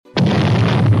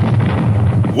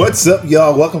What's up,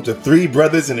 y'all? Welcome to Three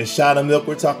Brothers and a Shot of Milk.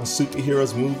 We're talking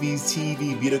superheroes, movies,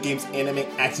 TV, video games, anime,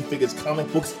 action figures,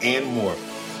 comic books, and more.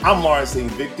 I'm Lawrence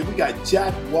St. Victor. We got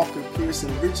Jack Walker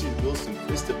Pearson, Richard Wilson,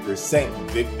 Christopher St.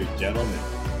 Victor. Gentlemen,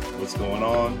 what's going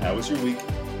on? How was your week?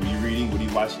 What are you reading? What are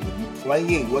you watching? What are you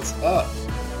playing? What's up?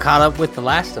 Caught up with The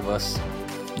Last of Us.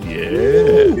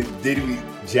 Yeah. Did we,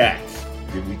 Jack?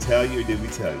 Did we tell you or did we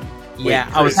tell you? Yeah,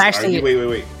 Chris, I was actually...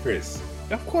 Wait, Chris.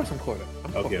 Of course I'm caught up.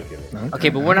 Okay,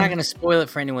 but we're not going to spoil it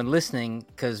for anyone listening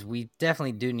because we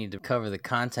definitely do need to cover the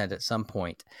content at some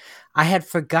point. I had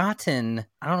forgotten,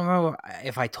 I don't remember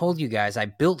if I told you guys, I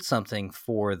built something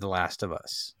for The Last of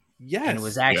Us. Yes. And it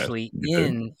was actually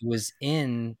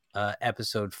in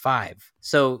episode 5.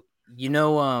 So,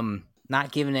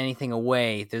 not giving anything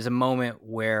away, there's a moment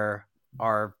where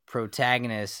our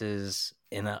protagonist is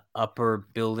in an upper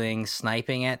building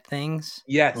sniping at things.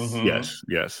 Yes. Mm-hmm.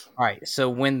 Yes. All right. So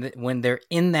when they're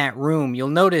in that room, you'll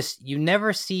notice you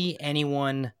never see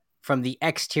anyone from the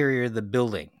exterior of the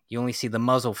building. You only see the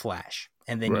muzzle flash,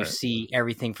 and then you see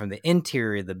everything from the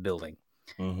interior of the building.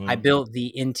 Mm-hmm. I built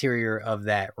the interior of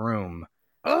that room.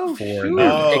 Oh, for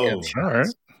sure. pickup shots. All right.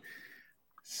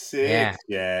 Sick,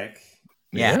 Jack.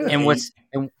 Yeah. And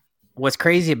what's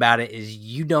crazy about it is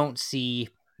you don't see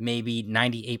maybe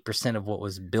 98% of what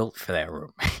was built for that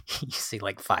room. You see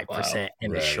like 5%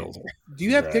 in the shoulder. Do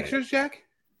you have pictures, Jack?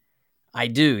 I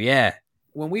do, yeah.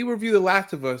 When we review The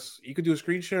Last of Us, you could do a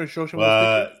screen share and show some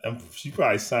those pictures. You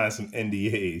probably signed some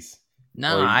NDAs.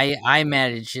 No, I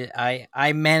managed it.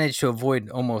 I managed to avoid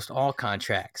almost all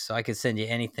contracts, so I could send you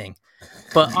anything.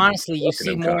 But honestly, you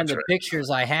see more in the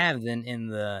pictures I have than in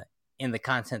the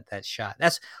content that's shot.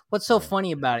 That's what's so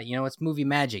funny about it. It's movie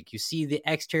magic. You see the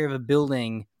exterior of a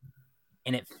building,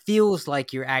 and it feels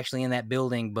like you're actually in that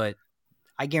building, but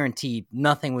I guarantee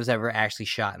nothing was ever actually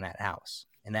shot in that house,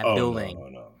 in that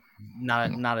building. No.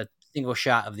 Not a single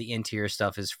shot of the interior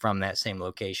stuff is from that same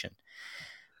location.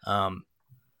 And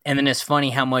then it's funny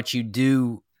how much you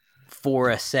do for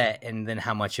a set, and then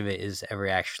how much of it is ever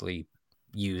actually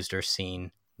used or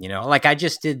seen. Like I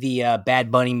just did the Bad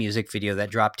Bunny music video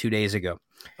that dropped 2 days ago.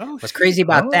 What's crazy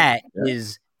about that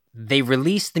is they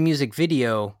released the music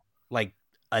video like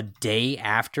a day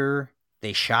after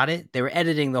they shot it. They were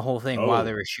editing the whole thing while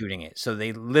they were shooting it. So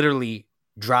they literally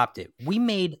dropped it. We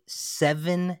made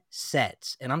 7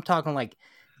 sets, and I'm talking like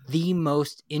the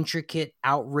most intricate,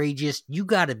 outrageous, you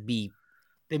gotta be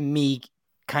me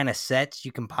kind of sets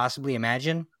you can possibly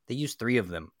imagine. They used 3 of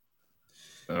them.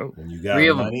 When you got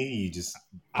money, you just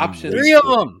options. 3 of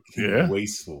them. Yeah,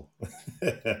 wasteful.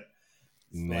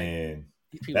 Man,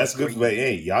 that's good. But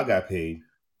hey, y'all got paid.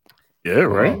 Yeah,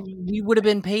 right. We would have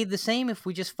been paid the same if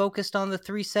we just focused on the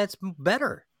 3 sets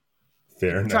better.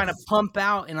 Fair enough. Trying to pump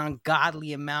out an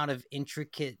ungodly amount of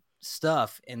intricate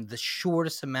stuff in the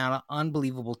shortest amount of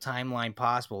unbelievable timeline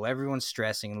possible. Everyone's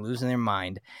stressing and losing their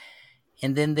mind.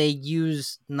 And then they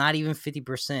use not even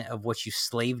 50% of what you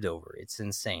slaved over. It's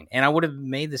insane. And I would have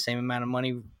made the same amount of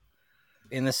money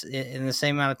in the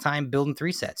same amount of time building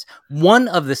 3 sets. One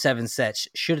of the 7 sets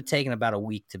should have taken about a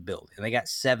week to build. And they got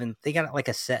 7. They got like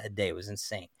a set a day. It was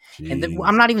insane. Jeez. And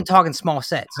I'm not even talking small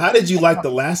sets. How did you like The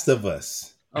Last of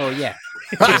Us? Oh, yeah.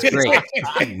 It's great.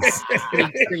 It's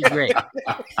pretty great.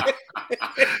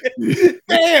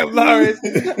 Damn, Lawrence.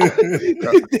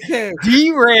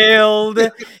 Derailed.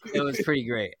 It was pretty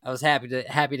great. I was happy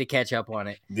to catch up on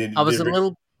it. Did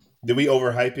we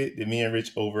overhype it? Did me and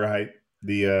Rich overhype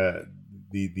the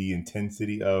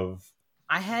intensity of?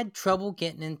 I had trouble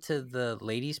getting into the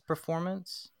lady's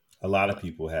performance. A lot of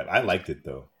people have. I liked it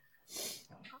though.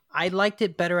 I liked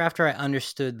it better after I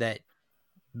understood that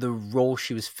the role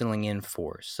she was filling in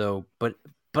for. So, but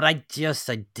I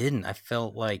didn't. I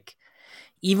felt like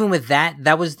even with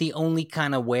that was the only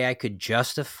kind of way I could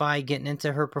justify getting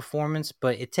into her performance.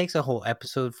 But it takes a whole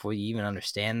episode for you even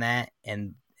understand that.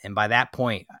 And by that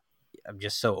point, I'm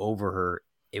just so over her.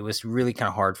 It was really kind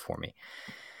of hard for me.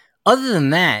 Other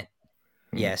than that,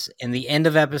 yes. In the end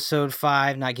of episode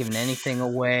 5, not giving anything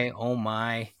away. Oh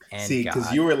my. And see,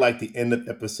 because you were like the end of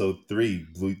episode 3,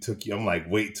 Blue took you. I'm like,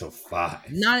 wait till 5.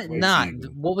 Not.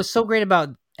 What was so great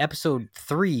about episode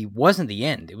 3 wasn't the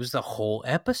end. It was the whole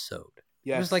episode.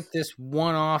 Yes. It was like this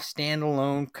one-off,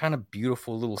 standalone, kind of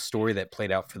beautiful little story that played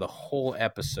out for the whole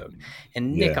episode.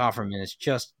 And Nick Offerman is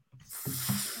just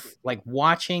like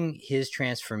watching his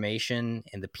transformation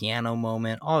and the piano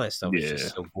moment. All that stuff is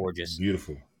just so gorgeous,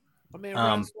 beautiful. My man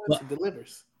Ron Swanson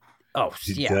delivers. Oh,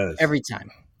 yeah, every time.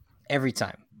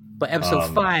 But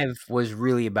episode 5 was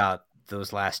really about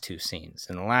those last 2 scenes.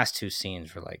 And the last 2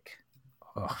 scenes were like,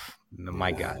 oh,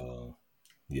 my God.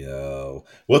 Yo.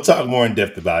 We'll talk more in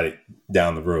depth about it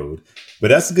down the road. But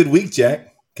that's a good week,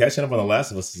 Jack. Catching up on The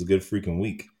Last of Us is a good freaking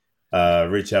week.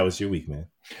 Rich, how was your week, man?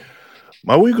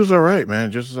 My week was all right,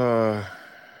 man. Just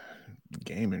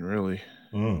gaming, really.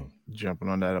 Jumping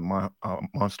on that at my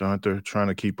Monster Hunter, trying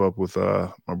to keep up with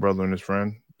my brother and his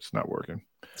friend. It's not working.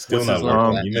 Still not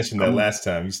working. You mentioned that last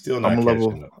time. You still not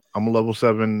catching up. I'm a level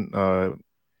 7.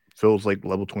 Phil's like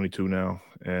level 22 now,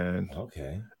 and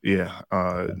yeah,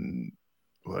 but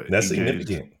that's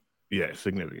significant. Yeah,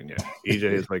 significant. Yeah, EJ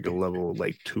is like a level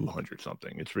like 200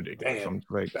 something. It's ridiculous. Damn. I'm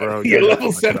like, bro, you're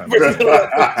level 7.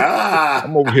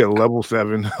 I'm over here level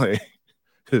 7, like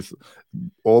it's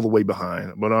all the way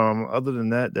behind. But other than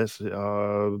that, that's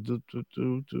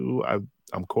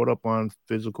I'm caught up on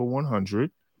Physical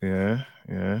 100. Yeah.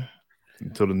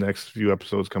 Until the next few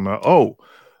episodes come out. Oh,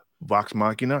 Vox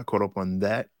Machina, caught up on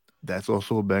that. That's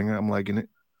also a banger. I'm liking it.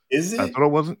 Is it? I thought I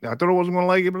wasn't gonna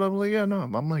like it, but I'm like, yeah, no,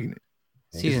 I'm liking it.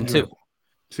 Season 2.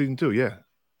 Season 2, yeah.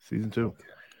 Season 2.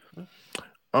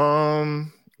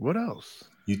 What else?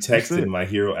 You texted My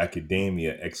Hero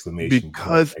Academia !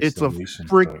 Because it's a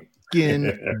freaking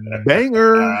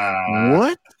banger.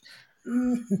 What?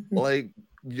 Like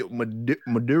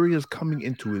Midoriya's coming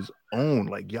into his own.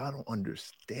 Like, y'all don't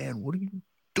understand. What are you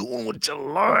doing with your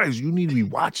lives? You need to be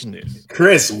watching this.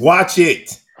 Chris, watch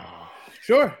it.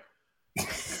 Sure.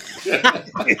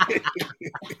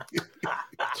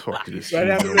 Talk to this. Right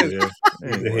after this.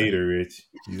 He's a hater, Rich.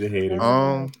 He's a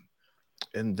hater.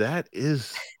 And that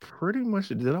is pretty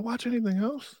much it. Did I watch anything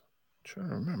else? I'm trying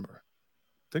to remember.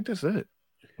 I think that's it.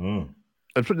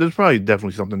 There's probably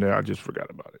definitely something there. I just forgot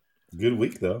about it. Good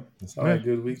week though. It's not a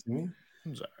good week to me.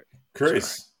 Sorry.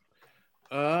 Chris.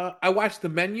 I watched The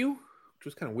Menu, which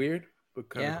was kind of weird, but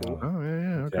kind of cool. Oh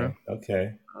yeah.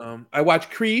 Okay. I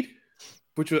watched Creed,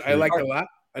 which I liked a lot.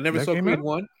 I never saw Creed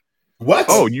 1. What?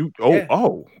 Okay.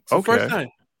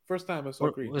 First time I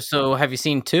saw Creed. So have you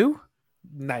seen 2?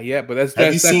 Not yet, but that's.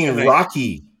 Have you seen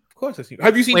Rocky? Of course, I've seen.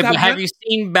 Have you seen? Wait, but have you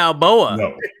seen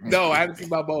Balboa? No, I haven't seen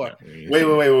Balboa. Wait.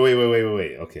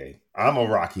 Okay, I'm a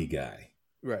Rocky guy.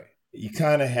 Right. You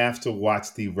kind of have to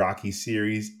watch the Rocky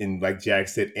series, and like Jack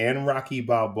said, and Rocky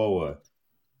Balboa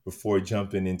before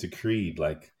jumping into Creed.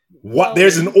 Like, what?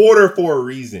 There's an order for a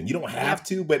reason. You don't have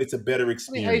to, but it's a better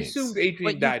experience. I assumed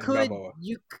Adrian died in Balboa.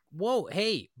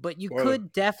 But you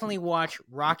could definitely watch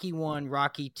Rocky 1,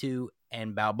 Rocky 2,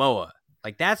 and Balboa.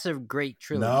 Like, that's a great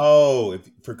trilogy. No,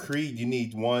 for Creed, you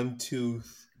need 1, 2,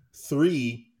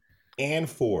 3, and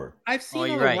 4. I've seen. Oh,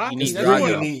 you're right. Rocky. You need Rocky.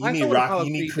 You need Rocky.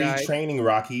 You need Creed training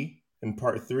Rocky in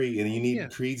part 3, and you need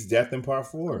Creed's death in part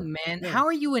 4. Oh, man, how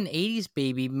are you an 80s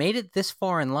baby, made it this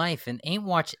far in life, and ain't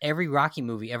watched every Rocky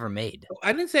movie ever made?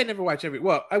 I didn't say I never watched every.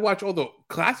 Well, I watch all the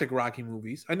classic Rocky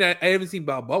movies. I haven't seen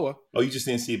Balboa. Oh, you just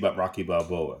didn't see about Rocky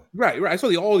Balboa. Right. I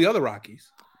saw all the other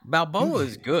Rockies. Balboa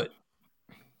is good.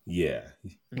 Yeah.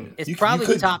 It's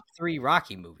probably top 3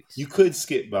 Rocky movies. You could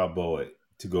skip Balboa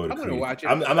to go to Creed. Gonna watch it.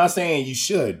 I'm not saying you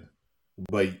should,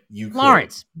 but you could.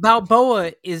 Lawrence,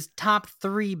 Balboa is top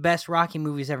 3 best Rocky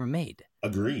movies ever made.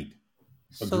 Agreed.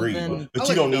 So then, but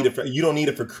you don't need it. You don't need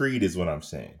it for Creed, is what I'm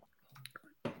saying.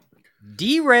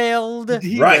 Derailed.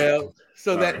 Right.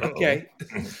 So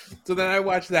so then I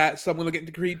watched that. So I'm gonna get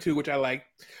into Creed 2, which I like.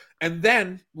 And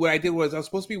then what I did was I was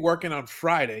supposed to be working on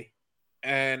Friday,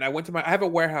 and I went to I have a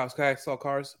warehouse. Cause I sell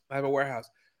cars. I have a warehouse.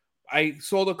 I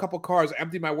sold a couple cars,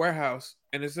 emptied my warehouse,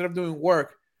 and instead of doing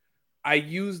work, I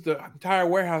used the entire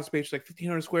warehouse space, like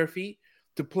 1,500 square feet,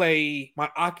 to play my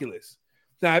Oculus.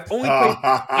 Now I've only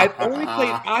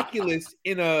played Oculus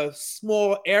in a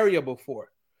small area before,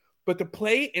 but to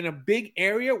play in a big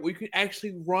area where you can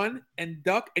actually run and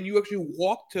duck, and you actually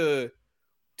walk to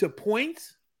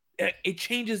points, it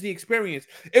changes the experience.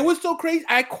 It was so crazy.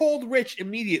 I called Rich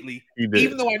immediately,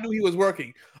 even though I knew he was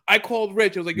working. I called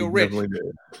Rich. I was like, "Yo, Rich,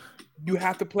 you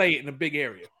have to play it in a big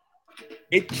area.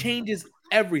 It changes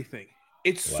everything.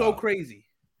 It's so crazy."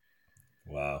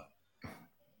 Wow.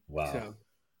 So,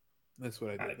 that's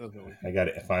what I did. I got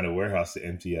to find a warehouse to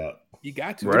empty out. You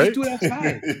got to. Right? Just do it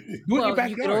outside. Do it in your backyard.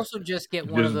 You could also just get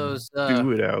one of those.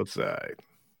 Do it outside.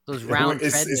 Those round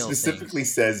treadmill It specifically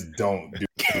says don't do it.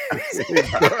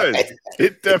 Does.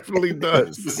 It definitely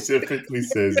does. It specifically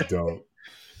says don't.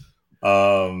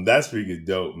 That's pretty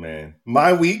dope, man.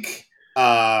 My week,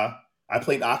 I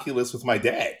played Oculus with my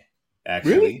dad.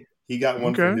 Actually, really? He got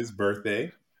one for his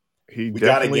birthday. We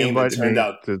got a game that turned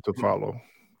out to follow.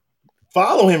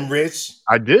 Follow him, Rich.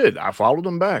 I did. I followed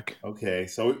him back. Okay,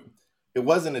 so it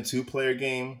wasn't a 2-player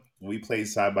game. We played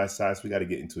side by side, so we got to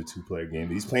get into a 2-player game.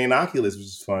 But he's playing Oculus, which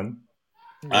is fun.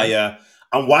 Mm-hmm.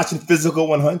 I'm watching Physical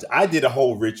 100. I did a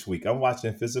whole Rich week. I'm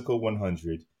watching Physical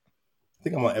 100. I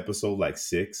think I'm on episode like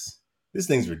 6. This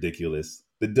thing's ridiculous.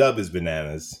 The dub is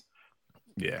bananas.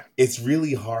 Yeah. It's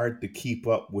really hard to keep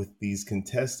up with these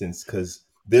contestants because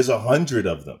there's 100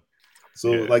 of them.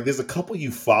 So like there's a couple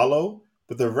you follow,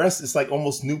 but the rest is like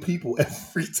almost new people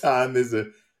every time.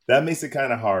 That makes it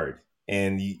kind of hard.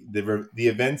 And the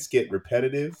events get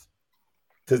repetitive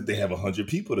because they have 100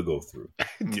 people to go through.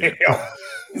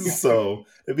 So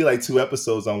it'd be like 2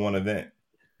 episodes on one event.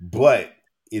 But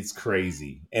it's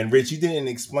crazy. And Rich, you didn't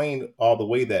explain all the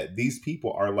way that these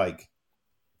people are like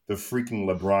the freaking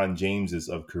LeBron Jameses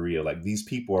of Korea. Like these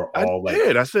people are all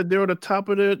I said they're at the top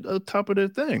of their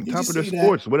thing, top of their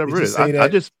sports, whatever it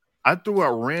is. I threw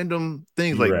out random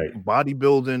things like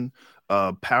bodybuilding,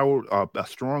 power, a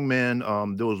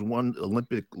strongman. There was one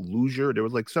Olympic luger. There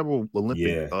was like several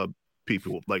Olympic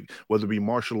people, like whether it be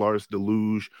martial arts, the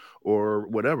luge, or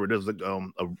whatever. There's like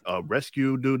a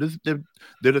rescue dude.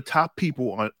 They're the top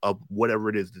people of whatever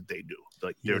it is that they do.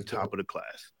 Like they're top of the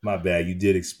class. My bad. You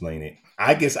did explain it.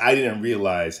 I guess I didn't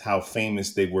realize how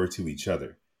famous they were to each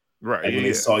other. Right. Like when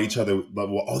they saw each other, like,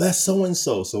 well, oh, that's so and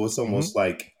so. So it's almost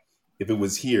like if it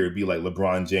was here, it'd be like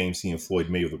LeBron James seeing Floyd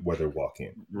Mayweather walk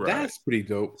in. Right. That's pretty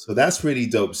dope. So that's pretty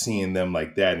dope seeing them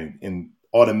like that, and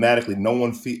automatically no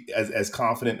one as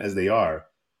confident as they are.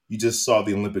 You just saw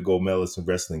the Olympic gold medalist in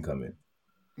wrestling come in.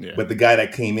 Yeah. But the guy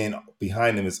that came in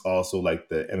behind him is also like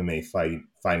the MMA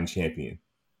fighting champion.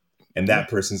 And that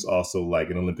person's also like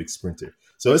an Olympic sprinter.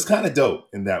 So it's kind of dope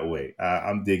in that way.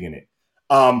 I'm digging it.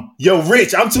 Yo,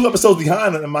 Rich, I'm 2 episodes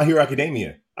behind on My Hero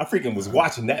Academia. I freaking was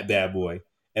watching that bad boy.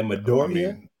 And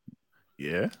Midoriya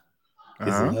is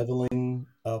leveling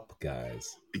up,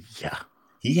 guys. Yeah.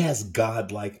 He has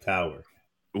godlike power.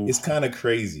 Ooh. It's kind of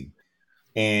crazy.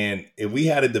 And if we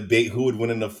had a debate who would win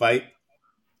in the fight,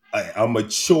 a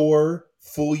mature,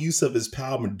 full use of his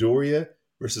power, Midoriya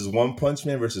versus One Punch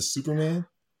Man versus Superman,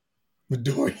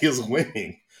 Midoriya is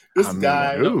winning. This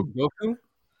guy, Goku?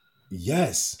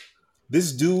 Yes.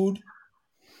 This dude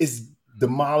is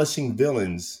demolishing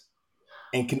villains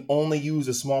and can only use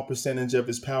a small percentage of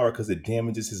his power because it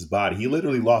damages his body. He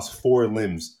literally lost 4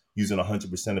 limbs using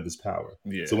 100% of his power.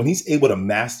 Yeah. So when he's able to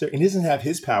master, and he doesn't have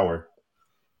his power,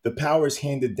 the power is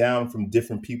handed down from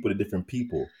different people to different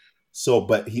people. So,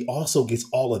 but he also gets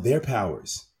all of their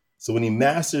powers. So when he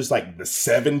masters like the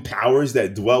 7 powers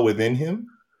that dwell within him,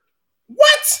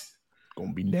 what? It's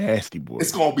gonna be nasty, boy.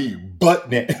 It's gonna be butt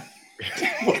net.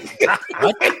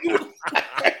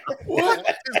 What?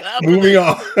 Moving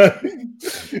on.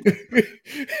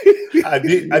 I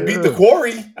beat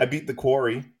the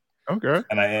quarry. Okay.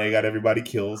 And I got everybody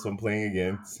killed, so I'm playing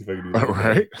again. See if I can do that. All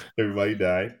right. Everybody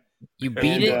died. You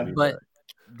beat it, but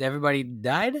everybody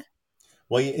died?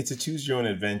 Well, it's a choose your own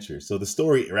adventure. So the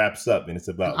story wraps up, and it's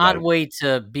about an odd way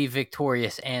to be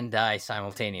victorious and die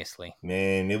simultaneously.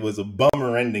 Man, it was a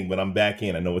bummer ending, but I'm back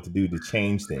in. I know what to do to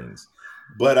change things.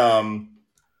 But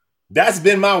that's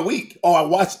been my week. Oh, I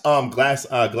watched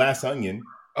Glass Onion.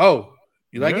 Oh,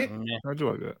 you like it? Yeah. How'd you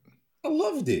like that? I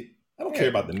loved it. I don't care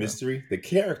about the mystery. The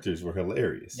characters were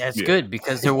hilarious. That's good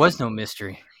because there was no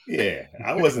mystery. Yeah,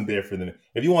 I wasn't there for them.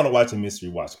 If you want to watch a mystery,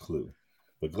 watch Clue.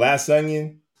 But Glass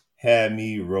Onion had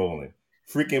me rolling.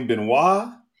 Freaking Benoit,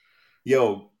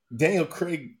 yo, Daniel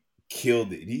Craig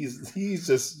killed it. He's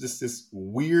just this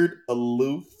weird,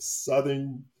 aloof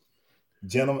Southern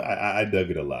gentleman. I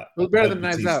dug it a lot. It was better than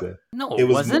Knives Out. No, it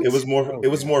wasn't. It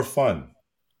was more fun.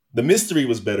 The mystery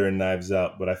was better in Knives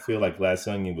Out, but I feel like Glass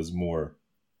Onion was more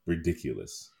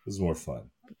ridiculous. It was more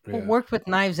fun. What worked with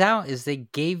Knives Out is they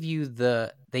gave you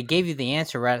the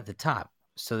answer right at the top.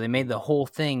 So they made the whole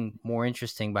thing more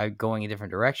interesting by going a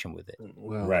different direction with it.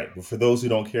 Well, right. But for those who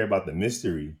don't care about the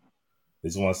mystery, they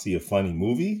just want to see a funny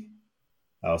movie,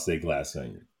 I'll say Glass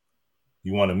Onion.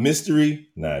 You want a mystery?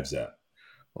 Knives Out.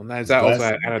 Well, Knives Out also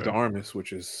had Anna de Armas,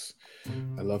 which is,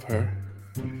 I love her.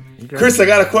 Okay. Chris, I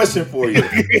got a question for you.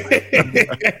 What's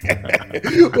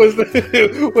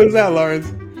that,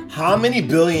 Lawrence? How many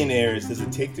billionaires does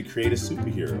it take to create a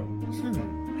superhero?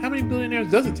 How many billionaires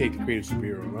does it take to create a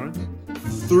superhero, Lawrence?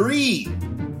 3.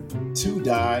 2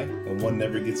 die, and 1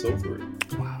 never gets over it.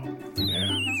 Wow. Yeah.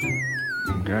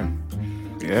 Okay.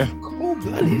 Yeah.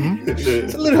 Cold-blooded. Mm-hmm.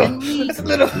 That's a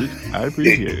little. I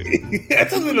appreciate it.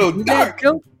 That's a little dark.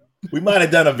 We might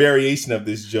have done a variation of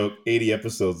this joke 80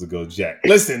 episodes ago, Jack.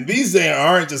 Listen, these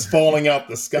aren't just falling out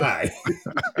the sky.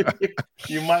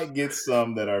 You might get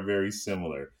some that are very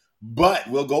similar. But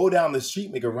we'll go down the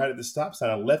street, make a right at the stop sign,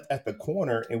 and left at the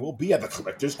corner, and we'll be at the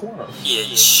Collector's Corner.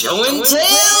 It's show and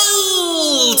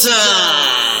tell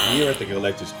time! Here at the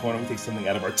Collector's Corner, we take something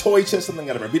out of our toy chest,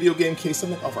 something out of our video game case,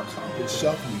 something off our comic book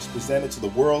shelf, and we present it to the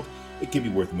world. It can be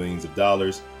worth millions of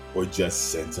dollars or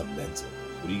just sentimental.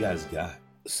 What do you guys got?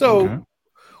 So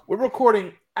we're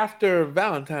recording after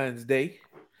Valentine's Day.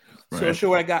 So I'll show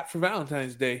what I got for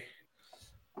Valentine's Day.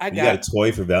 You got a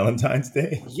toy for Valentine's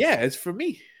Day? Yeah, it's for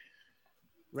me.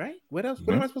 Right? What else?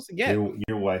 What am I supposed to get?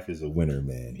 Your wife is a winner,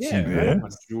 man. Yeah,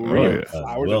 jewelry,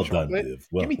 flowers, well and chocolate. done, Viv.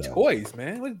 Give me toys,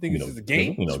 man. What do you think this is a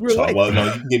game? Well, no,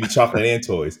 you can give me chocolate and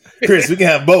toys, Chris. We can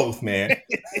have both, man.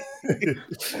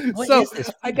 So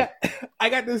I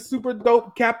got this super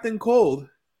dope Captain Cold.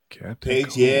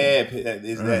 Page, yeah,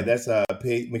 that's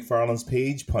McFarlane's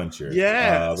Page Puncher.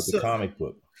 Yeah, with the comic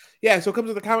book. Yeah, so it comes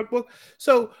with a comic book.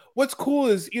 So what's cool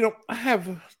is, I have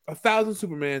 1,000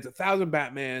 Supermans, 1,000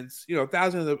 Batmans,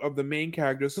 1,000 of the main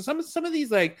characters. So some of these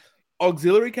like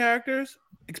auxiliary characters,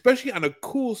 especially on a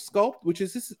cool sculpt, which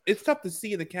is it's tough to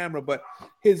see in the camera, but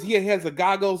he has the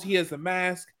goggles, he has the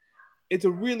mask. It's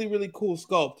a really, really cool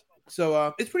sculpt.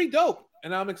 So it's pretty dope.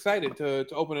 And I'm excited to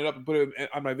open it up and put it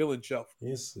on my villain shelf.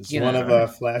 Yes, it's one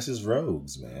of Flash's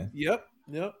rogues, man. Yep.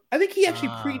 I think he actually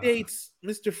predates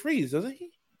Mr. Freeze, doesn't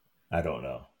he? I don't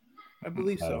know. I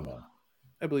believe so. I don't know.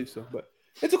 I believe so, but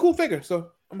it's a cool figure, so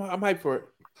I'm hyped for it.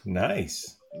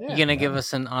 Nice. You gonna give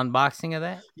us an unboxing of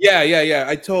that? Yeah.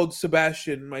 I told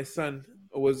Sebastian, my son,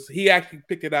 he actually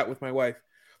picked it out with my wife.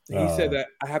 And he said that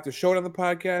I have to show it on the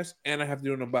podcast and I have to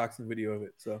do an unboxing video of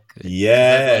it. So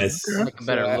yes,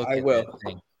 I will.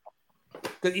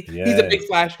 Because he's a big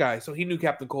Flash guy, so he knew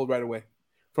Captain Cold right away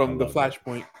from the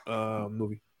Flashpoint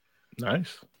movie.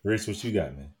 Nice. Rich, what you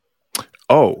got, man?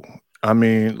 Oh, I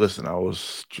mean, listen, I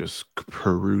was just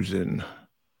perusing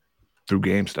through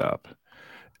GameStop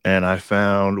and I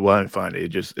didn't find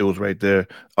it. It was right there.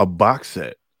 A box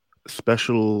set,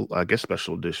 special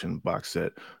edition box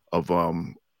set of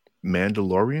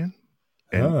Mandalorian.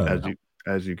 And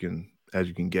as you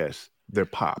can guess, they're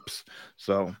pops.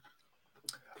 So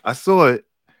I saw it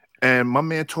and my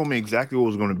man told me exactly what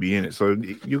was going to be in it. So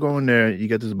you go in there, you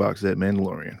get this box set,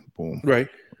 Mandalorian. Boom. Right.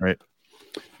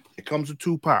 It comes with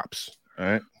 2 pops. All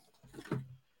right.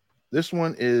 This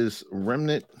one is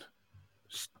Remnant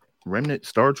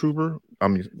Star Trooper.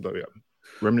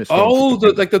 Remnant. Star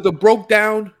Trooper. the broke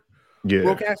down,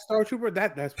 broke ass Star Trooper.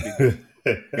 That's pretty good.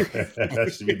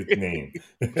 That should be the name.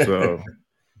 So,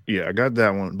 yeah, I got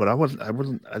that one, but I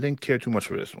didn't care too much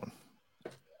for this one.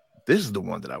 This is the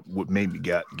one that made me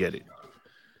get it.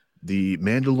 The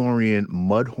Mandalorian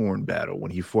Mudhorn battle when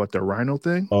he fought the Rhino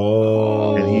thing.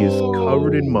 Oh, and he is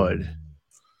covered in mud.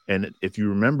 And if you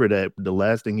remember that, the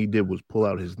last thing he did was pull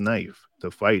out his knife to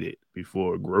fight it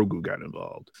before Grogu got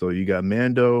involved. So you got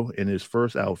Mando in his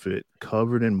first outfit,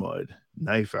 covered in mud,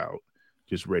 knife out,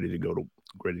 just ready to go to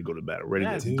battle,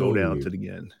 ready to go down to the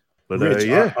end. But Rich,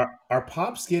 are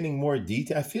pops getting more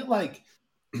detail? I feel like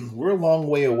we're a long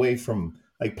way away from.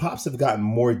 Like pops have gotten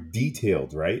more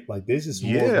detailed, right? Like there's just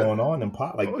more going on in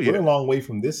pop. Like we're a long way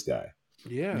from this guy.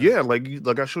 Yeah. Like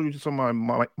I showed you some of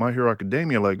my Hero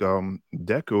Academia. Like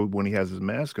Deku when he has his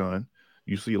mask on,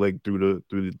 you see like through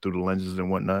the lenses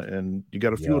and whatnot. And you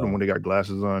got a few of them when they got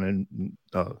glasses on and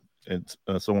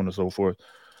so on and so forth.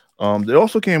 They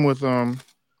also came with a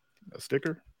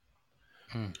sticker.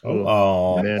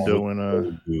 Mando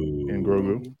and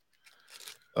Grogu.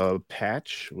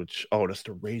 Patch, that's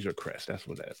the Razor Crest. That's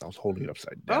what that is. I was holding it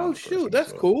upside down. Oh shoot,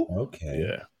 that's cool. Okay.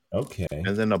 Yeah. Okay.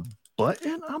 And then a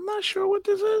button. I'm not sure what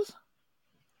this is.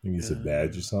 Maybe it's a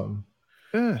badge or something.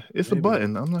 Yeah, it's a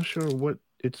button. I'm not sure what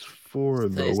it's for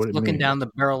though. It's what it looking means. down the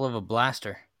barrel of a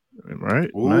blaster. Right?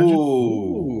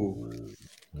 Ooh.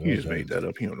 He just made that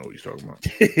up. He don't know what he's talking about.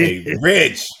 Hey,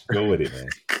 Rich, go with it, man.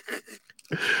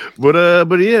 But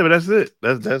that's it.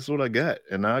 That's what I got,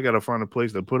 and now I gotta find a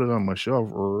place to put it on my shelf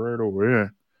right over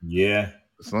here. Yeah,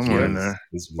 somewhere in there.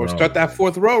 Or start that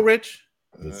 4th row, Rich.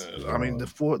 I mean, the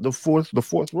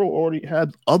fourth row already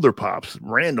had other pops,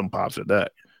 random pops at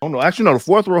that. Oh no, actually no. The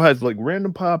 4th row has like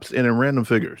random pops and then random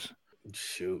figures.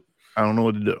 Shoot, I don't know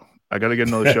what to do. I gotta get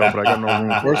another shelf, but I got no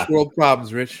room. First world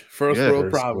problems, Rich. First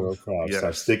world problems. Yeah.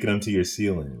 Start sticking them to your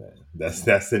ceiling, man.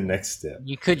 That's the next step.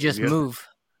 You could just move.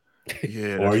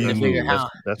 Yeah, or you figure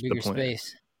out that's bigger the plan.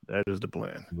 Space. That is the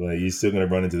plan. But you're still gonna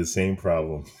run into the same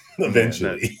problem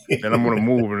eventually. And I'm gonna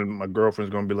move, and my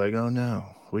girlfriend's gonna be like, "Oh no,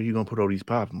 where are you gonna put all these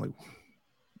pops?" I'm like,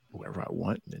 "Wherever I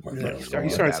want." You started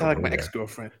to sound like my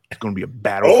ex-girlfriend. It's gonna be a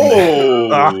battle. Oh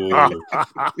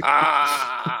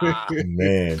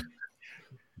man.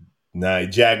 Nah,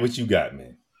 Jack, what you got,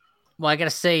 man? Well, I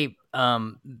gotta say,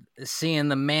 seeing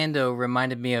the Mando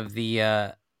reminded me of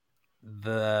the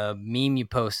meme you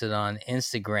posted on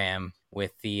Instagram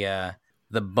with the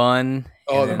bun.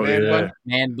 The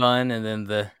man bun, and then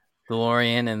the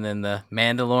DeLorean, and then the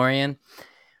Mandalorian,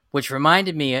 which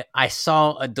reminded me I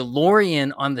saw a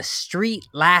DeLorean on the street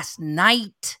last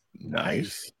night.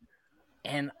 Nice.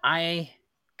 And I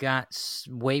got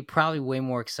probably way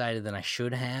more excited than I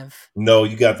should have. No,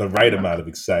 you got the right amount of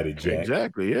excited, Jack.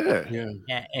 Exactly. Yeah.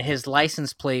 Yeah, and his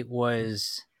license plate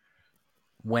was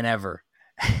whenever.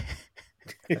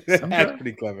 That's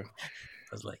pretty clever.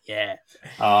 I was like, yeah.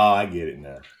 Oh, I get it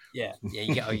now. Yeah.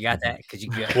 You got that because you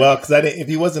got. Well, because I didn't. If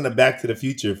he wasn't a Back to the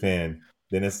Future fan,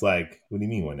 then it's like, what do you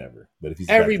mean whenever? But if he's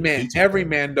every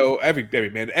DeLorean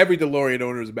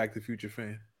owner is a Back to the Future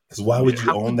fan. Because why would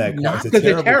you own that car? Because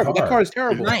it's terrible. That car is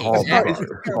terrible. Nice.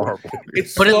 Horrible.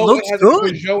 It's but slow. It looks good.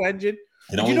 A Peugeot engine.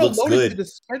 It only looks good.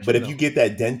 But if you get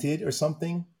that dented or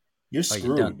something, you're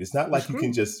screwed. It's not like you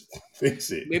can just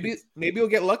fix it. Maybe you'll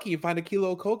get lucky and find a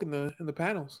kilo of Coke in the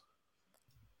panels.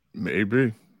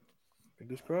 Maybe.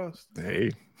 Fingers crossed.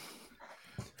 Hey.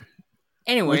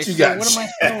 Anyway, what am I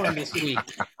showing this week?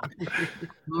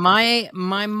 My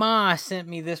ma sent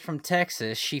me this from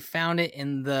Texas. She found it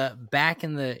back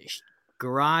in the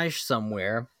garage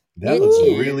somewhere. That looks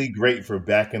really great for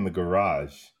back in the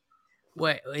garage.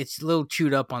 Well, it's a little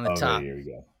chewed up on the top. Here we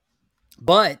go.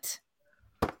 But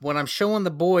what I'm showing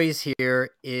the boys here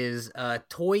is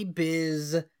Toy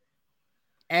Biz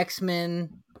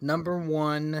X-Men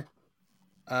 #1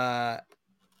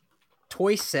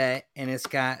 toy set, and it's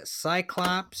got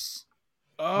Cyclops,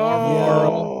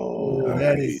 Marvel,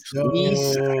 that is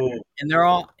Beast, and they're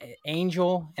all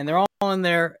Angel, and they're all in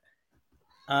their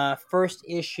first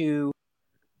issue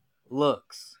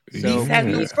looks. So Beast had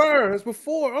no fur as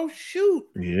before. Oh shoot!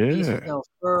 Yeah, Beast with no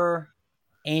fur,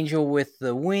 Angel with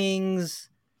the wings,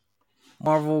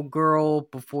 Marvel Girl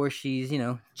before she's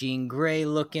Jean Grey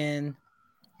looking.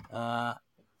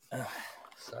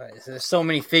 Sorry, there's so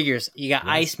many figures. You got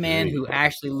Iceman, who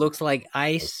actually looks like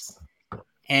ice,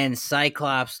 and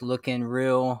Cyclops looking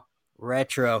real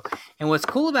retro. And what's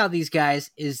cool about these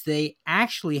guys is they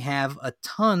actually have a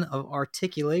ton of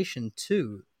articulation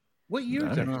too. What year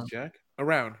is that, Jack?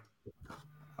 Around?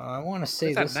 I want to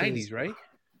say that's this 90s, is, right?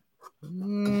 I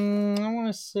want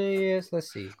to say yes.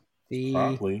 Let's see.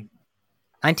 Probably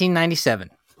 1997.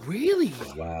 Really?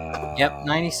 Wow. Yep,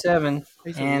 97.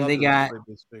 And they got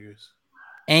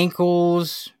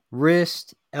ankles,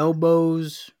 wrist,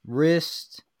 elbows,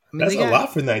 wrist. I mean, that's a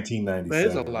lot for 1997. That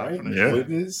is a lot. Right? Yeah. Toy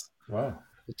Biz? Wow.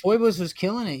 The Toy Biz was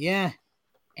killing it, yeah.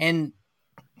 And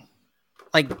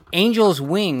like Angel's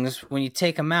wings, when you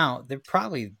take them out, they're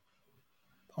probably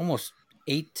almost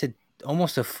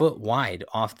almost a foot wide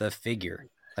off the figure.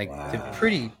 Like they're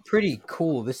pretty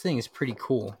cool. This thing is pretty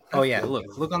cool. Oh yeah,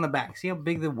 look on the back. See how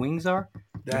big the wings are?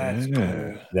 That's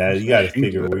cool. That you got to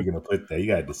figure where you're gonna put that. You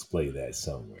got to display that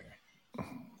somewhere.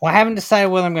 Well, I haven't decided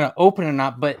whether I'm gonna open it or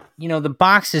not. But the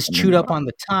box is chewed up on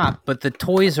the top, but the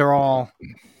toys are all.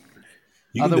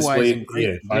 You can display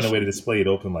it. Find a way to display it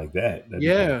open like that. That'd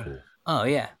be cool. Oh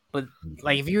yeah, but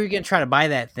like if you were gonna try to buy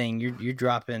that thing, you're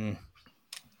dropping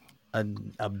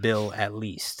a bill at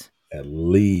least. At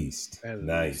least.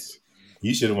 Nice.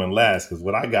 You should have went last because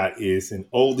what I got is an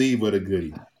oldie but a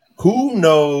goodie. Who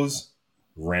knows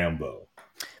Rambo?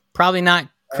 Probably not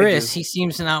Chris. He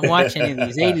seems to not watch any of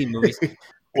these 80 movies.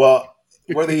 Well,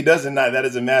 whether he does or not, that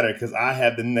doesn't matter because I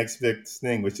have the next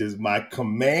thing, which is my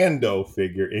Commando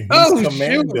figure. And he's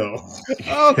Commando.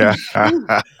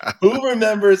 Who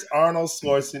remembers Arnold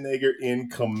Schwarzenegger in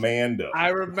Commando?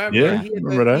 I remember. Yeah, he had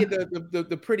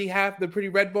the pretty the pretty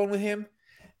red bone with him.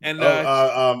 And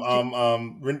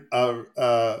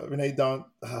Renee Dawn.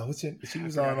 What's it? She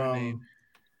was on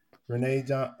Renee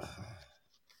John.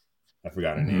 I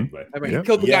forgot her name, but he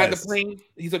killed the guy on the plane.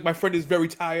 He's like, my friend is very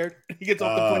tired. He gets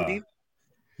off the plane.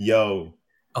 Yo,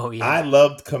 I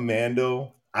loved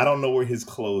Commando. I don't know where his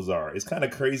clothes are. It's kind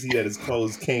of crazy that his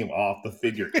clothes came off the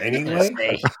figure anyway.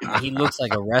 He looks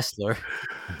like a wrestler.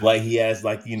 Like he has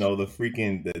like the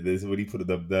freaking what he put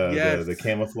the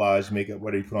camouflage makeup.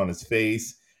 What did he put on his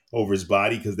face? Over his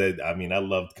body because I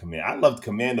loved Commando. I loved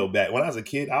Commando back when I was a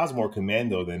kid. I was more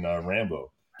Commando than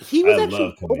Rambo. He was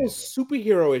actually almost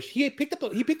superhero-ish. He picked up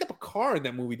a car in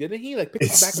that movie, didn't he? Like picked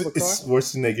the back of a car. It's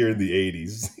Schwarzenegger in the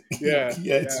 80s. Yeah, he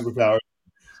had superpowers,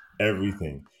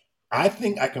 everything. I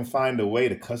think I can find a way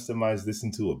to customize this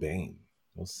into a Bane.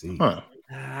 We'll see. Huh.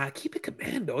 Keep it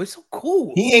Commando. It's so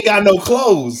cool. He ain't got no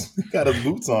clothes. He got his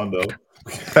boots on though.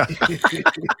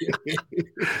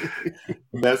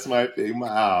 That's my thing.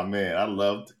 Oh man, I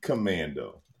loved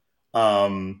Commando.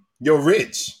 Yo,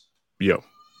 Rich. Yo.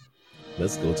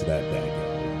 Let's go to that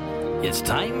bag. It's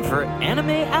time for Anime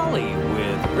Alley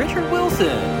with Richard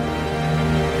Wilson.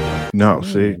 No,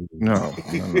 see, no.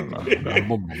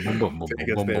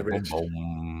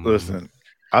 Listen,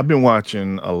 I've been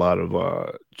watching a lot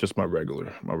of just my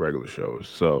regular shows.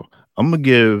 So I'm gonna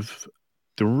give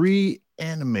 3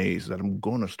 animes that I'm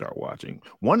going to start watching.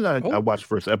 One that I watched the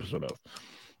first episode of.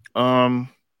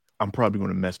 I'm probably going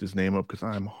to mess this name up because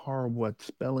I'm horrible at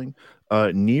spelling.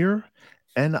 Nier,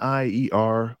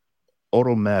 Nier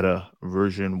Automata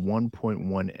version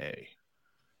 1.1a.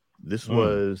 This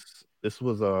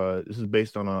is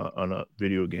based on a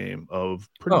video game of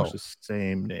pretty much the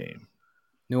same name.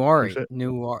 Nuari.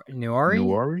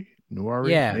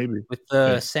 Yeah, maybe with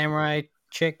the samurai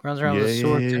chick runs around with a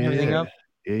sword and everything up.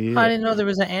 Yeah. I didn't know there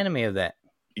was an anime of that.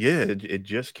 Yeah, it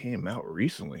just came out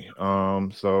recently.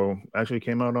 So actually it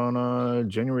came out on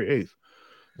January 8th.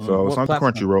 So it's on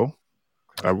Crunchyroll.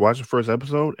 I watched the first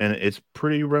episode and it's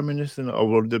pretty reminiscent of,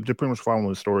 well, they're pretty much following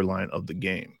the storyline of the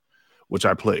game, which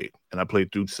I played, and I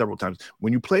played through several times.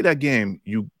 When you play that game,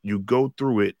 you go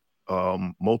through it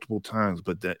multiple times,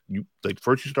 but that you like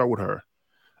first you start with her.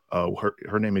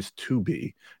 Her name is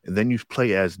 2B, and then you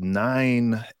play as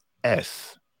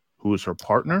 9S, who is her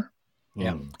partner.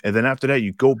 Yeah. And then after that,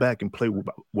 you go back and play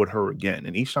with her again.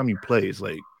 And each time you play, it's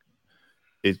like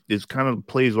it's kind of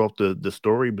plays off the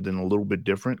story, but then a little bit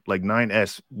different. Like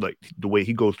 9S, like the way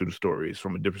he goes through the story is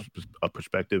from a different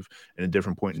perspective and a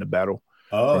different point in the battle.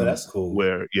 Oh, that's cool.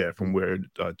 From where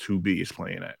 2B is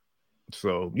playing at.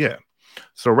 So yeah.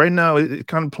 So right now it's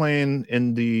kind of playing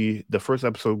in the first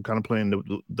episode, kind of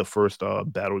playing the first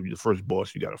battle, the first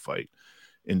boss you got to fight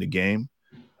in the game.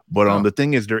 But the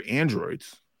thing is, they're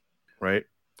androids, right?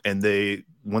 And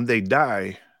when they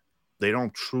die, they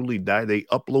don't truly die. They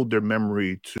upload their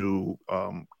memory to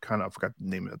I forgot the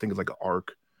name. I think it's like an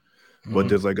arc, but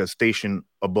there's like a station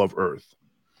above Earth,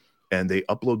 and they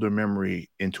upload their memory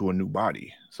into a new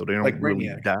body, so they don't like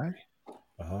really die.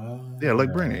 Yeah, like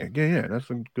Brainiac. Yeah,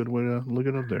 that's a good way to look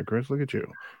it up there, Chris. Look at you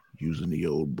using the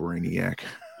old Brainiac.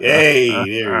 Hey,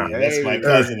 there he is. That's my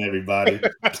cousin, everybody.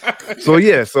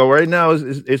 So right now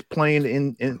it's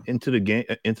playing into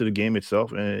the game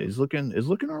itself, and it's looking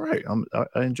all right.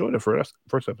 I enjoyed it for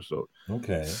first episode.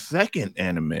 Okay. Second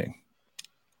anime,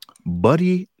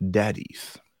 Buddy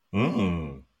Daddies.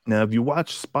 Now, if you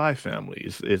watch Spy Family,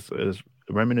 it's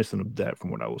reminiscent of that from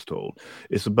what I was told.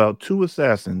 It's about two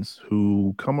assassins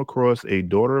who come across a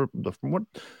daughter. From what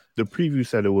the preview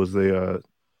said, it was the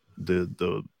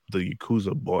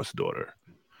Yakuza boss daughter,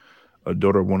 a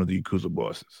daughter of one of the Yakuza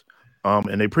bosses.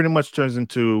 And they pretty much turns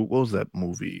into, what was that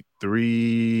movie?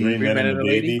 Three Men and a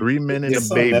Baby. 3 Men and a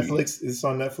Baby. It's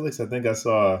on Netflix. I think I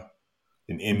saw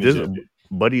an image of it.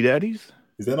 Buddy Daddies?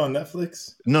 Is that on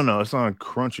Netflix? No, it's on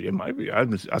Crunchy. It might be. I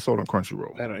saw it on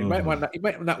Crunchyroll. I don't know. You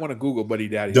might not want to Google Buddy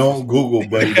Daddies. Don't Google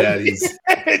Buddy Daddies.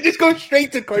 Just go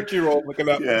straight to Crunchyroll. Look it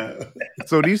up. Yeah.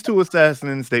 So these two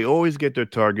assassins, they always get their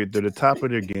target. They're the top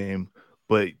of their game,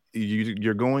 but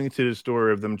you're going into the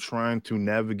story of them trying to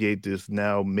navigate this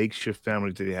now makeshift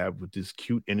family that they have with this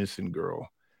cute, innocent girl.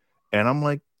 And I'm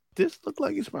like, this looks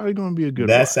like it's probably going to be a good.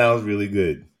 That sounds really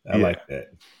good. I like that.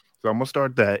 So I'm gonna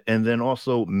start that, and then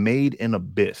also Made in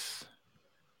Abyss.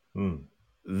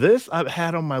 This I've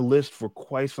had on my list for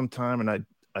quite some time, and I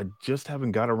just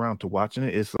haven't got around to watching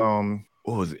it. It's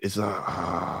it's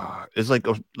like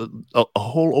a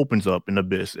hole opens up in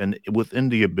Abyss, and within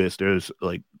the Abyss there's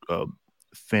like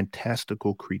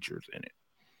fantastical creatures in it.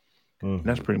 And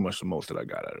that's pretty much the most that I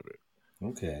got out of it.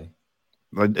 Okay.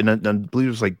 And I believe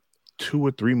there's like 2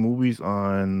 or 3 movies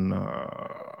on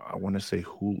I want to say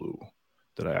Hulu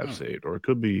that I have saved, or it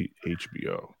could be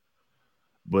HBO.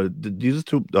 But these are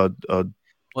two.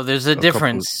 Well, there's a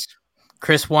difference.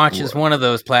 Chris watches one of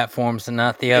those platforms and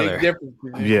not the other.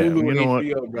 Yeah, you know what,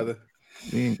 HBO, brother.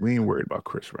 We ain't worried about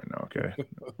Chris right now, okay?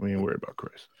 We ain't worried about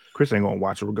Chris. Chris ain't gonna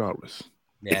watch it regardless.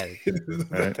 Yeah,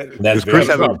 right? Chris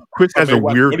has a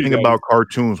weird thing about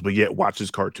cartoons, but yet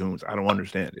watches cartoons. I don't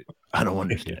understand it.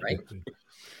 Right?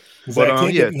 But I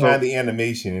can't get behind the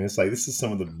animation, and it's like this is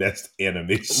some of the best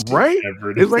animation ever.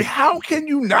 It's like, how can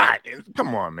you not?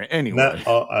 Come on, man. Anyway,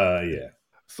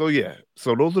 So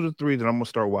those are the 3 that I'm gonna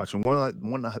start watching.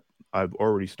 One I've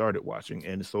already started watching,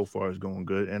 and so far is going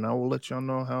good. And I will let y'all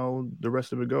know how the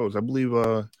rest of it goes. I believe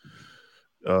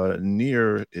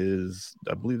Nier is.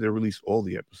 I believe they released all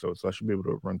the episodes, so I should be able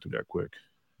to run through that quick.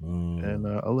 And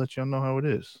I'll let y'all know how it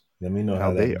is. Let me know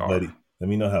how they are. Let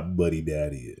me know how Buddy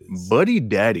Daddy is. Buddy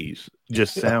Daddies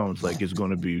just sounds like it's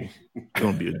gonna be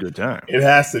a good time. It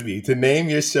has to be. To name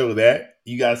your show that,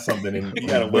 you got something in you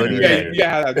got a winner there.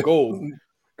 Yeah, gold.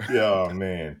 Oh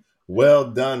man.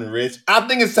 Well done, Rich. I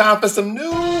think it's time for some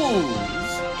news.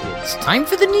 It's time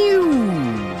for the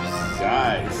news.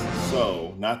 Guys,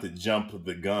 so not to jump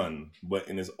the gun, but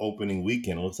in its opening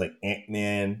weekend, it looks like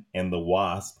Ant-Man and the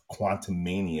Wasp: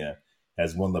 Quantumania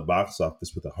has won the box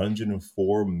office with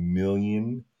 $104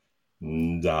 million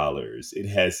It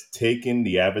has taken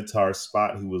the Avatar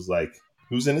spot,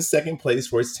 who's in the second place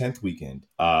for its 10th weekend.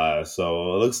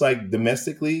 So it looks like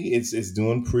domestically it's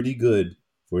doing pretty good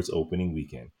for its opening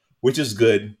weekend, which is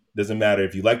good. Doesn't matter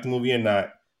if you like the movie or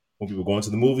not. When people go into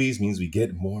the movies means we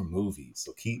get more movies.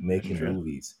 So keep making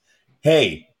movies.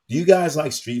 Hey, do you guys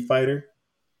like Street Fighter?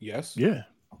 Yes. Yeah.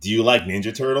 Do you like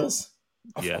Ninja Turtles?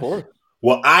 Of course.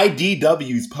 Well,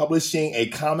 IDW is publishing a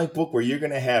comic book where you're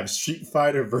going to have Street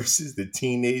Fighter versus the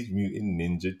Teenage Mutant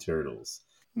Ninja Turtles.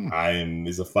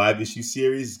 It's a 5-issue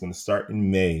series. It's going to start in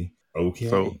May. Okay.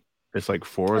 So it's like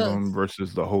 4 of them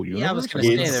versus the whole universe? Yeah, I was going to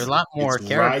say there's a lot more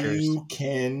characters. Ryu,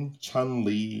 Ken,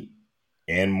 Chun-Li,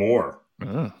 and more.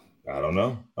 Uh. I don't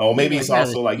know. Oh, maybe it's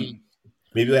also like,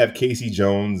 maybe they'll have Casey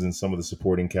Jones and some of the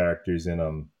supporting characters in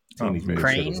Teenage Mutant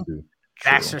Turtles too.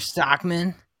 Baxter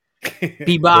Stockman.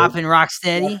 Bebop and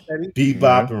Rocksteady.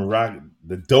 Bebop and Rock,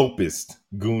 the dopest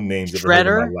goon names I've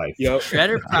ever heard in my life. Yep.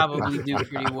 Shredder probably do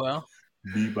pretty well.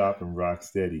 Bebop and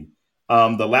Rocksteady.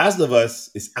 The Last of Us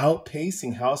is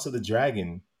outpacing House of the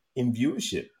Dragon in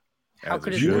viewership. How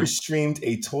could it Viewers streamed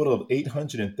a total of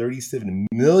 837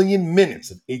 million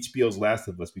minutes of HBO's Last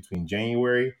of Us between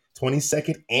January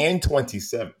 22nd and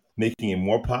 27th, making it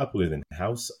more popular than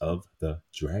House of the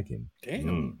Dragon.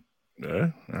 Damn. Yeah,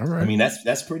 all right. I mean,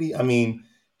 that's pretty. I mean,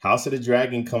 House of the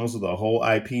Dragon comes with a whole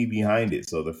IP behind it.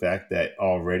 So the fact that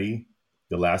already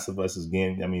The Last of Us is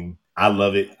getting, I mean, I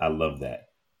love it. I love that.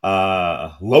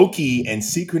 Loki and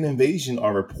Secret Invasion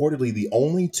are reportedly the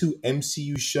only 2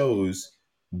 MCU shows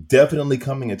definitely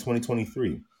coming in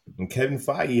 2023. And Kevin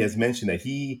Feige has mentioned that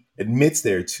he admits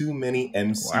there are too many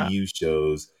MCU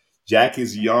shows. Jack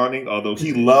is yawning, although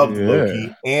he loved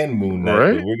Loki and Moon Knight.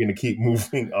 Right? But we're going to keep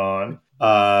moving on.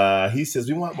 He says,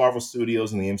 we want Marvel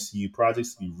Studios and the MCU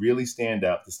projects to be really stand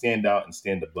out and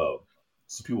stand above.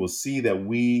 So people will see that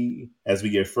as we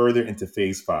get further into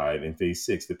phase 5 and phase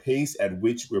 6, the pace at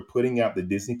which we're putting out the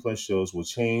Disney Plus shows will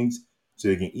change so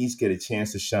they can each get a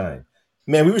chance to shine.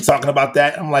 Man, we were talking about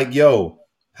that. I'm like, yo,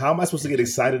 how am I supposed to get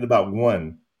excited about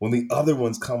one when the other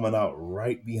one's coming out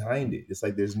right behind it? It's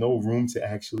like there's no room to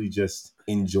actually just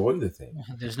enjoy the thing.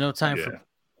 There's no time for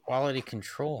quality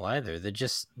control either. They've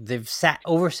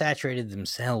oversaturated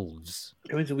themselves.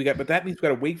 But that means we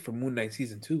got to wait for Moon Knight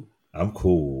season 2. I'm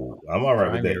cool. I'm all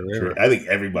right with that. I think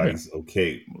everybody's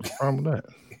okay. What's wrong with that?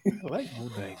 I like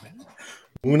Moon Knight, man.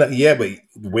 Moon Knight, yeah, but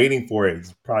waiting for it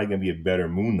is probably going to be a better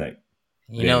Moon Knight.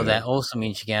 You know, that also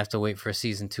means you're going to have to wait for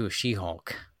season 2 of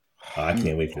She-Hulk. Oh, I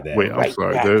can't wait for that. Wait, I'm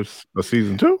sorry. There's a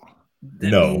season 2?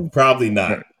 No, probably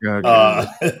not.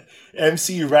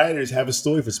 MCU writers have a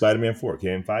story for Spider-Man 4.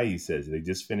 Kevin Feige says they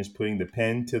just finished putting the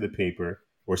pen to the paper,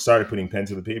 or started putting pen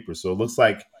to the paper. So it looks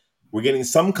like we're getting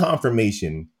some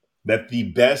confirmation that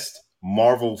the best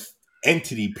Marvel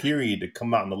entity period to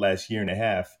come out in the last year and a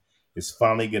half is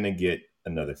finally going to get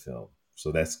another film.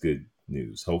 So that's good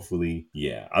news. Hopefully,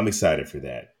 yeah, I'm excited for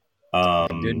that.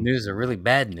 Good news or really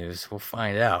bad news? We'll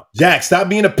find out. Jack, stop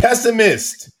being a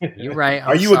pessimist. You're right.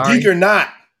 Are you a geek or not?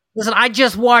 Listen, I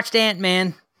just watched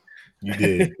Ant-Man. You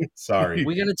did. Sorry.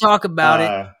 We're going to talk about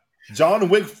it. John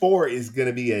Wick 4 is going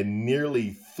to be a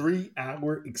nearly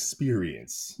 3-hour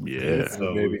experience. Yeah,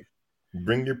 so baby.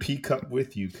 Bring your pea cup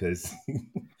with you because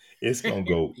it's going to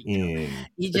go in.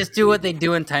 You just do what they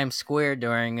do in Times Square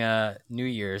during New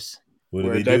Year's. What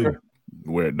do they do?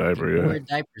 Wear a diaper, yeah. Wear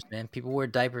diapers, man. People wear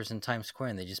diapers in Times Square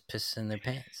and they just piss in their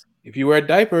pants. If you wear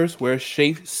diapers, wear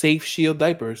Safe Shield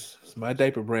diapers. It's my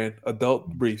diaper brand, Adult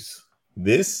Briefs.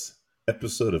 This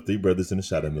episode of Three Brothers in a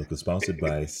Shot of Milk is sponsored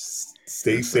by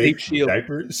Stay Safe Shield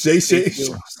Diapers.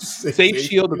 Safe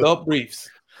Shield Adult Briefs.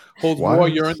 Holds more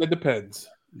urine than depends.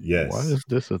 Yes. Why is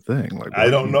this a thing? Like, I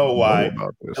don't know why.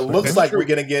 It looks like we're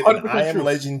going to get an I Am true.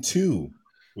 Legend 2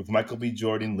 with Michael B.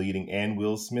 Jordan leading and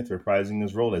Will Smith reprising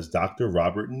his role as Dr.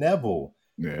 Robert Neville.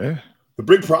 Yeah. The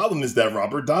big problem is that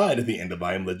Robert died at the end of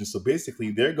I Am Legend. So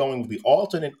basically, they're going with the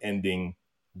alternate ending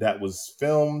that was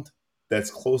filmed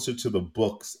that's closer to the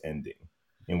book's ending,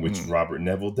 in which Robert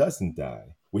Neville doesn't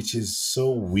die, which is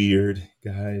so weird,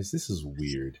 guys. This is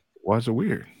weird. Why is it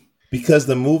weird? Because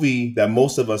the movie that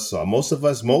most of us saw, most of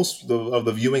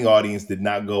the viewing audience did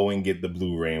not go and get the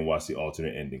Blu-ray and watch the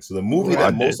alternate ending. So the movie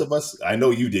that most of us, I know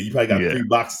you did. You probably got 3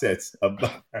 box sets of.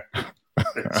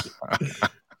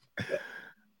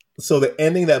 So the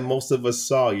ending that most of us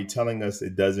saw, you're telling us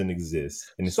it doesn't exist.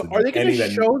 And it's so are they going to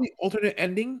show the alternate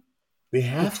ending? They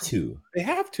have to. They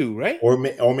have to, right? Or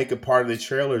make it part of the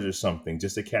trailers or something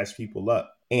just to catch people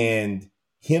up. And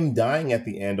him dying at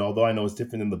the end, although I know it's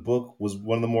different than the book, was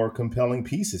one of the more compelling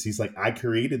pieces. He's like, I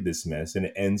created this mess and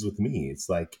it ends with me. It's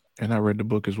like... And I read the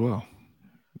book as well.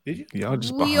 Did you? Y'all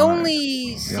just We behind. only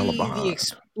Y'all see are the behind.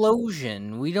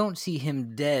 explosion. We don't see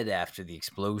him dead after the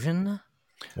explosion.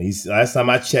 Last time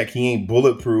I checked, he ain't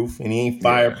bulletproof and he ain't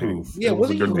fireproof. Yeah, It was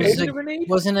wasn't a he grenade. holding a grenade?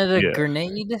 Wasn't it a Yeah.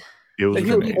 grenade? It was Like a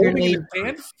he was grenade. holding it in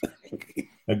Grenade. his hand?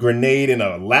 A grenade in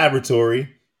a laboratory,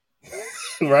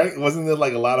 right? Wasn't there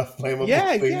like a lot of flammable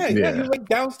Yeah. things? He was like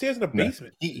downstairs in the No,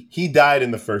 basement. he died in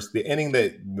the ending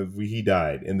he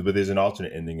died, but there's an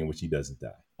alternate ending in which he doesn't die.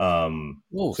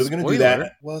 Whoa, So they're gonna do spoiler.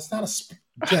 that. Well, it's not a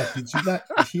Jack. Did you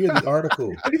not hear the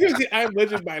article? I think it's I'm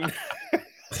Legend by now.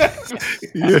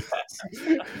 Yeah.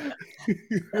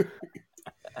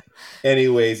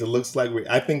 Anyways, it looks like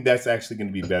I think that's actually going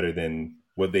to be better than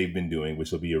what they've been doing,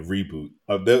 which will be a reboot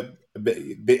of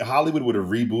Hollywood would have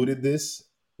rebooted this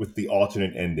with the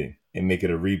alternate ending and make it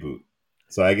a reboot.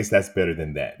 So I guess that's better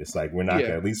than that. It's like we're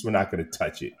not gonna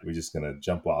touch it. We're just gonna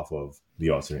jump off of the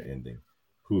alternate ending.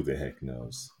 Who the heck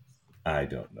knows? I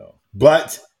don't know.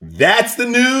 But that's the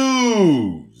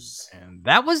news. And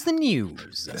that was the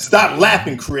news. Stop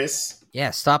laughing, Chris. Yeah,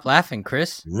 stop laughing,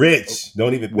 Chris. Rich,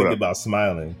 don't even What think up? about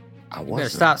smiling. I You better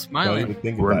wasn't. stop Don't smiling. even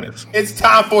think about it. Grimace. It's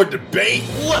time for debate.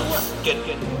 Let's get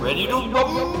ready to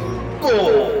rumble.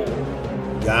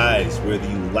 Guys, whether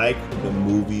you like the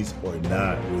movies or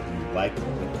not, whether you like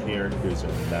the characters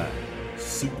or not,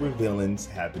 supervillains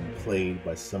have been played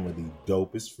by some of the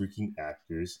dopest freaking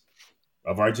actors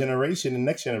of our generation and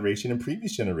next generation and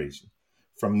previous generation.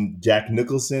 From Jack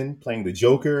Nicholson playing the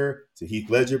Joker, to Heath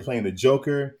Ledger playing the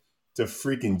Joker, to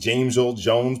freaking James Earl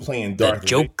Jones playing The Darth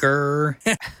Joker.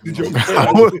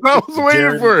 I was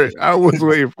waiting for it. I was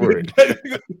waiting for it.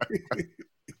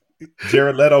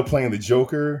 Jared Leto playing the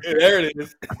Joker. There it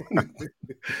is.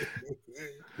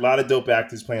 A lot of dope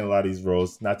actors playing a lot of these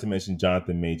roles, not to mention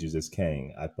Jonathan Majors as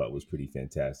Kang. I thought was pretty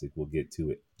fantastic. We'll get to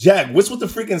it. Jack, what's with the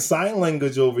freaking sign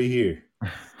language over here?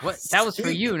 What? That was for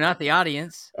you, not the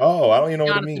audience. Oh, I don't even know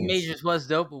what it Jonathan means. Majors was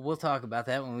dope, but we'll talk about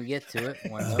that when we get to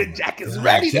it. Jack is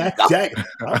ready. Jack,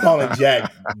 I'm calling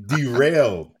Jack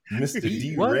Derailed,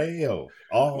 Mr. What? Derail.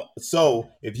 So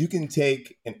if you can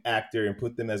take an actor and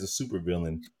put them as a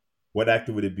supervillain, what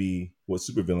actor would it be? What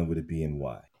supervillain would it be, and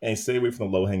why? And stay away from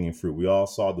the low-hanging fruit. We all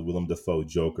saw the Willem Dafoe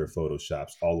Joker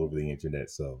photoshops all over the internet,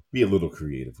 so be a little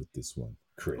creative with this one,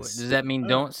 Chris. Does that mean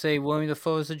don't say William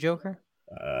Dafoe is a Joker?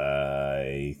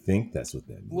 I think that's what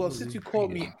that means. Well, since you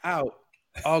called me out,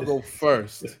 I'll go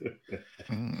first.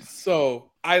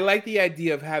 So I like the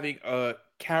idea of having a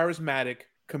charismatic,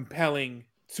 compelling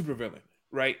supervillain,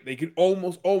 right? They can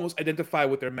almost identify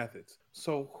with their methods.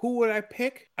 So who would I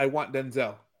pick? I want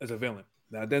Denzel as a villain.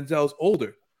 Now Denzel's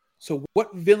older. So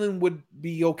what villain would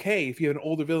be okay if you have an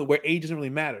older villain where age doesn't really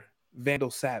matter?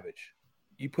 Vandal Savage.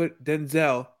 You put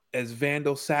Denzel as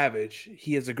Vandal Savage.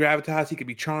 He has a gravitas. He can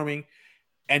be charming,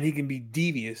 and he can be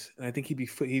devious. And I think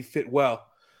he'd fit well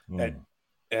at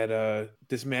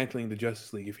dismantling the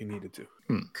Justice League if he needed to.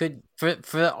 Could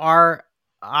for our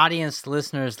audience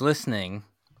listeners listening,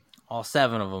 all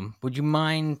 7 of them, would you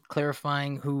mind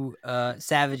clarifying who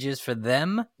Savage is for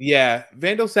them? Yeah,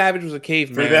 Vandal Savage was a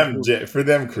caveman. For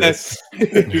them, Chris.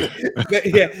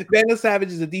 Yeah, Vandal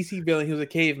Savage is a DC villain. He was a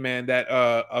caveman that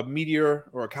a meteor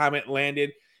or a comet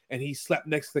landed, and he slept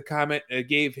next to the comet. It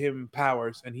gave him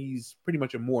powers, and he's pretty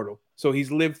much immortal. So he's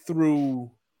lived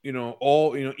through,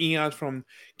 eons from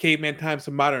caveman times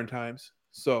to modern times.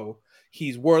 So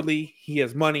he's worldly. He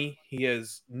has money. He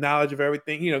has knowledge of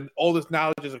everything. All this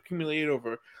knowledge is accumulated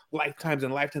over lifetimes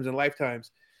and lifetimes and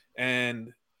lifetimes.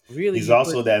 And really, he's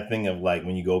also that thing of like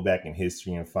when you go back in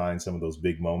history and find some of those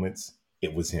big moments,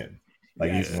 it was him.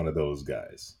 Like he's one of those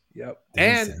guys. Yep.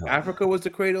 Denzel. And Africa was the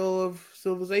cradle of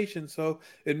civilization, so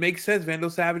it makes sense Vandal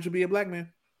Savage would be a black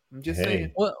man. I'm just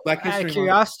saying. Well, Black out History of Month.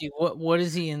 curiosity, what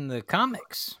is he in the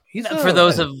comics? He's For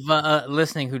those of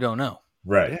listening who don't know.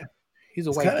 Right. Yeah. He's a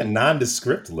It's white kind of dude.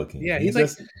 nondescript looking. Yeah, he's like,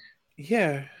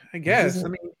 yeah, I guess. I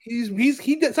mean, he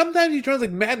sometimes he turns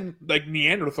like mad, like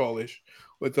Neanderthalish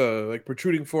with like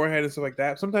protruding forehead and stuff like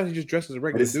that. Sometimes he just dresses as a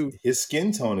regular dude. His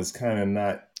skin tone is kind of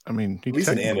not. I mean, he At least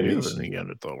in technically is a animation.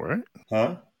 Neanderthal, right?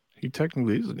 Huh? He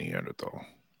technically is a Neanderthal.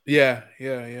 Yeah.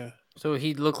 So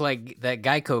he'd look like that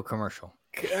Geico commercial.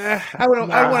 I want to look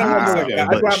like that.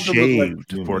 But I'd want him to look like,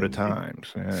 shaved for the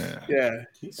times. Yeah. yeah.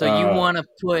 So you want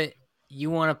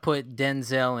to put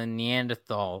Denzel in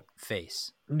Neanderthal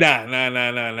face. Nah.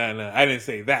 I didn't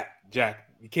say that, Jack.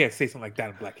 You can't say something like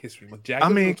that in Black History Month, Jack. I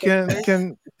mean,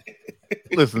 can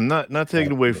listen, not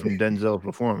taking away from Denzel's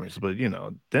performance, but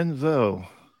Denzel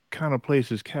kind of plays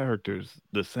his characters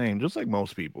the same, just like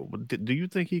most people. But do you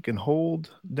think he can hold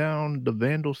down the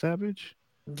Vandal Savage?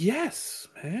 Yes,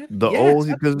 man. The Yes, old,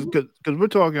 absolutely. because we're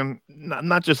talking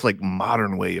not just like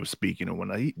modern way of speaking and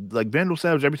whatnot. Like Vandal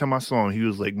Savage, every time I saw him, he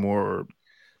was like more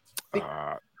Think,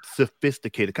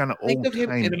 sophisticated, kind of think old of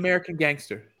him in timey. American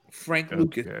Gangster. Frank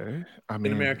Lucas Okay, I in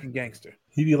mean, American Gangster.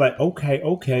 He'd be like, okay,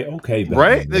 right?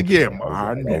 Batman, Like, yeah, okay, all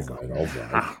my right, nigga. all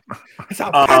right. It's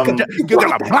alpaca. You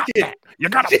gotta block that. You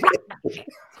gotta block that.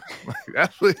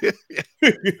 That's what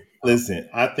Listen,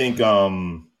 I think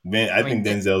I think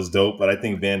Denzel's dope, but I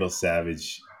think Vandal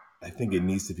Savage, I think it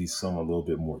needs to be someone a little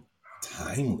bit more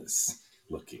timeless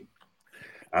looking.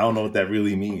 I don't know what that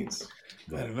really means.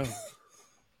 But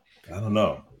I don't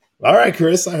know. All right,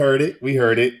 Chris, I heard it. We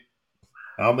heard it.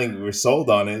 I don't think we're sold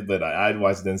on it, but I'd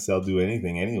watch Denzel do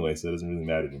anything anyway, so it doesn't really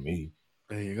matter to me.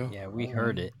 There you go. Yeah, we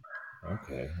heard it.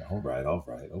 Okay. All right.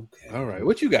 Okay. All right.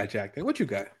 What you got, Jack? Then what you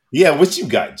got? Yeah, what you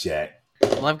got, Jack?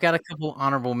 Well, I've got a couple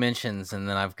honorable mentions, and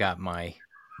then I've got my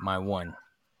one,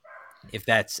 if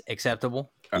that's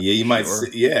acceptable. Yeah, you might. Sure.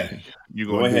 Yeah, you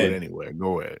gonna do it anyway.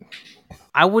 Go ahead.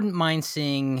 I wouldn't mind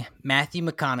seeing Matthew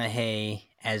McConaughey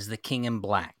as the King in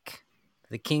Black.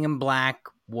 The King in Black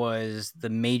was the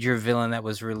major villain that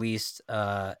was released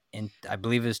in, I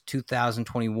believe it was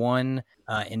 2021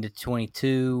 into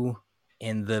 22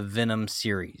 in the Venom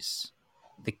series.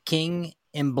 The King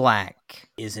in Black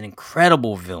is an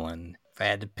incredible villain. If I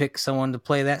had to pick someone to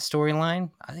play that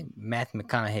storyline, I think Matthew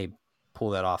McConaughey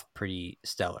pulled that off pretty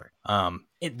stellar.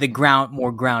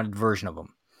 More grounded version of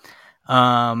him.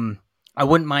 I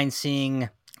wouldn't mind seeing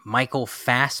Michael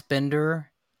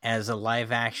Fassbender as a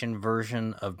live action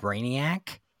version of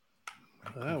Brainiac.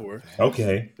 That works.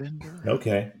 Okay.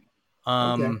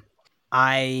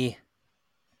 I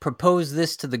proposed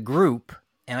this to the group,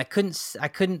 and I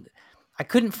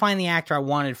couldn't find the actor I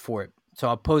wanted for it, so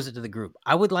I'll pose it to the group.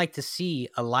 I would like to see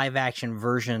a live action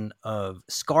version of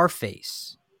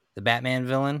Scarface, the Batman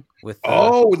villain, with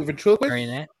the ventriloquist.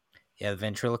 Marionette. Yeah, the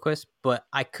ventriloquist. But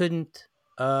I couldn't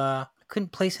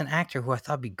place an actor who I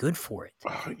thought would be good for it.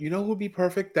 You know who would be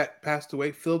perfect that passed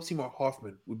away? Philip Seymour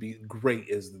Hoffman would be great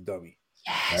as the dummy.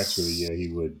 Yes. Actually, yeah, he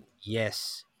would.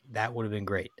 Yes, that would have been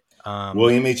great.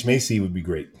 William H. Macy would be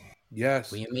great.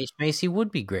 Yes. William H. Macy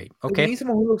would be great. Okay. We need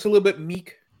someone who looks a little bit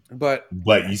meek, but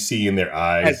you see in their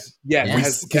eyes.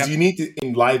 Because you need to,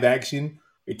 in live action,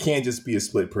 it can't just be a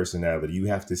split personality. You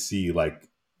have to see, like,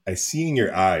 I see in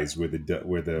your eyes where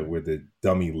the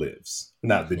dummy lives.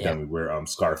 Not the dummy, where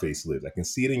Scarface lives. I can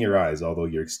see it in your eyes, although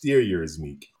your exterior is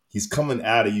meek. He's coming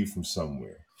out of you from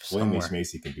somewhere. William H.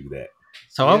 Macy can do that.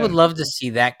 So I would love to see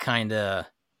that kind of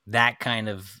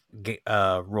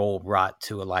role brought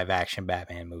to a live action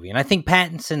Batman movie, and I think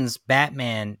Pattinson's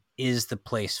Batman is the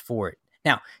place for it.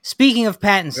 Now, speaking of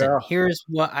Pattinson, here's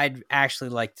what I'd actually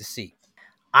like to see.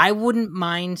 I wouldn't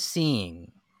mind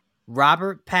seeing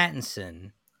Robert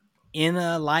Pattinson in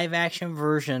a live action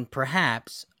version,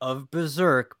 perhaps, of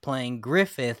Berserk, playing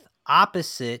Griffith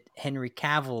opposite Henry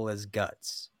Cavill as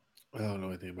Guts. I don't know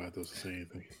anything about those to say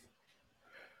anything.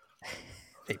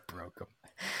 They broke him.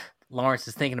 Lawrence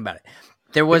is thinking about it.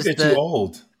 There was they're too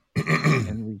old.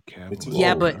 Henry Cavill.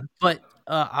 Yeah, but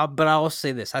I'll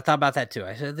say this. I thought about that too.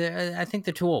 I said I think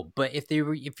they're too old. But if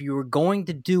you were going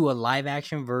to do a live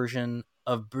action version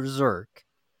of Berserk,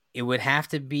 it would have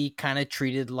to be kind of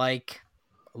treated like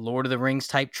a Lord of the Rings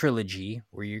type trilogy,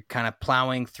 where you're kind of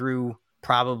plowing through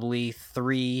probably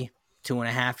 3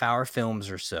 2.5 hour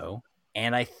films or so.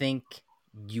 And I think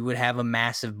you would have a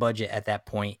massive budget at that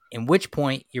point, in which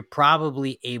point you're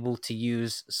probably able to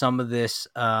use some of this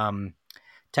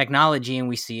technology, and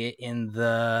we see it in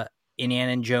the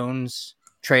Indiana Jones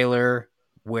trailer,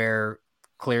 where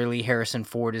clearly Harrison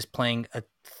Ford is playing a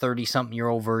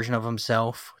 30-something-year-old version of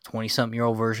himself,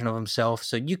 20-something-year-old version of himself.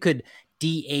 So you could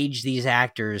de-age these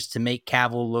actors to make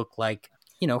Cavill look like,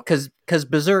 because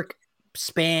Berserk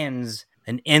spans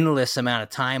an endless amount of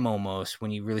time almost when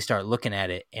you really start looking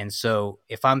at it. And so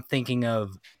if I'm thinking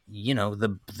of,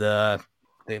 the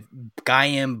guy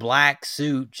in black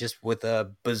suit just with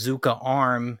a bazooka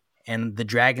arm and the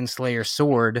Dragon Slayer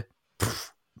sword,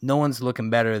 no one's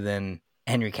looking better than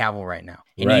Henry Cavill right now.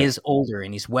 And he is older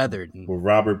and he's weathered. Well,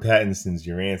 Robert Pattinson's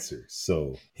your answer.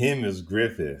 So him is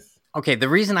Griffith. Okay, the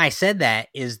reason I said that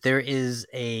is there is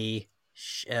a,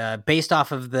 based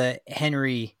off of the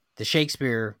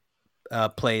Shakespeare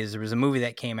plays, there was a movie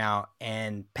that came out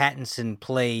and Pattinson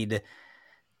played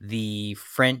the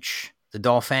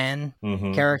Dauphin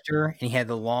character, and he had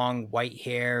the long white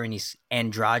hair and he's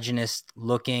androgynous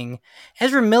looking.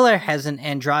 Ezra Miller has an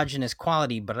androgynous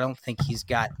quality, but I don't think he's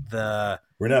got the...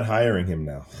 We're not hiring him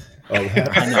now.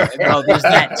 I know. Well, there's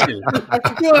that too.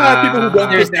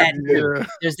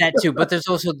 There's that too. But there's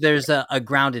also a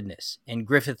groundedness, and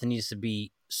Griffith needs to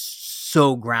be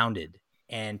so grounded,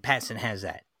 and Pattinson has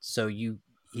that. So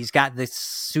he's got the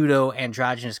pseudo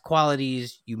androgynous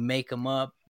qualities. You make him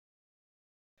up.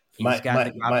 My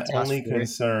only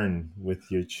concern with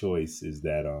your choice is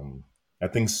that I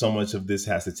think so much of this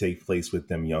has to take place with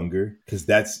them younger, because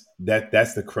that's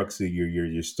the crux of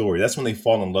your story. That's when they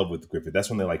fall in love with Griffith. That's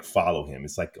when they like follow him.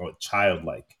 It's like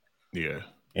childlike. Yeah.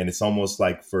 And it's almost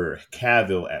like for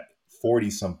Cavill at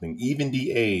 40 something, even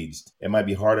de-aged, it might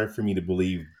be harder for me to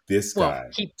believe this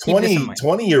guy.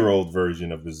 20-year-old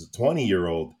version of his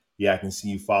 20-year-old. Yeah, I can see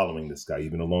you following this guy.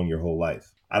 You've been alone your whole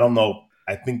life. I don't know.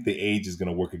 I think the age is going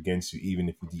to work against you, even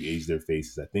if you de-age their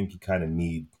faces. I think you kind of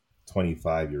need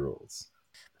 25-year-olds.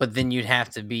 But then you'd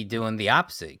have to be doing the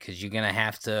opposite, because you're going to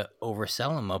have to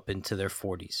oversell them up into their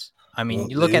 40s. I mean,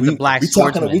 you look at the Black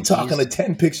Swordsman. We talking a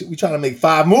 10 picture. We trying to make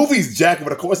 5 movies, Jack, over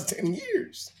the course of 10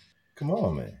 years. Come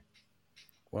on, man.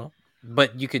 Well,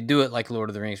 but you could do it like Lord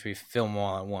of the Rings, where you film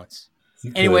all at once.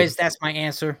 Anyways, that's my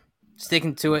answer.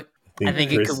 Sticking to it. I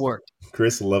think it could work.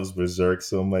 Chris loves Berserk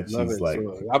so much. He's like,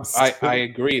 I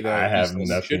agree that I have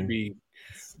nothing. Should be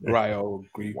Griego,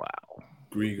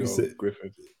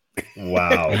 Griffith.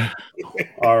 Wow.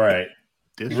 All right.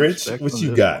 Rich, what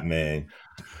you got, man?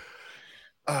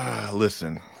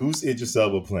 Listen. Who's Idris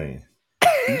Elba playing?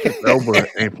 Idris Elba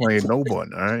ain't playing no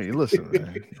one. All right, you listen,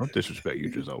 man. Don't disrespect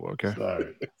Idris Elba, okay?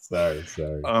 Sorry.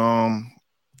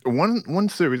 One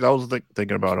series I was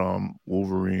thinking about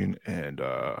Wolverine and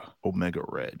Omega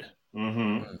Red.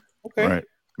 Mm-hmm. Okay. Right. I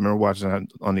remember watching that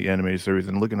on the animated series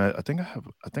and looking at. I think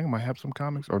I might have some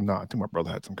comics, or not. I think my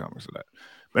brother had some comics of that.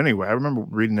 But anyway, I remember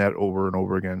reading that over and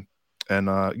over again. And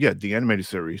the animated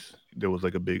series, there was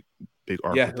like a big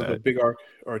arc. Yeah, there was a big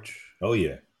arch. Oh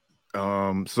yeah.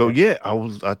 So yeah, I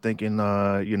was thinking,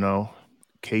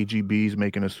 KGB's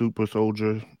making a super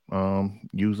soldier,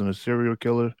 using a serial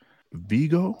killer,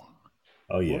 Vigo.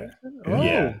 Oh yeah. Oh,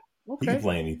 yeah. Okay. He can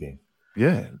play anything.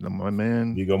 Yeah, my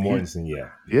man Viggo Mortensen. Yeah,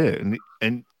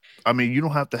 and I mean, you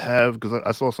don't have to have, because I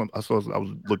was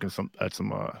looking at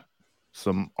some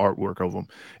artwork of him,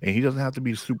 and he doesn't have to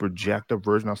be a super jacked up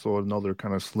version. I saw another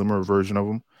kind of slimmer version of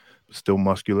him, still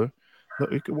muscular.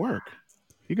 But it could work.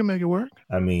 He can make it work.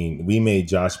 I mean, we made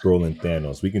Josh Brolin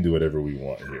Thanos. We can do whatever we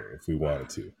want here if we wanted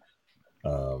to.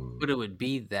 But it would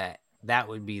be that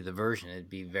would be the version. It'd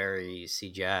be very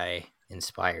CGI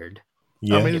inspired.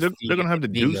 Yeah. I mean, they're going to have to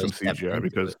do some CGI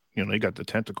because, they got the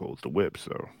tentacles, the whip,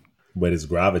 so. But his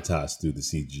gravitas through the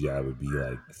CGI would be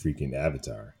like freaking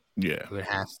Avatar. Yeah. It would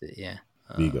have to, yeah.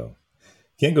 Vigo.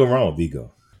 Can't go wrong with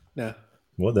Vigo. No.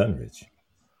 Well done, Rich.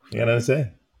 You got nothing to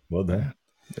say? Well done.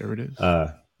 There it is.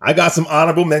 I got some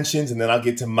honorable mentions, and then I'll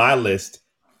get to my list.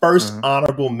 First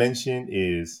honorable mention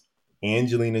is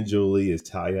Angelina Jolie as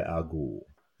Talia al Ghul.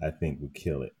 I think would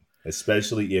kill it,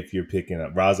 especially if you're picking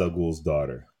up Ra's al Ghul's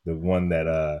daughter, the one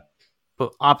that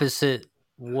But opposite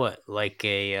what? Like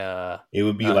a it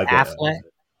would be like Affleck.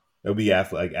 It would be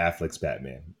like Affleck's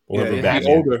Batman, or Batman.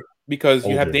 Older because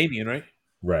you have Damian, right?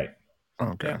 Right.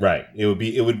 Okay. Right. It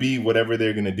would be whatever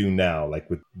they're gonna do now,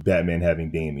 like with Batman having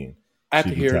Damian. I have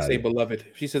to hear her say beloved.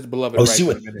 If she says beloved. Oh, she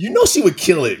would. She would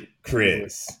kill it,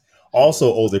 Chris.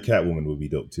 Also, older Catwoman would be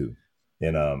dope too,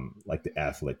 in like the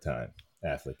Affleck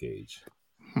age.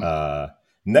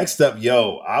 Next up,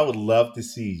 I would love to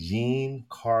see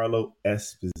Giancarlo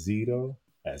Esposito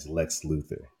as Lex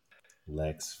Luthor.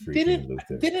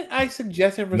 Luthor. Didn't I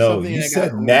suggest him for No, something? you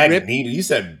said Magneto.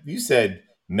 You said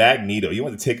Magneto. You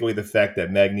want to take away the fact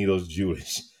that Magneto's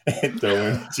Jewish and throw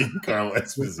in Giancarlo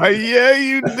Esposito. Yeah,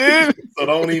 you did. So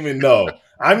don't even know.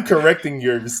 I'm correcting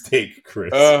your mistake,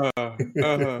 Chris.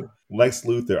 Lex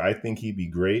Luthor, I think he'd be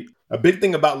great. A big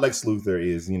thing about Lex Luthor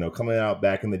is, coming out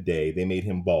back in the day, they made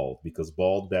him bald because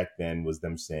bald back then was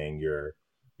them saying you're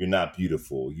not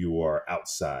beautiful. You are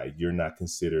outside. You're not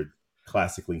considered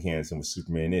classically handsome, what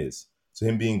Superman is. So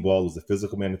him being bald was a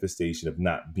physical manifestation of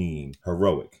not being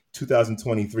heroic.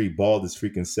 2023, bald is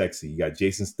freaking sexy. You got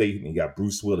Jason Statham, you got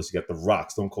Bruce Willis, you got The Rock,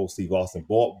 Stone Cold Steve Austin.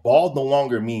 Bald no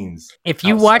longer means if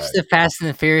you watch the Fast and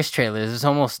the Furious trailers, there's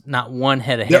almost not one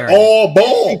head of hair. They're all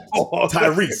bald.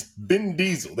 Tyrese, Vin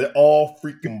Diesel, they're all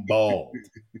freaking bald.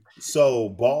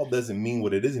 So bald doesn't mean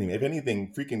what it is anymore. If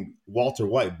anything, freaking Walter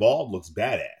White, bald looks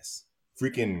badass.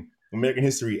 Freaking American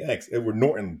History X, Edward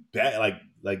Norton,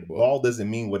 like bald doesn't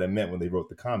mean what it meant when they wrote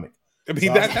the comic. I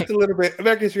mean, that's a little bit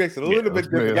American History X, a little bit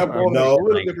different. A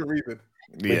little different reason.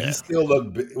 But he still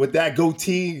looked with that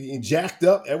goatee and jacked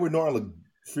up. Edward Norton looked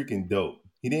freaking dope.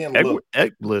 He didn't look.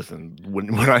 Listen,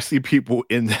 when I see people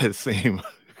in that same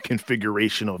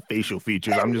configuration of facial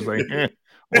features. I'm just like, wait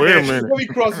a minute. Let me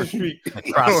cross the street.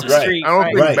 Across the Right. street. I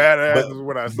don't right. think badass is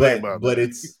what I say about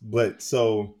that. But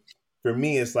so for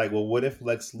me, it's like, well, what if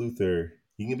Lex Luthor,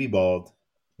 he can be bald,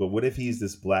 but what if he's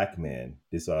this black man,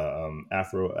 this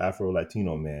Afro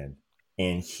Latino man,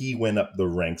 and he went up the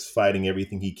ranks fighting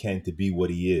everything he can to be what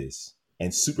he is,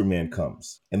 and Superman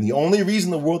comes, and the only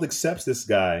reason the world accepts this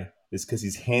guy is because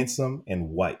he's handsome and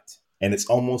white. And it's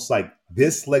almost like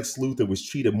this Lex Luthor was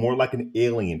treated more like an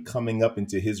alien coming up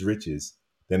into his riches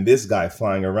than this guy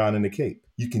flying around in a cape.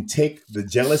 You can take the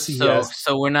jealousy he has.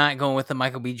 So we're not going with the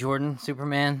Michael B. Jordan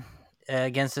Superman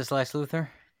against this Lex Luthor?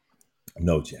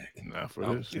 No, Jack. Not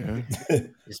for this. Yeah.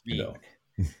 Just be No.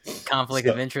 conflict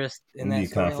of interest in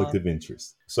that conflict storyline? of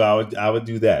interest. So I would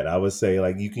do that. I would say,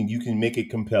 like, you can make it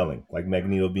compelling, like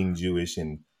Magneto being Jewish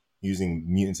and using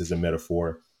mutants as a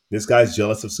metaphor. This guy's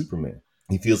jealous of Superman.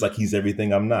 He feels like he's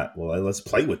everything I'm not. Well, let's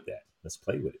play with that. Let's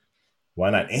play with it. Why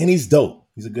not? And he's dope.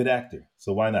 He's a good actor.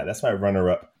 So why not? That's my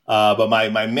runner-up. But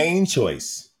my main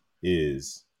choice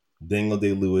is Daniel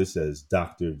Day-Lewis as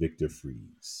Dr. Victor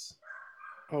Freeze.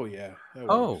 Oh, yeah.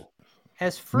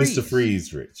 As Freeze. Mr.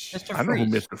 Freeze, Rich. Mr. I know who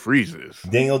Freeze. Mr. Freeze is.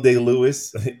 Daniel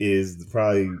Day-Lewis is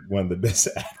probably one of the best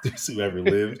actors who ever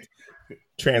lived.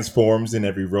 Transforms in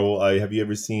every role. Have you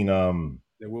ever seen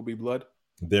There Will Be Blood?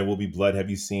 There Will Be Blood? Have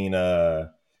you seen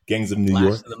Gangs of New Last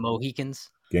York? of the Mohicans.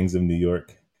 Gangs of New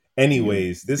York.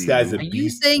 Anyways, this guy's a Are you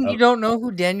beast. saying you don't know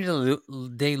who Daniel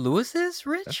Day-Lewis is,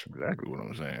 Rich? That's exactly what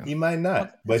I'm saying. He might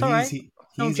not, but That's all right. he's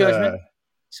No judgment.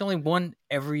 He's only won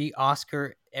every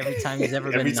Oscar every time he's ever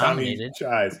every been time nominated. he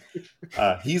tries.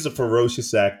 He's a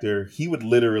ferocious actor. He would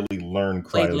literally learn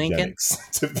Played Lincoln.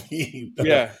 cryogenics to be.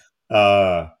 Yeah.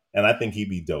 And I think he'd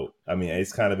be dope. I mean,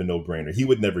 it's kind of a no-brainer. He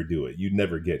would never do it. You'd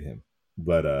never get him,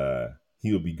 but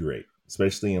he would be great,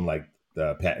 especially in like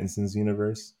Pattinson's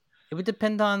universe. It would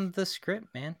depend on the script,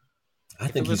 man. I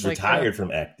think he's retired from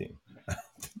acting. I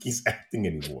don't think he's acting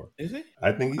anymore. Is he?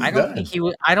 I think he's I don't done. think he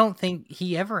would. I don't think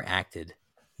he ever acted.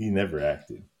 He never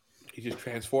acted. He just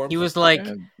transformed. He was like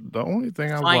And the only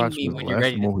thing I Find watched me was when you're Last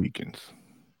ready to- Mohicans.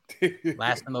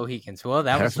 Last of the Mohicans. Well,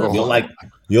 that was That's all.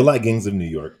 You'll like Gangs of New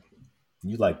York.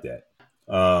 You like that.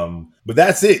 But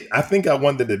that's it. I think I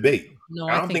won the debate. No,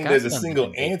 I don't think there's a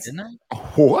single answer.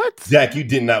 What? Jack, you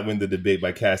did not win the debate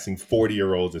by casting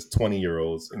 40-year-olds as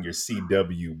 20-year-olds in your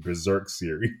CW Berserk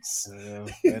series.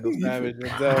 Vandal Savage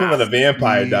himself. Come on, the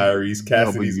Vampire Diaries,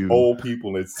 casting these CW. old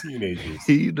people as teenagers.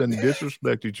 He done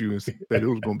disrespected you and said that it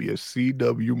was going to be a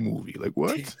CW movie. Like,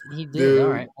 what? He did. Dude. All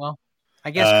right. Well,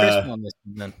 I guess Chris won this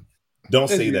one then. Don't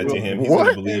say that to him. He's going to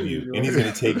What? believe you, and he's going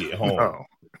to take it home. No.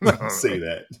 Don't say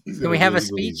that. He's Can gonna we have a really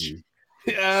believe speech? you.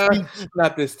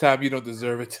 Not this time. You don't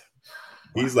deserve it.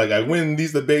 He's like, I win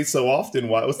these debates so often.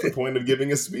 What's the point of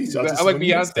giving a speech? I'll just I'm like win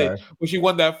next Beyonce time. when she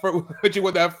won that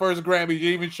first Grammy. She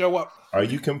didn't even show up. Are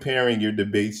you comparing your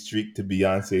debate streak to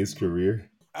Beyonce's career?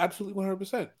 Absolutely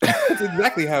 100%. That's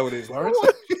exactly how it is, Lawrence.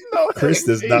 Chris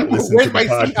does not listen to Where's the my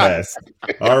podcast.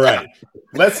 All right,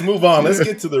 let's move on. Let's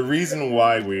get to the reason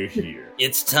why we're here.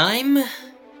 It's time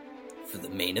for the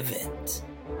main event.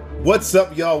 What's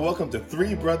up, y'all? Welcome to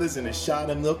Three Brothers and a Shot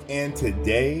of Milk. And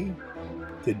today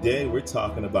we're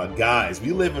talking about, guys,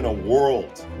 we live in a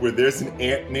world where there's an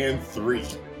Ant-Man 3.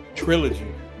 Trilogy.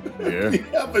 Yeah. We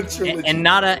have a trilogy. And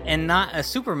not a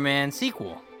Superman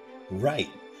sequel.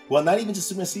 Right. Well, not even just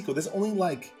Superman sequel. There's only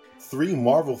like 3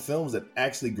 Marvel films that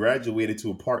actually graduated to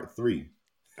a part 3.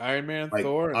 Iron Man, Like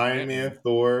Thor, and Iron Man,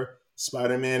 Thor,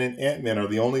 Spider-Man, and Ant-Man are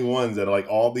the only ones that are like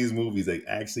all these movies that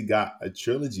actually got a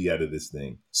trilogy out of this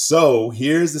thing. So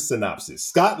here's the synopsis.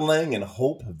 Scott Lang and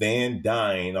Hope Van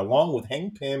Dyne, along with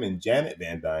Hank Pym and Janet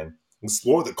Van Dyne,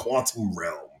 explore the quantum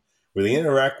realm, where they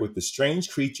interact with the strange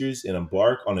creatures and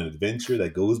embark on an adventure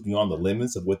that goes beyond the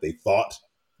limits of what they thought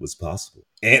was possible.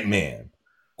 Ant-Man,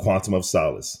 Quantum of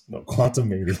Solace. No, Quantum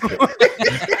Mania.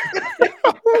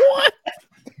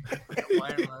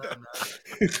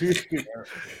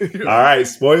 All right,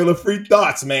 spoiler-free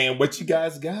thoughts, man. What you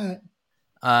guys got?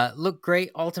 Look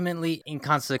great, ultimately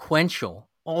inconsequential.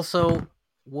 Also,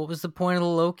 what was the point of the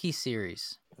Loki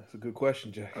series? That's a good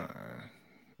question, Jack.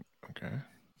 Okay.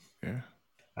 Yeah.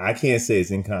 I can't say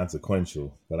it's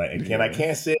inconsequential, but I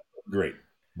can't say it's great.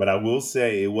 But I will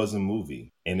say it was a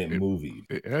movie, and it movied.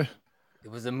 Yeah. It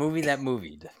was a movie that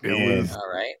movied. It was. All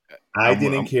right. I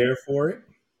didn't care for it.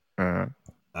 Uh,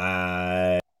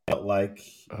 I felt like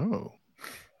oh.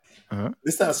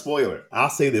 it's not a spoiler. I'll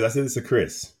say this. I say this to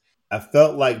Chris. I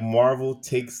felt like Marvel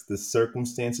takes the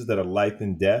circumstances that are life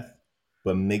and death,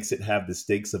 but makes it have the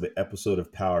stakes of an episode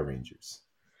of Power Rangers,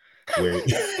 where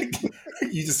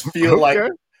you just feel like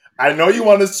I know you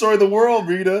want to destroy the world,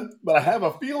 Rita, but I have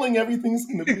a feeling everything's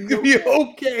going to be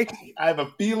okay. I have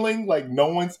a feeling like no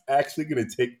one's actually going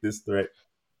to take this threat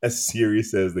as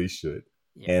serious as they should.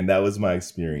 Yeah. And that was my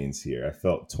experience here. I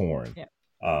felt torn. Yeah.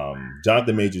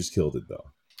 Jonathan Majors killed it, though.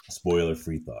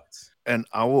 Spoiler-free thoughts. And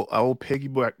I will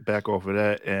piggyback back off of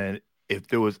that. And if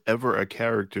there was ever a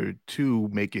character to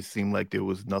make it seem like there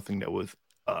was nothing that was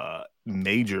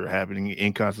major happening,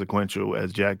 inconsequential,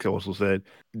 as Jack also said,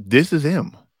 this is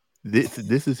him.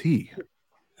 This is he.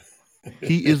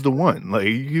 He is the one. Like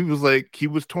he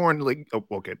was torn. Like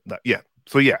okay, yeah.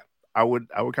 So yeah, I would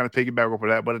kind of piggyback off of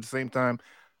that. But at the same time,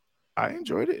 I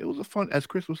enjoyed it. It was a fun, as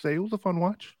Chris would say, it was a fun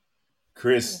watch.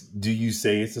 Chris, do you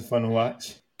say it's a fun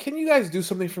watch? Can you guys do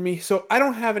something for me? So I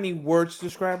don't have any words to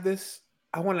describe this.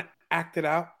 I want to act it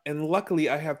out. And luckily,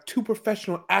 I have 2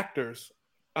 professional actors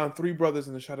on 3 Brothers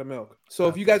in a Shot of Milk. So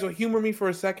if you guys will humor me for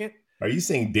a second. Are you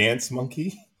saying Dance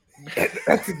Monkey?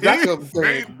 That's exactly what I'm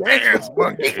saying. Dance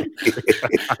Monkey.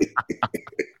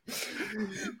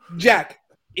 Jack,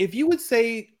 if you would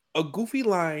say a goofy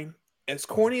line as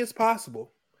corny as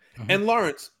possible, and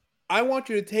Lawrence, I want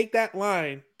you to take that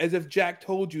line as if Jack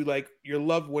told you like your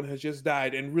loved one has just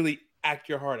died and really act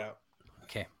your heart out.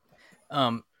 Okay.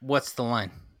 What's the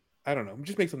line? I don't know.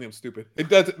 Just make something up stupid. It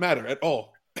doesn't matter at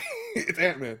all. It's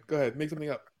Ant-Man. Go ahead. Make something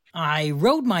up. I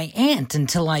rode my aunt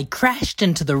until I crashed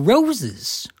into the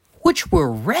roses, which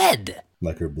were red.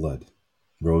 Like her blood.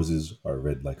 Roses are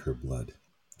red like her blood.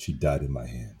 She died in my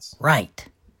hands. Right.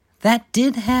 That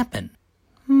did happen.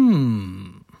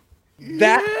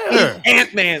 That is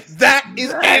Ant-Man. That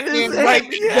is Ant-Man right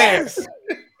there.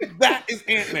 That is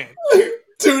Ant-Man.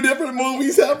 2 different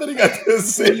movies happening at the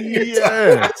same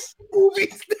time.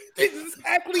 Movies.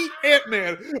 Exactly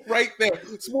Ant-Man right there.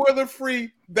 Spoiler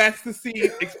free. That's the scene.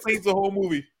 Explains the whole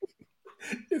movie.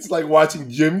 It's like watching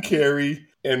Jim Carrey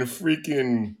and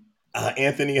freaking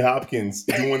Anthony Hopkins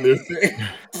doing their thing.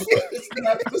 It's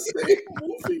not the same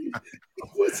movie.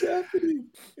 What's happening?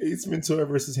 Ace Ventura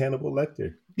versus Hannibal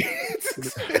Lecter. That's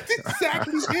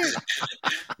exactly it.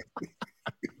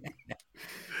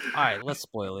 All right, let's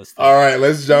spoil this thing. All right,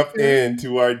 let's jump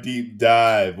into our deep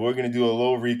dive. We're going to do a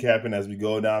little recap, and as we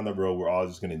go down the road, we're all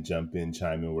just going to jump in,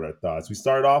 chime in with our thoughts. We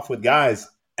start off with, guys,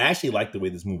 I actually like the way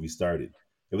this movie started.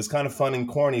 It was kind of fun and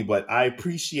corny, but I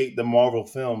appreciate the Marvel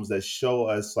films that show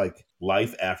us like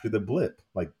life after the blip,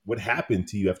 like what happened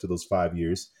to you after those 5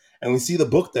 years. And we see the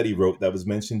book that he wrote that was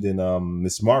mentioned in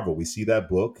Ms. Marvel. We see that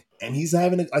book, and he's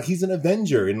he's an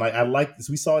Avenger, and like I like this.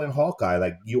 We saw it in Hawkeye.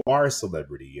 Like you are a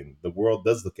celebrity, and the world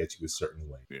does look at you a certain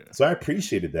way. Yeah. So I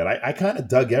appreciated that. I kind of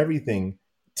dug everything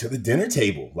to the dinner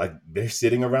table. Like they're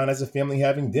sitting around as a family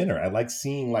having dinner. I like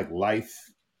seeing like life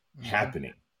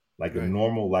happening. Like a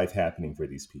normal life happening for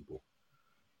these people.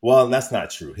 Well, that's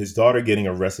not true. His daughter getting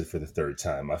arrested for the 3rd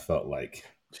time, I felt like.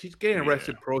 She's getting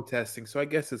arrested protesting, so I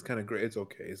guess it's kind of great. It's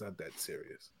okay. It's not that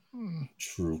serious.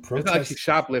 True. It's not like she's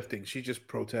shoplifting. She's just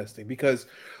protesting because,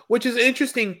 which is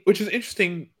interesting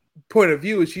point of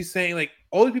view is she's saying like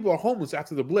all the people are homeless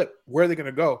after the blip. Where are they going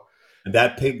to go? And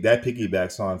that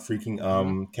piggybacks on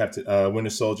freaking Captain Winter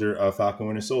Soldier, Falcon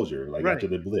Winter Soldier, like after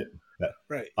the blip.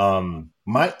 Right.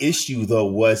 My issue though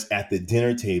was at the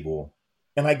dinner table,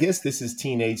 and I guess this is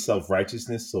teenage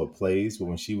self-righteousness, so it plays. But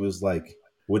when she was like,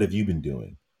 "What have you been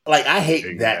doing?" Like I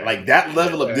hate that, like that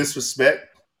level of disrespect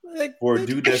for a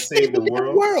dude that saved the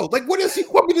world. Like, what does he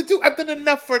want me to do? I've done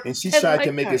enough for. And she tried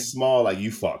to make it small, like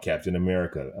you fought Captain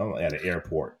America at an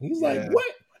airport. He's like,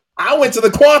 "What? I went to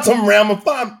the quantum realm of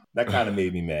fun." That kind of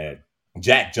made me mad.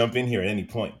 Jack, jump in here at any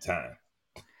point in time.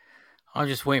 I'll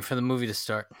just wait for the movie to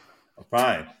start.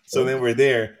 Fine. So then we're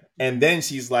there. And then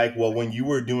she's like, well, when you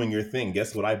were doing your thing,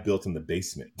 guess what I built in the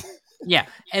basement? Yeah.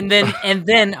 And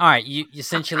then, all right, you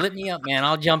since you lit me up, man,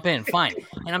 I'll jump in. Fine.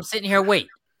 And I'm sitting here, wait.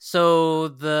 So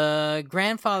the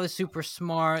grandfather's super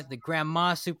smart, the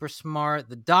grandma's super smart,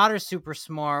 the daughter's super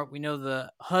smart. We know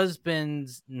the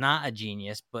husband's not a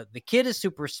genius, but the kid is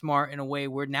super smart in a way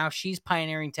where now she's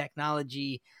pioneering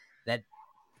technology that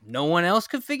no one else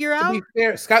could figure out. To be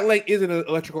fair, Scott Lang is an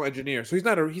electrical engineer, so he's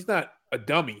not a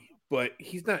dummy, but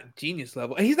he's not genius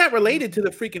level, and he's not related to the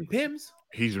freaking Pims.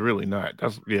 He's really not.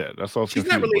 That's all. She's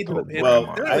not related to the Pims.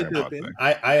 Well,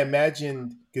 I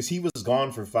imagined because he was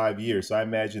gone for 5 years, so I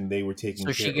imagine they were taking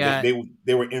care.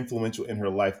 They were influential in her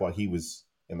life while he was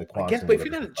in the quantum. I guess, but if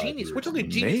you're not a genius, we're talking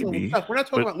genius level stuff. We're not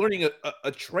talking about learning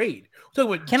a trade. We're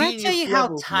talking about Can I tell you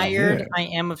how tired I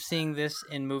am of seeing this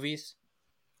in movies?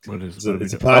 It's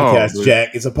a podcast,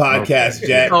 Jack. It's a podcast,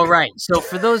 Jack. All right. So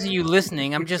for those of you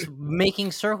listening, I'm just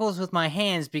making circles with my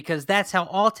hands because that's how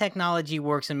all technology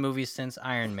works in movies since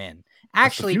Iron Man.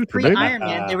 Actually, future, pre baby. Iron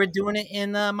Man, they were doing it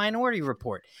in Minority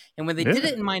Report, and when they did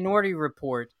it in Minority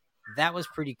Report, that was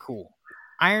pretty cool.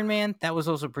 Iron Man, that was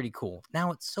also pretty cool.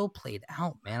 Now it's so played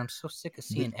out, man. I'm so sick of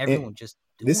seeing everyone just.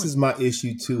 This is my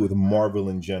issue too with Marvel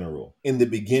in general. In the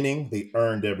beginning, they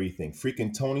earned everything.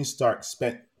 Freaking Tony Stark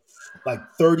spent like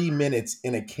 30 minutes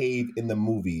in a cave in the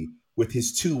movie with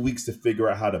his 2 weeks to figure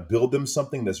out how to build them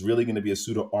something that's really going to be a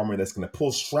suit of armor that's going to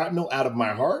pull shrapnel out of my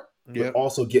heart, but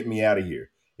also get me out of here.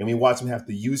 And we watched him have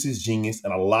to use his genius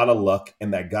and a lot of luck,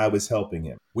 and that guy was helping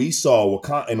him. We saw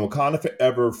Wakanda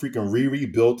Forever freaking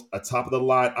Riri built a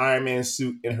top-of-the-line Iron Man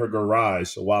suit in her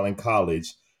garage while in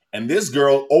college. And this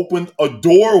girl opened a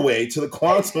doorway to the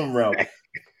quantum realm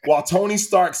while Tony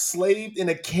Stark slaved in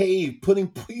a cave, putting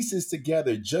pieces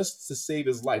together just to save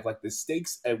his life. Like the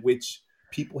stakes at which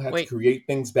people had to create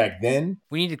things back then.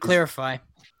 We need to clarify.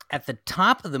 At the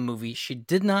top of the movie, she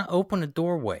did not open a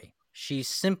doorway. She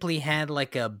simply had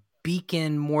like a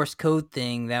beacon Morse code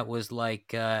thing that was like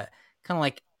kind of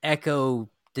like echo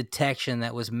detection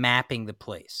that was mapping the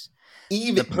place.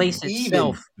 Even the place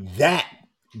itself, that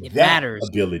matters.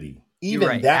 Ability. Even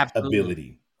right, that absolutely.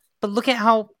 ability. But look at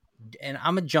how, and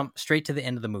I'm gonna jump straight to the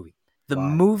end of the movie. The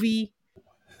movie.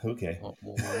 Okay. Well,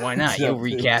 why not? You'll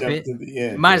recap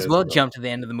it. Might as well jump to the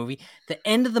end of the movie. The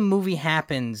end of the movie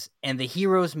happens, and the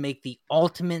heroes make the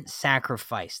ultimate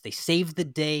sacrifice. They save the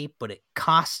day, but it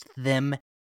costs them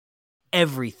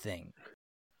everything.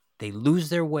 They lose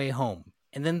their way home.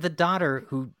 And then the daughter,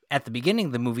 who at the beginning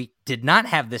of the movie did not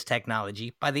have this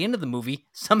technology, by the end of the movie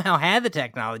somehow had the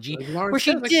technology, where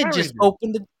she did just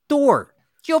open the door.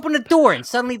 She opened the door, and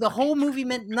suddenly the whole movie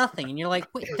meant nothing. And you're like,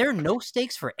 wait, there are no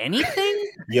stakes for anything?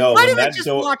 Yo, why did I just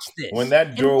watch this? When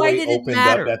that doorway opened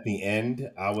up at the end,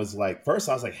 I was like,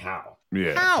 how?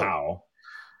 Yeah. How?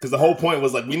 Because the whole point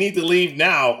was like, we need to leave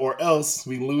now or else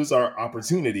we lose our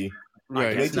opportunity.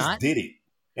 Right. They just did it.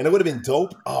 And it would have been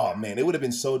dope. Oh, man, it would have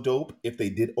been so dope if they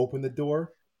did open the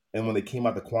door. And when they came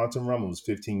out the quantum realm, it was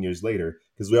 15 years later.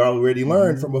 Because we already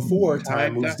learned from before,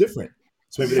 time moves different.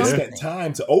 So maybe they spent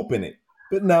time to open it.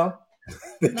 But no,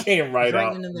 they came right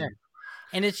out. In there.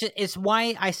 And it's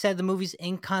why I said the movie's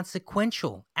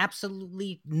inconsequential.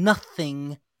 Absolutely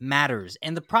nothing matters.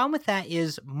 And the problem with that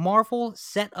is Marvel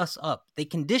set us up. They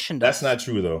conditioned us. That's not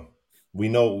true, though. We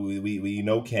know we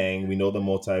know Kang. We know the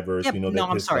multiverse. Yeah, we know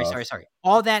I'm sorry.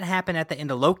 All that happened at the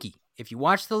end of Loki. If you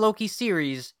watch the Loki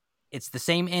series, it's the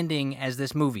same ending as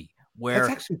this movie. Where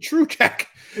that's actually true, Jack.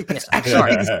 Yes, I'm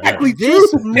sorry. Exactly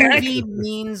this movie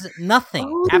means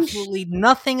nothing. Absolutely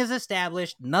nothing is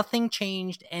established. Nothing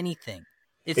changed anything.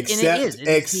 It's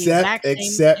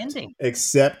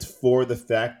except for the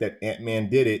fact that Ant-Man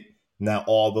did it. Now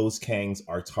all those Kangs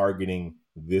are targeting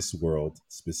this world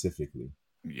specifically.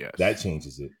 Yes, that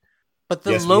changes it. But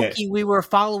the Loki we were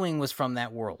following was from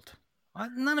that world.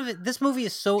 None of it. This movie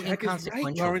is so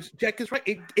inconsequential. Jack is right.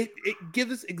 It gives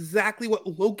us exactly what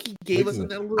Loki gave us.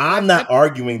 I'm not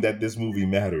arguing that this movie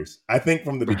matters. I think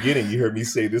from the beginning you heard me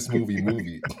say this movie.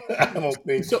 I don't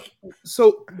think so.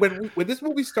 So when this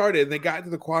movie started and they got into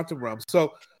the quantum realm,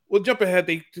 so we'll jump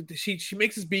ahead. She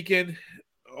makes this beacon.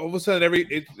 All of a sudden,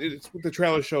 it's what the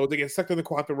trailer shows. They get sucked in the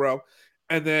quantum realm.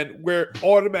 And then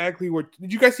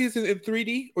Did you guys see this in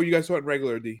 3D or you guys saw it in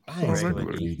regular D?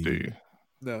 Regular D.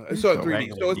 No, I saw it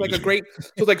 3D. So it's like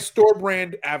it's like store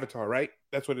brand Avatar, right?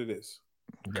 That's what it is.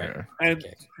 Okay. And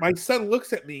my son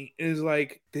looks at me and is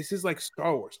like, "This is like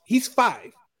Star Wars." He's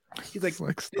 5. He's like,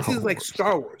 "This is like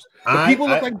Star Wars." People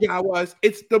look like Jawas.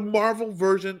 It's the Marvel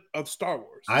version of Star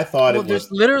Wars. I thought it was.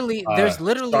 There's literally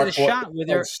the shot with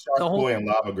her. Shark Boy and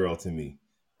Lava Girl to me.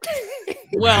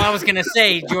 Well, I was gonna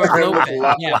say George Lopez.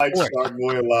 Like Shark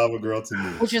Boy and Lava Girl to me,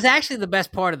 which is actually the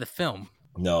best part of the film.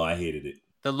 No, I hated it.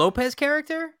 The Lopez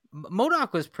character,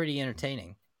 MODOK was pretty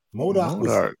entertaining. MODOK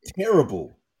was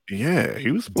terrible. Yeah,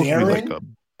 he was supposed to be like a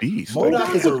beast.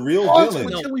 MODOK is a real villain.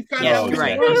 Yes,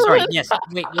 right. I'm sorry. Yes.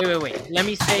 Wait. Let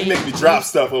me say. You make me drop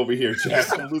stuff over here,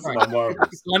 Jack. I'm losing my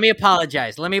marbles. Let me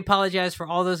apologize for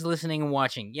all those listening and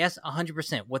watching. Yes,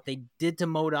 100%. What they did to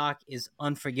MODOK is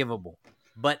unforgivable.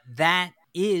 But that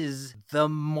is the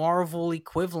Marvel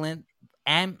equivalent,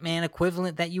 Ant-Man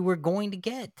equivalent that you were going to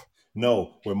get.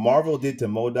 No, what Marvel did to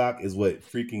MODOK is what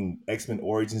freaking X-Men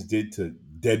Origins did to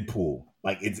Deadpool.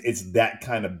 Like it's that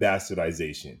kind of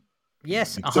bastardization.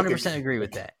 Yes, 100% agree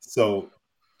with that. So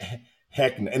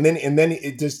heck, and then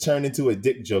it just turned into a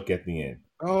dick joke at the end.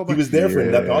 Oh, he was there for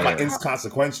nothing. I'm like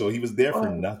inconsequential. He was there for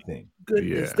nothing.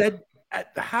 Goodness,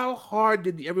 how hard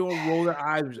did everyone roll their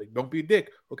eyes? He's like, "Don't be a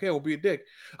dick." Okay, I won't be a dick.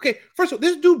 Okay, first of all,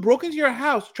 this dude broke into your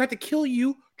house, tried to kill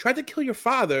you, tried to kill your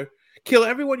father, kill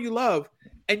everyone you love.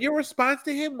 And your response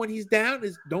to him when he's down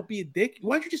is, "Don't be a dick."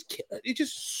 Why don't you just kill? It's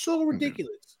just so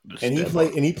ridiculous. And he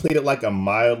played it like a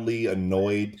mildly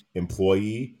annoyed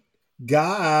employee.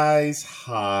 Guys,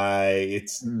 hi.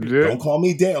 Don't call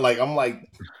me Dan. Like, I'm like,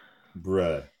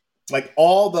 bruh. Like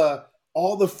all the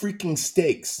freaking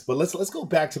stakes. But let's go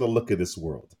back to the look of this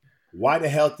world. Why'd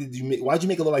you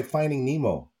make it look like Finding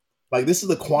Nemo? Like, this is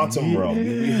the quantum realm.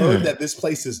 We heard that this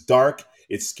place is dark,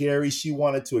 it's scary. She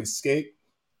wanted to escape.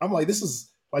 I'm like, this is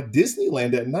like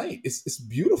Disneyland at night. It's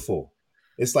beautiful.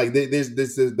 It's like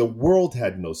the world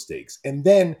had no stakes. And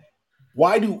then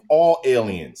why do all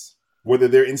aliens, whether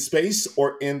they're in space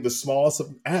or in the smallest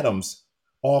of atoms,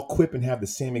 all quip and have the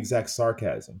same exact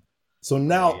sarcasm? So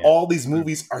now all these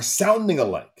movies are sounding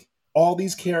alike. All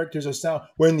these characters are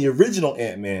where in the original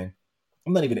Ant-Man,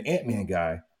 I'm not even an Ant-Man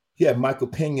guy. He had Michael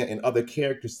Pena and other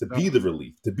characters to be the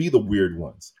relief, to be the weird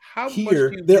ones.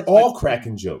 Here, they're all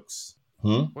cracking jokes.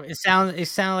 It sounds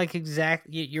like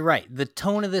exactly. You're right. The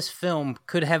tone of this film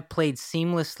could have played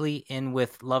seamlessly in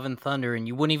with Love and Thunder, and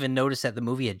you wouldn't even notice that the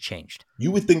movie had changed.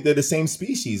 You would think they're the same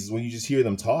species when you just hear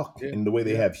them talk and the way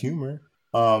they have humor.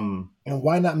 And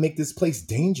why not make this place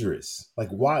dangerous? Like,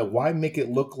 why make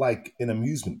it look like an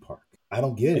amusement park? I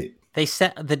don't get it. They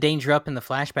set the danger up in the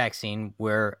flashback scene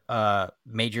where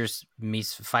Majors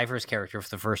meets Pfeiffer's character for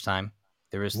the first time.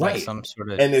 There was some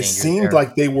sort of and it seemed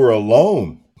like they were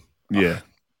alone. Yeah.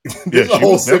 There's a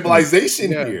whole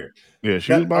civilization here. Yeah,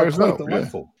 she was by herself.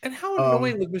 And how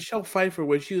annoying was Michelle Pfeiffer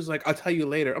when she was like, "I'll tell you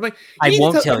later." I'm like, I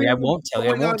won't tell you. I won't tell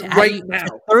you. Right now.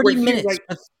 For 30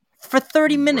 minutes. For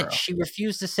 30 minutes, she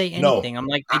refused to say anything. I'm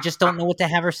like, they just don't know what to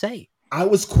have her say. I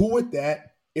was cool with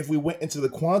that if we went into the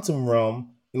quantum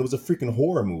realm and it was a freaking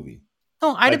horror movie.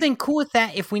 No, I'd have been cool with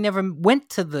that if we never went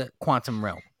to the quantum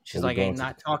realm. She's like, I'm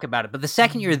not talk about it. But the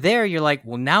second you're there, you're like,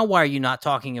 well, now why are you not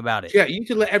talking about it? Yeah, you need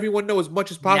to let everyone know as much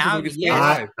as possible.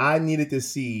 I needed to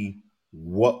see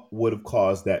what would have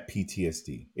caused that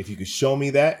PTSD. If you could show me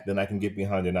that, then I can get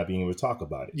behind it not being able to talk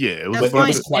about it. Yeah, it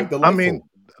was quite delightful. I mean,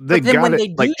 they got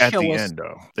it like at the end,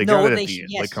 though. They got it at the end.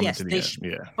 Like coming to the end.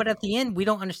 Yeah. But at the end, we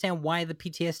don't understand why the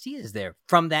PTSD is there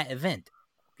from that event.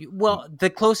 Well,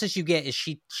 the closest you get is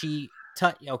she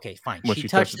okay, fine. She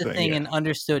touched the thing and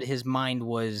understood his mind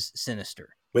was sinister.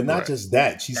 But not just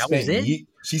that. She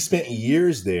spent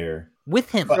years there with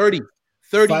him. 30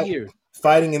 years.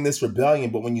 Fighting in this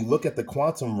rebellion. But when you look at the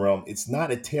quantum realm, it's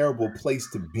not a terrible place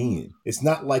to be in. It's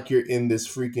not like you're in this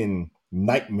freaking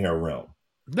nightmare realm.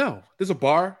 No, there's a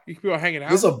bar. You can be hanging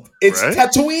out. It's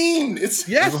Tatooine. It's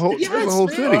a whole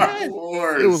city.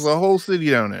 It was a whole city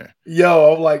down there.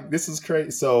 Yo, I'm like, this is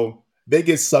crazy. So they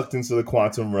get sucked into the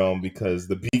quantum realm because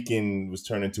the beacon was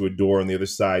turned into a door on the other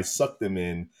side, sucked them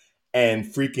in, and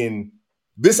freaking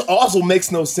this also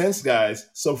makes no sense, guys.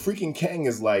 So freaking Kang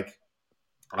is like,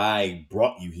 I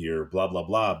brought you here, blah blah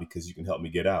blah, because you can help me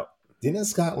get out. Didn't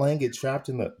Scott Lang get trapped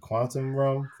in the quantum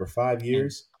realm for 5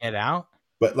 years? Get out?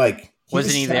 But like,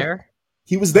 wasn't he there?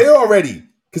 He was there already.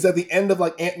 Because at the end of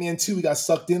like Ant-Man 2, he got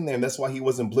sucked in there, and that's why he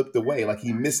wasn't blipped away. Like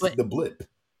he missed the blip.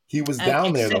 He was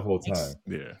down there the whole time.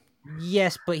 Yeah.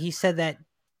 Yes, but he said that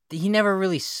he never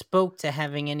really spoke to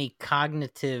having any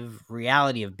cognitive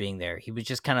reality of being there. He was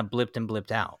just kind of blipped and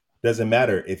blipped out. Doesn't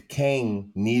matter. If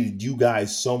Kang needed you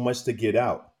guys so much to get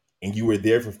out, and you were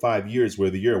there for 5 years,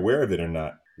 whether you're aware of it or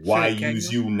not, why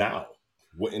use you now?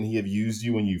 Wouldn't he have used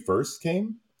you when you first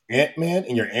came? Ant-Man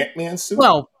in your Ant-Man suit?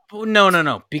 Well,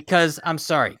 no. Because I'm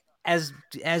sorry. As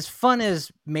fun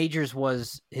as Majors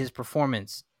was his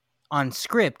performance on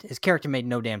script, his character made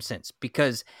no damn sense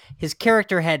because his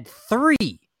character had 3,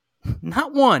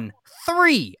 not 1,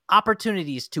 3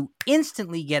 opportunities to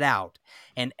instantly get out.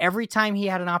 And every time he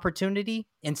had an opportunity,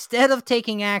 instead of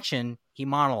taking action, he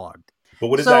monologued. But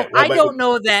what is that? I don't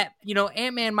know that,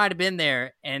 Ant-Man might have been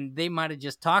there and they might have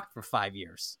just talked for 5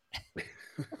 years.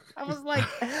 I was like,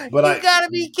 gotta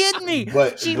be kidding me.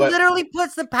 She literally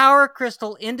puts the power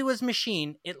crystal into his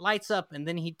machine, it lights up, and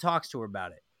then he talks to her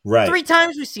about it. Right. 3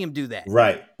 times we see him do that.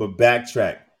 Right. But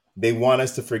backtrack. They want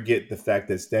us to forget the fact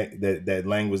that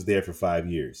Lang was there for 5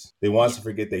 years. They want us to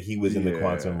forget that he was in the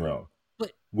quantum realm,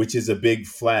 which is a big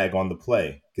flag on the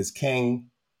play. Because Kang,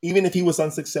 even if he was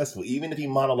unsuccessful, even if he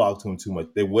monologued to him too much,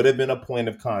 there would have been a point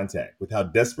of contact. With how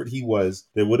desperate he was,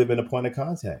 there would have been a point of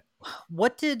contact.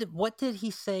 What did he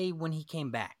say when he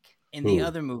came back in the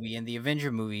other movie, in the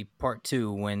Avenger movie Part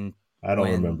 2? When I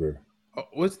don't remember.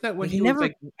 Wasn't that when he was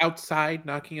like outside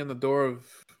knocking on the door of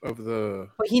the?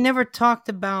 But he never talked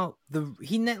about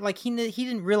he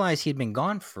didn't realize he had been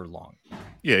gone for long.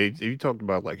 Yeah, he talked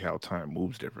about like how time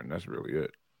moves different. That's really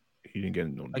it. He didn't get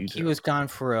into no detail. He was gone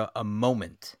for a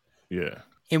moment. Yeah.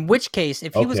 In which case,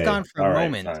 if he was gone for a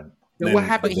moment, Then what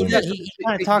happens? He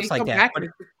kind of talks like that. But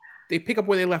they pick up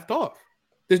where they left off.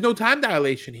 There's no time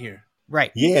dilation here.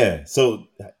 Right. Yeah. So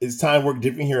is time work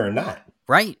different here or not?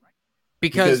 Right.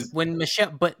 Because when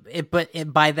Michelle, but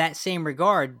by that same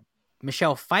regard,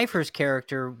 Michelle Pfeiffer's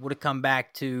character would have come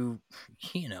back to,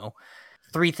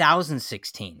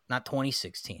 3016, not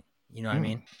 2016. You know what I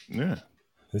mean? Yeah.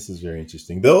 This is very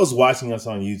interesting. Those watching us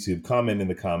on YouTube, comment in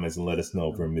the comments and let us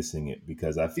know if we're missing it,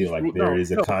 because I feel like there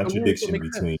is a contradiction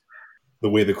between the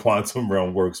way the quantum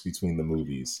realm works between the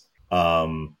movies.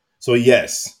 So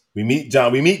yes, we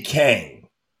meet Kang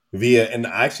and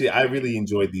actually I really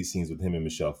enjoyed these scenes with him and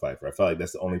Michelle Pfeiffer. I felt like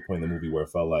that's the only point in the movie where I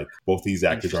felt like both these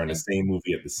actors are in the same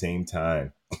movie at the same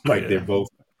time. Like they're both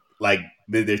like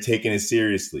they're taking it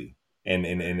seriously. And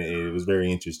it was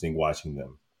very interesting watching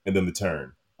them. And then the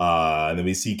turn. And then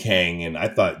we see Kang, and I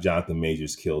thought Jonathan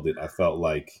Majors killed it. I felt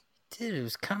like it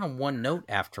was kind of one note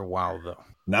after a while, though.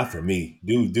 Not for me,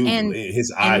 dude. And,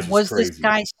 his eyes was crazy. This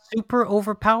guy super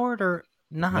overpowered or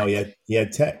not? No, he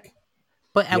had tech.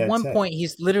 But at one point,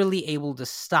 he's literally able to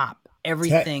stop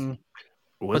everything.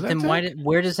 But then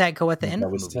where does that go at the end of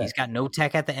the movie? He's got no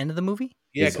tech at the end of the movie?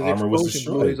 Yeah, because armor was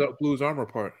destroyed. Blew his armor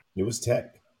apart. It was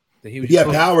tech. He had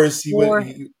powers.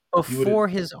 Before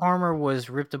his armor was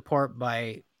ripped apart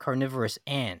by carnivorous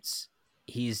ants,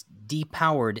 he's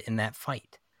depowered in that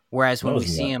fight. Whereas when we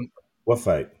see him... What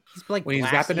fight? He's like when he's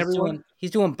zapping everyone?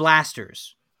 He's doing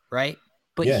blasters, right?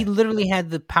 But he literally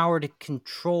had the power to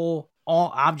control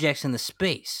all objects in the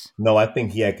space. No, I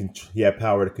think he had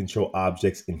power to control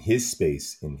objects in his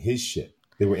space, in his ship.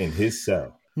 They were in his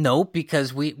cell. No,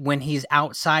 because when he's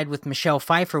outside with Michelle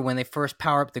Pfeiffer, when they first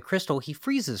power up the crystal, he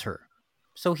freezes her.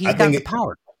 So he's got the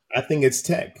power. I think it's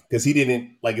tech, because he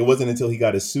didn't, it wasn't until he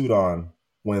got his suit on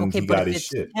when he got his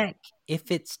ship.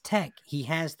 If it's tech, he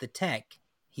has the tech.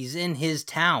 He's in his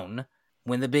town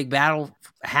when the big battle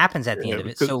happens at the end of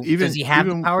it. So does he have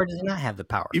the power or does he not have the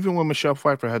power? Even when Michelle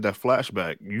Pfeiffer had that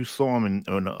flashback, you saw him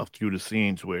in a few of the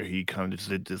scenes where he kind of just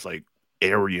did this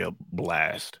area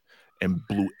blast and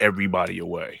blew everybody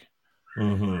away.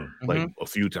 A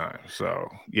few times. So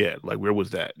yeah, where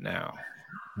was that now?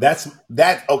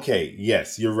 Okay.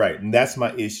 Yes, you're right. And that's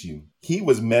my issue. He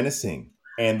was menacing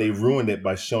and they ruined it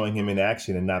by showing him in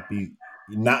action and not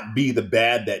be the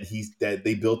bad that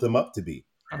they built him up to be.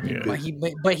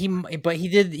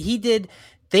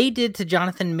 They did to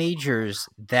Jonathan Majors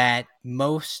that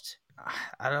most,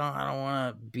 I don't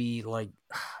want to be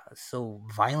so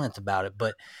violent about it,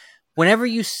 but whenever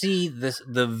you see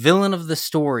the villain of the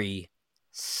story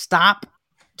stop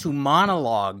to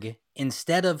monologue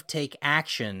instead of take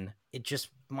action,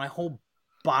 my whole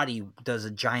body does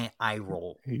a giant eye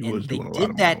roll. And they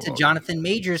did that to Jonathan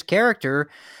Majors' character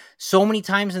so many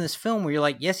times in this film where you're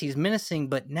like, yes, he's menacing,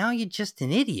 but now you're just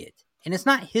an idiot. And it's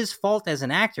not his fault as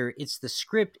an actor. It's the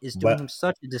script is doing him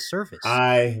such a disservice.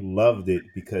 I loved it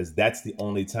because that's the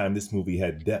only time this movie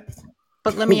had depth.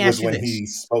 But let me ask you when this. He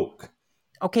spoke.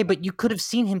 Okay, but you could have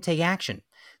seen him take action.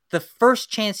 The first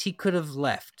chance he could have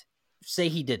left, say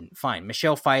he didn't, fine.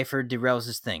 Michelle Pfeiffer derails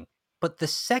his thing. But the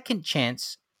second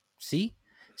chance, see,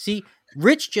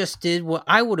 Rich just did what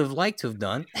I would have liked to have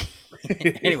done.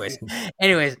 anyways,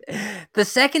 the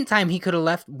second time he could have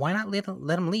left, why not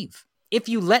let him leave? If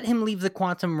you let him leave the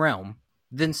quantum realm,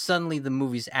 then suddenly the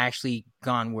movie's actually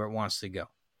gone where it wants to go.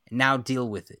 Now deal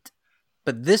with it.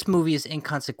 But this movie is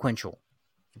inconsequential.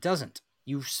 It doesn't.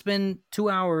 You spend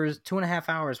 2.5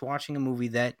 hours watching a movie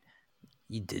that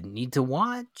you didn't need to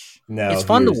watch. Now, it's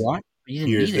fun to watch, but you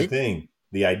didn't need it. Here's the thing.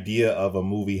 The idea of a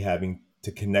movie having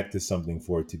to connect to something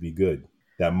for it to be good.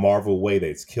 That Marvel way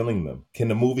that's killing them. Can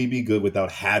the movie be good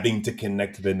without having to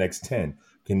connect to the next 10?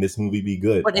 Can this movie be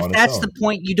good? But if that's the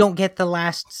point, you don't get the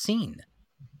last scene.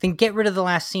 Then get rid of the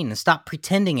last scene and stop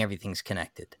pretending everything's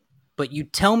connected. But you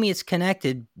tell me it's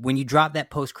connected when you drop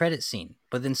that post-credit scene.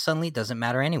 But then suddenly it doesn't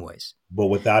matter anyways. But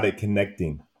without it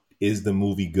connecting, is the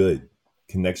movie good?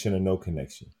 Connection or no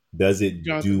connection? Does it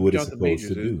do what it's supposed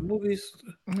to do?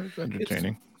 It's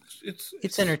entertaining.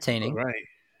 It's entertaining. All right.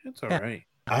 It's all right.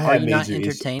 Are you not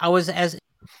entertained? I was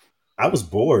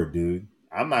bored, dude.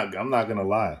 I'm not gonna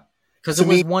lie. Because it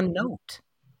was one note.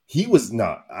 He was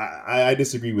not. I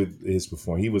disagree with his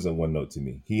performance. He wasn't one note to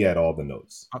me. He had all the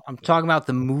notes. I'm talking about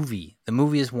the movie. The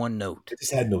movie is one note. It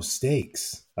just had no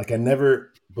stakes. I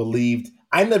never believed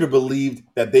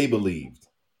that they believed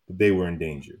that they were in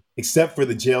danger. Except for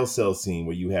the jail cell scene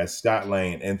where you had Scott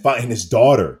Lang and his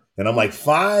daughter. And I'm like,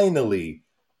 finally.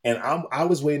 And I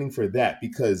was waiting for that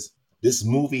because this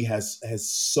movie has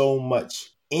so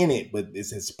much in it, but it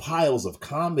has piles of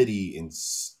comedy and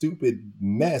stupid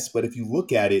mess. But if you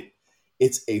look at it,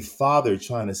 it's a father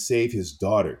trying to save his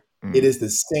daughter. It is the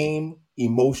same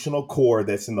emotional core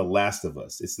that's in The Last of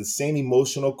Us. It's the same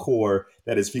emotional core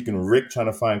that is freaking Rick trying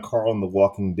to find Carl in The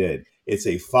Walking Dead. It's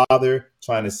a father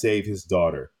trying to save his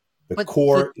daughter. The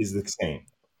core is the same.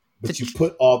 But you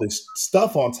put all this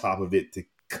stuff on top of it to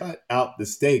cut out the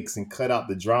stakes and cut out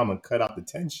the drama, cut out the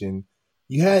tension.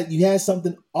 You had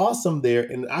something awesome there.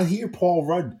 And I hear Paul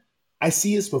Rudd. I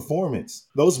see his performance.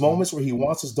 Those moments where he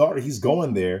wants his daughter, he's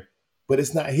going there, but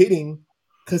it's not hitting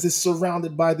because it's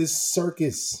surrounded by this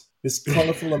circus, this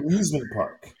colorful amusement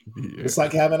park. Yeah. It's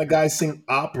like having a guy sing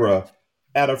opera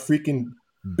at a freaking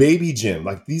baby gym.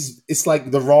 Like it's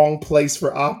like the wrong place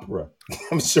for opera.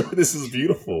 I'm sure this is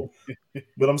beautiful,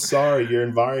 but I'm sorry, your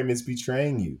environment's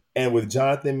betraying you. And with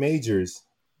Jonathan Majors,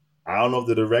 I don't know if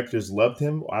the directors loved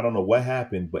him. I don't know what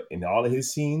happened, but in all of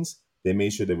his scenes, they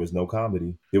made sure there was no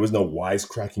comedy. There was no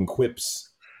wisecracking quips.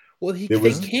 Well, they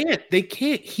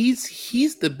can't.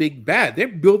 He's the big bad. They're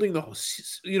building the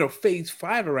whole, phase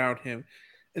 5 around him,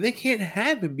 and they can't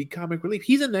have him be comic relief.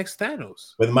 He's the next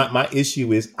Thanos. But my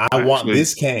issue is, I want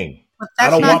this Kang.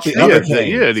 I don't want the other Kang.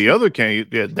 Yeah, the other Kang.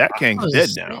 Yeah, that Kang's dead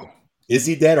now. Is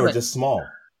he dead or just small?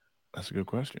 That's a good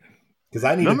question. Because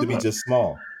I need him to be just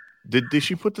small. Did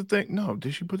she put the thing? No,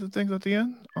 did she put the things at the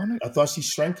end on it? I thought she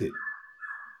shrank it.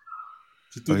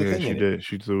 She threw the thing in did. it.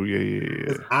 She threw,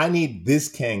 yeah. I need this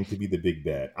Kang to be the big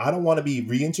bad. I don't want to be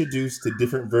reintroduced to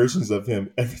different versions of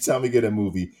him every time we get a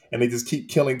movie, and they just keep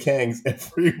killing Kangs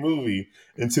every movie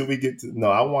until we get to.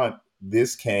 No, I want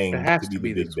this Kang to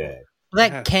be the big bad.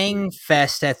 That Kang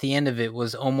Fest at the end of it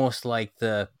was almost like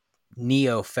the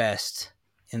Neo Fest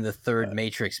in the third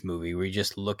Matrix movie, where you're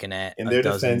just looking at. In their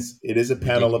defense, it is a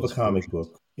panel of a comic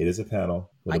book. It is a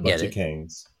panel with a bunch of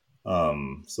Kangs.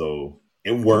 So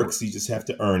it works. You just have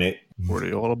to earn it. Were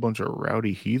they all a bunch of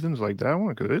rowdy heathens like that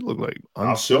one? Because they look like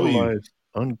uncivilized,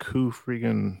 uncouth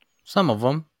freaking. Some of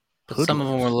them, but some of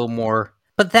them were a little more.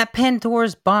 But that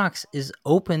Pandora's box is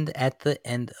opened at the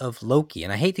end of Loki,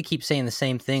 and I hate to keep saying the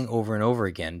same thing over and over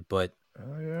again, but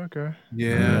okay,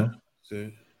 yeah.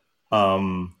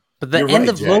 But the end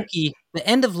of Loki, the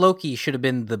end of Loki should have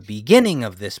been the beginning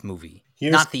of this movie,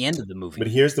 not the end of the movie. But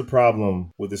here's the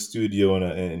problem with a studio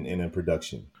and a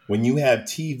production: when you have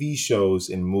TV shows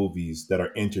and movies that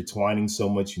are intertwining so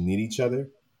much, you need each other.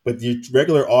 But your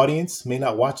regular audience may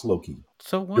not watch Loki.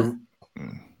 So what?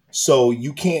 So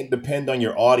you can't depend on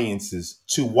your audiences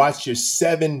to watch your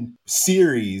 7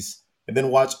 series and then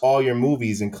watch all your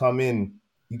movies and come in.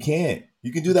 You can't.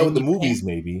 You can do that with the movies,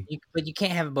 maybe. But you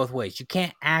can't have it both ways. You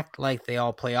can't act like they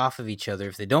all play off of each other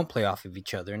if they don't play off of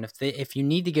each other. And if you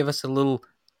need to give us a little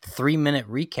 3-minute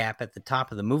recap at the top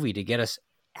of the movie to get us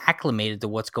acclimated to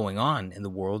what's going on in the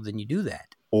world, then you do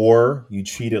that. Or you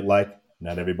treat it like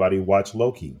not everybody watched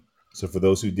Loki. So for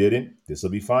those who didn't, this will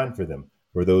be fine for them.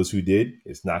 For those who did,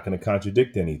 it's not going to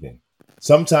contradict anything.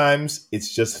 Sometimes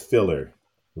it's just filler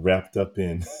wrapped up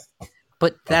in.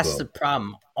 But that's the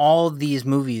problem. All these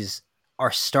movies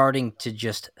are starting to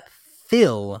just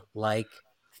feel like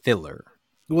filler.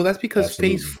 Well, that's because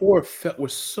Phase 4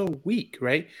 was so weak,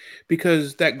 right?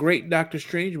 Because that great Doctor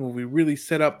Strange movie really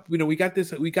set up. We got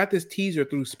this teaser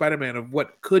through Spider-Man of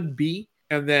what could be,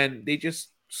 and then they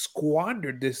just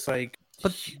squandered this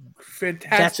fantastic.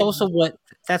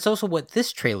 That's also what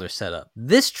this trailer set up.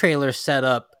 This trailer set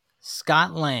up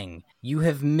Scott Lang. You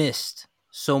have missed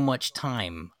so much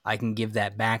time. I can give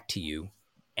that back to you.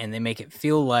 And they make it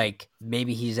feel like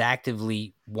maybe he's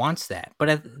actively wants that. But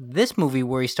at this movie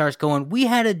where he starts going, "We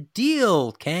had a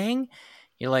deal, Kang,"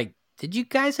 you're like, did you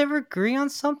guys ever agree on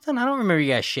something? I don't remember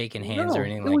you guys shaking hands or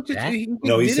anything like that.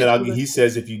 He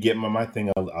says, if you get my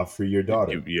thing, I'll free your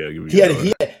daughter.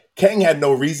 Kang had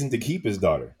no reason to keep his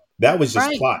daughter. That was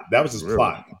just plot. That was just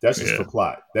plot. That's just for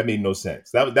plot. That made no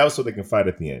sense. That was so they can fight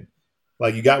at the end.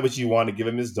 Like, you got what you want to give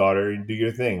him his daughter and do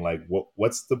your thing. Like,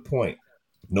 what's the point?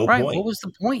 No point. What was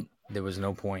the point? There was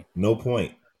no point. No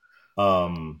point.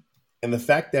 And the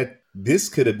fact that this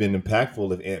could have been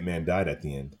impactful if Ant-Man died at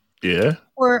the end. Yeah.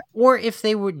 Or if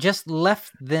they were just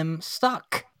left them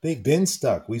stuck. They've been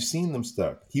stuck. We've seen them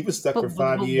stuck. He was stuck for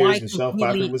 5 years, Michelle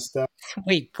Pfeiffer was stuck.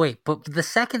 Wait. But the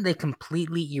second they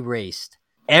completely erased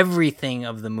everything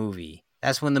of the movie,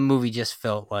 that's when the movie just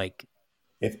felt like...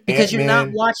 Because you're not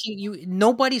watching...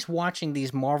 Nobody's watching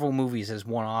these Marvel movies as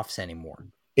one-offs anymore.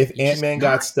 If Ant-Man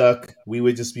got stuck, we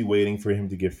would just be waiting for him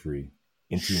to get free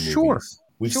in 2 movies.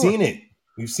 We've seen it.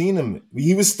 We've seen him.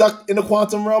 He was stuck in the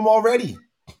quantum realm already.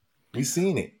 We've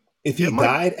seen it. If he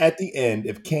died at the end,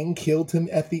 if Kang killed him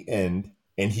at the end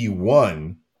and he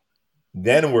won,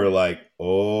 then we're like,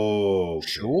 oh. Okay.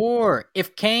 Sure.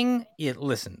 If Kang,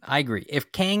 listen, I agree.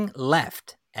 If Kang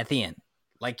left at the end,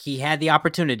 like he had the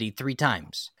opportunity 3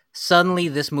 times suddenly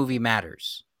this movie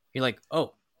matters. You're like,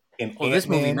 this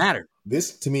movie mattered.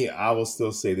 This, to me, I will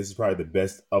still say this is probably the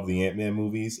best of the Ant-Man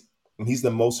movies. And he's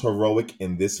the most heroic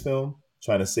in this film,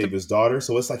 trying to save his daughter.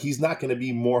 So it's like he's not going to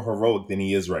be more heroic than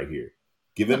he is right here.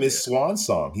 Give him his swan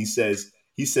song. He says,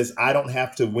 I don't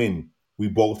have to win. We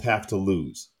both have to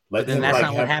lose. But then that's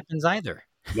not what happens either.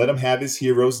 Let him have his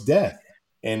hero's death.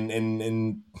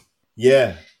 And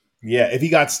yeah. If he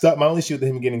got stuck, my only issue with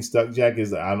him getting stuck, Jack,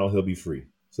 is I know he'll be free.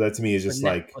 So that to me is just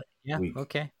weak.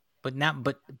 Okay.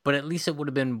 But at least it would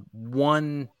have been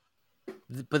one.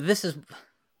 But this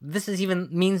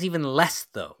means even less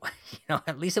though.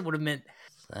 At least it would have meant,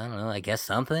 I don't know, I guess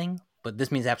something. But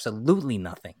this means absolutely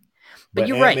nothing. But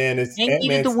you're right. Kang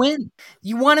needed to win.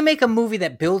 You want to make a movie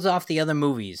that builds off the other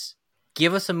movies.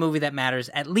 Give us a movie that matters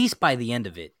at least by the end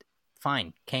of it.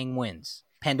 Fine, Kang wins.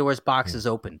 Pandora's box is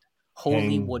opened.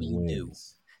 Holy, what do you do?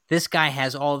 This guy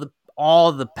has all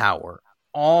the power,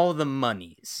 all the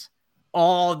monies,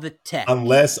 all the tech.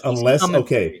 Unless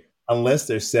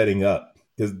they're setting up,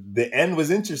 because the end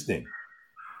was interesting.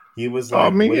 He was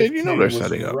like, they're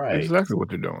setting up exactly what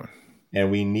they're doing,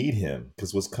 and we need him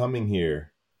because what's coming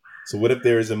here. So what if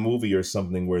there is a movie or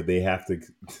something where they have to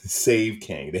save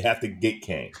Kang? They have to get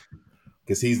Kang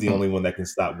because he's the only one that can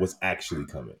stop what's actually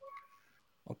coming.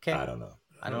 Okay, I don't know.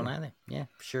 I don't either. Yeah,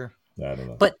 sure. I don't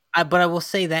know. But I will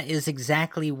say that is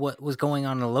exactly what was going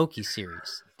on in the Loki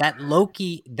series. That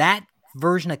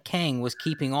version of Kang was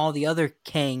keeping all the other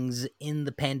Kangs in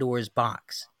the Pandora's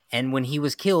box. And when he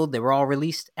was killed, they were all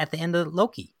released at the end of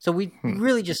Loki. So we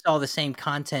really just saw the same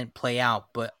content play out,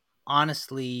 but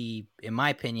honestly, in my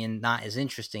opinion, not as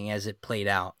interesting as it played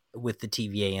out with the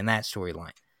TVA and that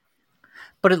storyline.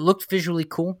 But it looked visually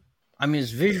cool. I mean,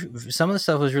 some of the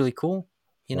stuff was really cool.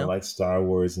 Like Star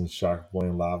Wars and Shark Boy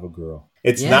and Lava Girl.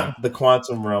 It's not the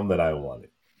quantum realm that I wanted.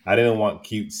 I didn't want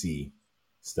cutesy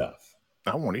stuff.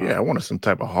 I wanted some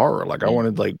type of horror. Like I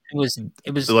wanted it was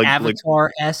like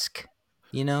Avatar-esque,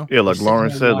 Yeah, like Lauren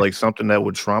said, like something that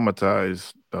would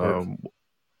traumatize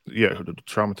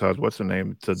traumatize what's her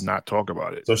name to not talk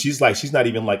about it. So she's not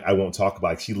even like I won't talk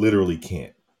about it. She literally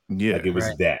can't. Yeah. Like it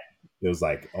was that. It was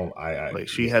like,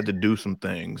 she had to do some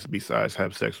things besides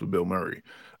have sex with Bill Murray.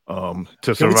 To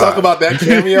Can survive. we talk about that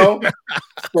cameo?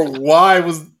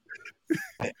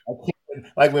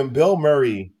 Like when Bill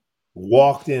Murray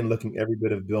walked in looking every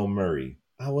bit of Bill Murray,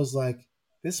 I was like,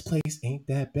 this place ain't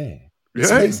that bad.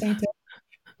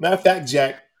 Matter of fact,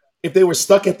 Jack, if they were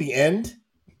stuck at the end,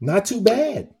 not too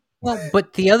bad. Well,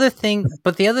 but the other thing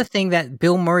that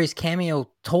Bill Murray's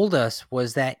cameo told us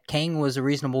was that Kang was a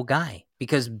reasonable guy.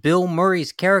 Because Bill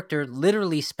Murray's character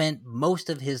literally spent most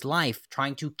of his life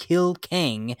trying to kill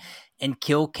Kang and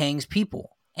kill Kang's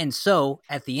people. And so,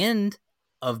 at the end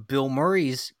of Bill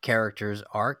Murray's character's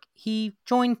arc, he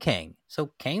joined Kang.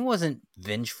 So Kang wasn't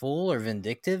vengeful or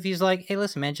vindictive. He's like, hey,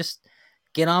 listen, man, just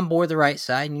get on board the right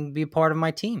side and you can be a part of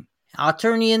my team. I'll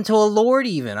turn you into a lord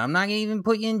even. I'm not going to even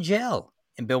put you in jail.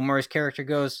 And Bill Murray's character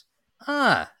goes,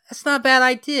 that's not a bad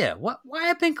idea. Why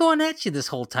I've been going at you this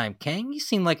whole time, Kang? You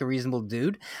seem like a reasonable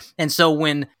dude. And so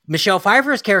when Michelle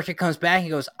Pfeiffer's character comes back, he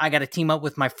goes, I got to team up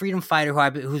with my freedom fighter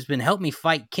who's been helping me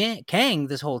fight Kang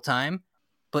this whole time.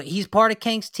 But he's part of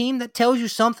Kang's team. That tells you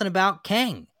something about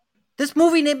Kang. This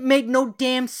movie made no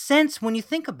damn sense when you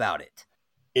think about it.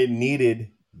 It needed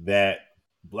that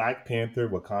Black Panther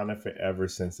Wakanda Forever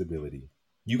sensibility.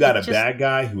 You got a bad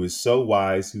guy who is so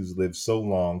wise, who's lived so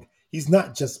long. He's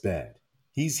not just bad.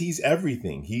 He's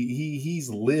everything. He's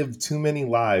lived too many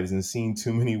lives and seen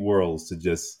too many worlds to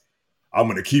just, I'm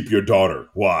going to keep your daughter.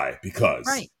 Why? Because.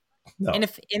 Right. No. And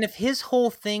if his whole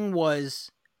thing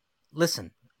was,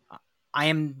 listen,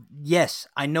 I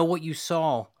know what you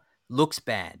saw looks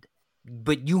bad,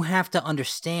 but you have to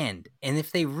understand. And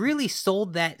if they really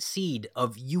sold that seed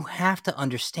of you have to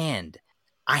understand,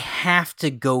 I have to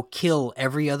go kill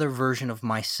every other version of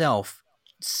myself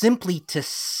simply to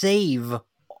save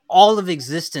all of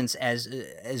existence as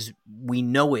we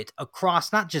know it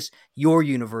across not just your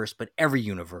universe, but every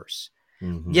universe.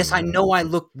 Mm-hmm. Yes, I know I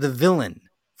look the villain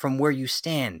from where you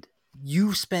stand.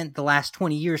 You spent the last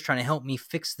 20 years trying to help me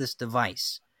fix this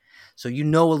device. So you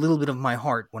know a little bit of my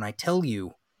heart when I tell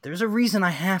you there's a reason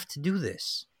I have to do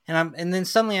this. And then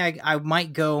suddenly I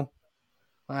might go,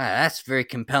 that's very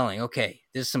compelling. Okay,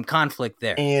 there's some conflict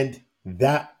there. And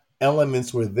that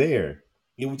elements were there.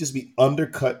 It would just be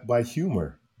undercut by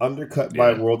humor, undercut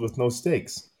by a world with no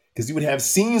stakes. Because you would have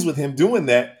scenes with him doing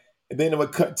that, and then it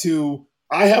would cut to,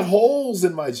 I have holes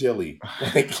in my jelly.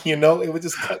 Like, it would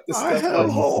just cut the stuff. I have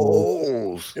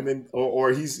holes. And then,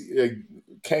 or he's,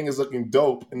 Kang is looking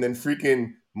dope, and then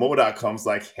freaking MODOK comes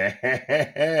like,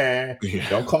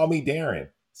 don't call me Darren.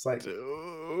 It's like,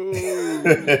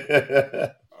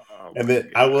 and then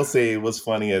I will say it was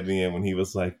funny at the end when he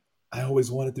was like, "I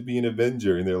always wanted to be an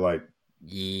Avenger," and they're like,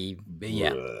 Yeah.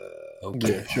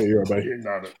 Okay. Yeah, sure, you're right. You're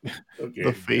not okay.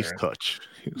 The face touch.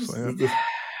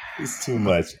 It's too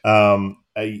much.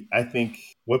 I think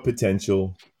what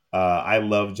potential. I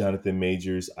love Jonathan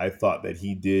Majors. I thought that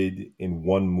he did in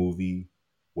one movie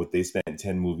what they spent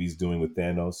 10 movies doing with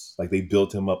Thanos. Like, they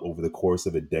built him up over the course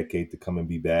of a decade to come and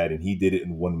be bad, and he did it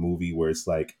in one movie where it's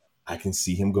like, I can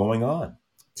see him going on.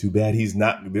 Too bad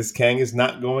this Kang is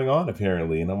not going on,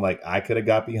 apparently. And I'm like, I could have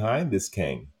got behind this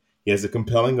Kang. He has a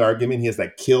compelling argument. He has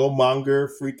that Killmonger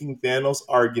freaking Thanos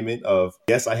argument of,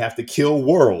 yes, I have to kill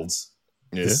worlds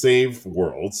to save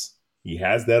worlds. He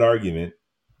has that argument.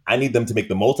 I need them to make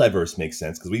the multiverse make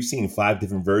sense, because we've seen 5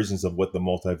 different versions of what the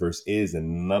multiverse is,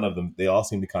 and none of them, they all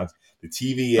seem to the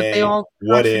TVA,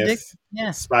 What If,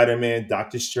 Spider-Man,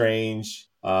 Doctor Strange.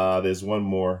 There's one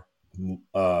more.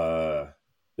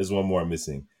 There's one more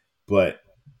missing, but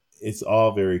it's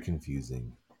all very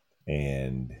confusing.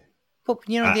 And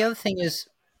the other thing is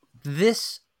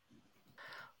this.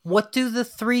 What do the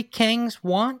 3 Kangs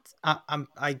want?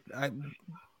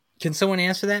 Can someone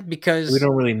answer that? Because we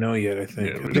don't really know yet, I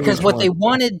think. Because what they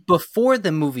wanted before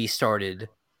the movie started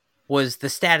was the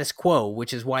status quo,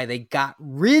 which is why they got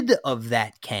rid of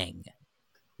that Kang.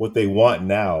 What they want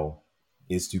now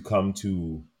is to come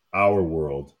to our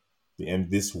world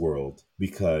and this world,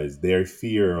 because their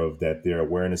fear of that, their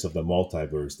awareness of the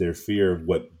multiverse, their fear of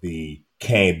what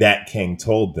that Kang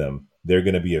told them, they're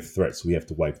going to be a threat, so we have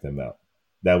to wipe them out.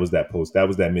 That was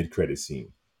that mid-credit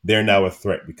scene. They're now a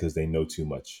threat because they know too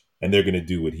much, and they're going to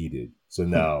do what he did. So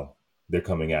now they're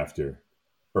coming after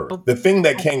Earth. The thing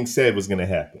that Kang said was going to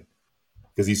happen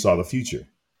because he saw the future.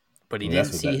 But he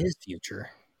didn't see his future.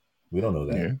 We don't know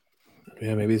that.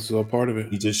 Yeah, maybe this is all part of it.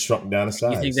 He just shrunk down to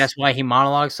size. You think that's why he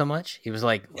monologued so much? He was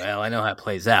like, well, I know how it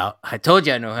plays out. I told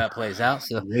you I know how it plays out,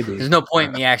 so there's no point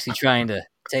in me actually trying to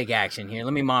take action here.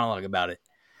 Let me monologue about it.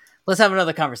 Let's have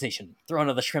another conversation. Throw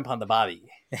another shrimp on the bobby.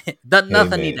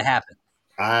 Nothing need to happen.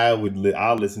 I'll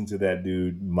listen to that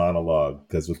dude monologue,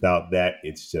 because without that,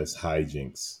 it's just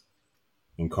hijinks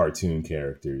and cartoon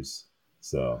characters.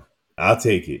 So I'll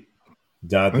take it.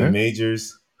 Jonathan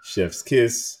Majors, Chef's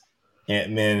Kiss,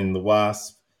 Ant-Man and the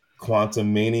Wasp,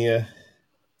 Quantum Mania.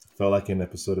 Felt like an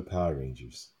episode of Power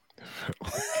Rangers.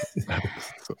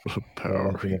 Episode of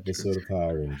Power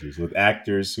Rangers with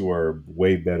actors who are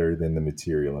way better than the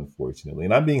material, unfortunately.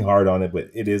 And I'm being hard on it, but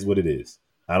it is what it is.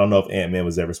 I don't know if Ant-Man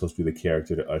was ever supposed to be the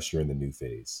character to usher in the new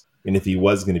phase. And if he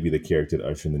was going to be the character to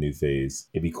usher in the new phase,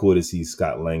 it'd be cool to see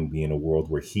Scott Lang be in a world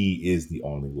where he is the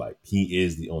only light. He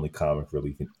is the only comic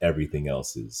relief, and everything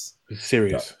else is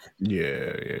serious. Dark.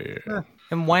 Yeah.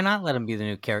 And why not let him be the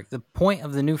new character? The point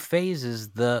of the new phase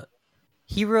is the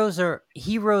heroes are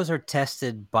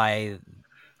tested by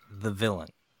the villain,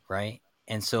 right?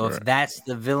 And so if that's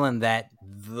the villain that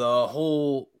the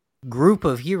whole group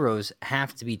of heroes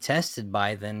have to be tested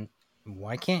by, then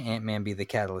why can't Ant-Man be the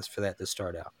catalyst for that to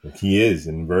start out? He is,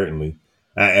 inadvertently.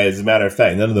 As a matter of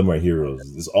fact, none of them are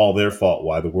heroes. It's all their fault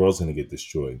why the world's going to get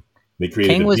destroyed. They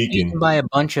created Kang a was beacon. eaten by a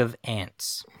bunch of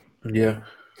ants. Yeah.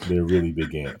 They're really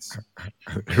big ants.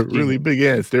 They're really big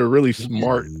ants. They're really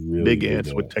smart, big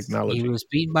ants with technology. He was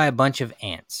beaten by a bunch of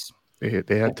ants. They had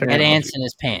technology. Had ants in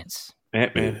his pants.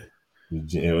 Ant-Man.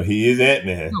 He is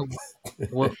Ant-Man.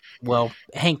 Well,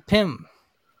 Hank Pym.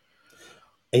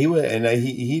 It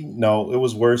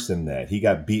was worse than that. He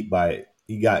got beat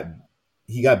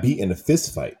in a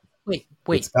fist fight.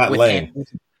 Wait. Scott Lang.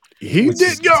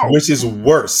 Which is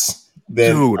worse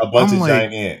than a bunch of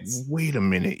giant ants. Wait a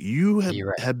minute. You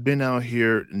have been out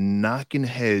here knocking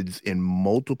heads in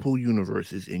multiple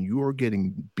universes, and you are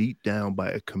getting beat down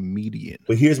by a comedian.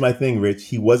 But here's my thing, Rich.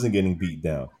 He wasn't getting beat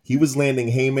down. He was landing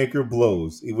haymaker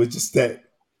blows. It was just that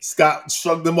Scott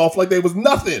shrugged them off like they was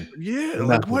nothing. Yeah,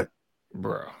 like what?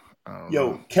 Bro.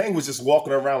 Kang was just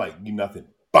walking around like, you nothing.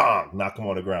 Bang! Knock him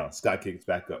on the ground. Scott kicks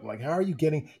back up. I'm like, how are you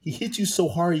he hit you so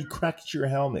hard he cracked your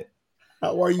helmet.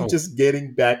 How are you just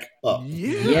getting back up?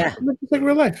 Yeah. It's like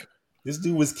real life. This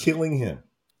dude was killing him.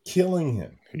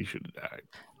 He should have died.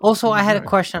 Also, I had a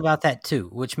question about that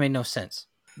too, which made no sense.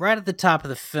 Right at the top of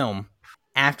the film,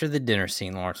 after the dinner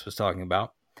scene Lawrence was talking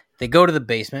about, they go to the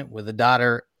basement where the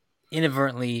daughter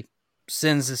inadvertently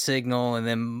sends a signal, and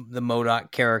then the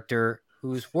MODOK character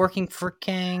who's working for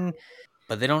Kang,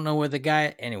 but they don't know where the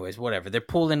guy. Anyways, whatever. They're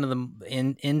pulled into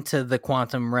the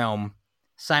quantum realm.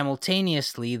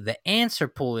 Simultaneously, the ants are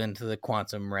pulled into the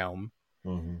quantum realm,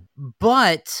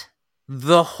 but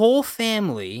the whole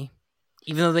family,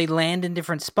 even though they land in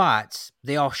different spots,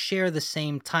 they all share the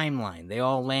same timeline. They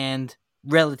all land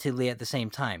relatively at the same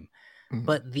time.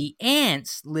 But the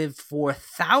ants lived for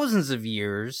thousands of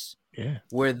years,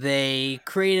 where they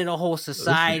created a whole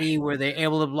society where they're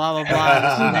able to blah blah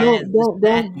blah. Rules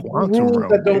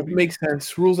that don't make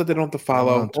sense. Rules that they don't have to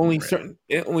follow. Only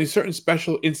certain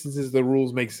special instances the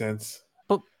rules make sense.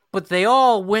 But they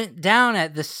all went down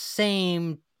at the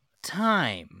same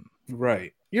time.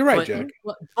 Right. You're right, Jack.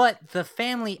 But the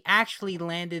family actually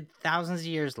landed thousands of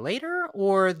years later,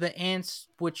 or the ants,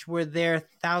 which were there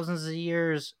thousands of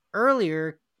years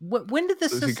earlier. When did the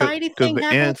society thing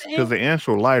happen? Because the ants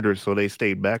were lighter, so they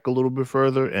stayed back a little bit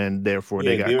further, and therefore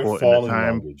they got caught in the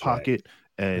time pocket.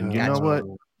 And you know what?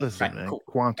 Listen, man, cool.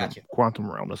 quantum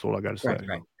realm. That's all I got to say.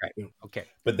 Right. Okay.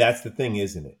 But that's the thing,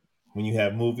 isn't it? When you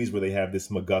have movies where they have this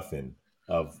MacGuffin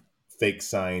of fake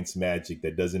science magic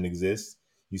that doesn't exist,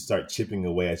 you start chipping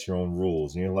away at your own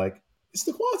rules, and you're like, "It's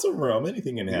the quantum realm.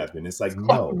 Anything can happen." It's like,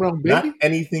 no, not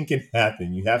anything can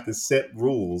happen. You have to set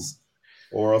rules,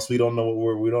 or else we don't know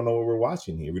what we're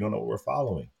watching here. We don't know what we're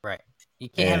following. Right. You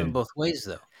can't have it both ways,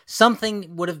 though.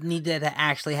 Something would have needed to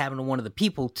actually happen to one of the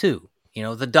people too. You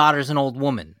know, the daughter's an old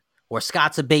woman, or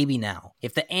Scott's a baby now.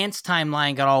 If the ants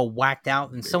timeline got all whacked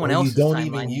out, then someone else's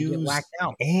timeline would get whacked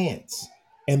out. Ants,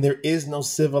 and there is no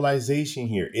civilization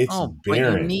here. It's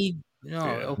barren.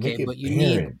 But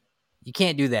you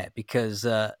can't do that because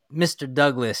Mr.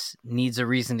 Douglas needs a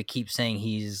reason to keep saying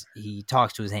he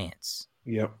talks to his ants.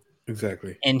 Yep,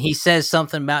 exactly. And he says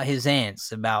something about his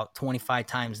ants about 25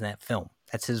 times in that film.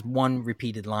 That's his one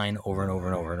repeated line over and over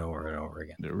and over and over and over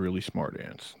again. They're really smart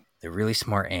ants. They're really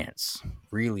smart ants.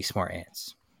 Really smart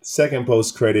ants. Second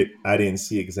post credit, I didn't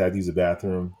see it because I had to use the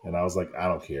bathroom, and I was like, I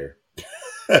don't care.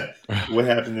 What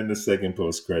happened in the second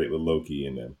post credit with Loki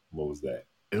and them? What was that?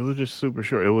 It was just super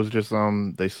short. It was just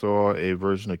they saw a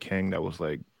version of Kang that was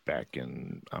like back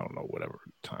in, I don't know, whatever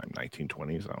time,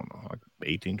 1920s, I don't know, like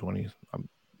 1820s. I'm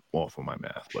off on my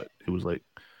math, but it was like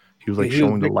he was like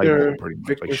showing the light bulb pretty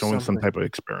much, like showing some type of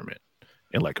experiment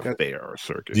in like a fair or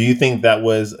circus. Do you think that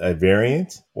was a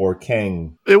variant or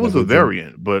Kang? It was a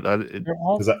variant, but they're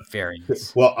all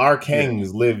variants. Well, our Kang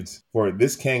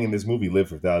this Kang in this movie lived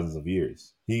for thousands of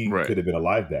years. He could have been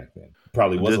alive back then.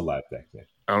 Probably was alive back then.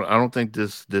 I don't think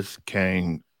this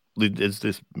Kang is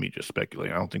this me just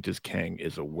speculating. I don't think this Kang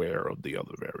is aware of the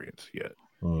other variants yet.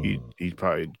 He's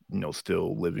probably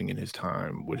still living in his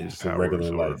time with his powers.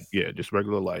 Regular life. Yeah, just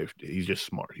regular life. He's just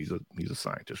smart. He's a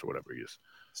scientist or whatever he is.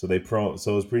 So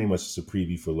it's pretty much just a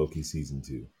preview for Loki season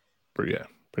 2. Pretty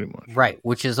much. Right,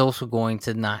 which is also going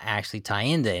to not actually tie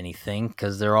into anything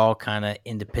because they're all kind of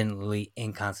independently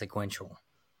inconsequential.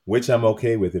 Which I'm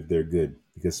okay with if they're good,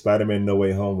 because Spider-Man No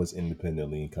Way Home was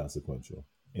independently inconsequential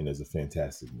and is a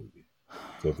fantastic movie.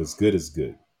 So if it's good, it's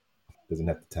good. Doesn't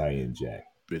have to tie in, Jack.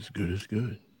 If it's good, it's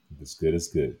good. If it's good, it's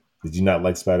good. Did you not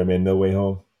like Spider-Man No Way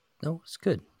Home? No, it's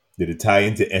good. Did it tie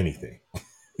into anything?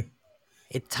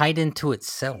 It tied into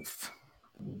itself.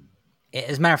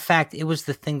 As a matter of fact, it was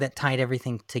the thing that tied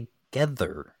everything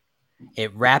together.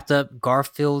 It wrapped up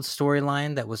Garfield's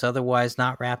storyline that was otherwise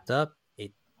not wrapped up.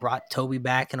 It brought Toby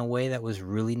back in a way that was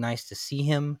really nice to see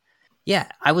him. Yeah,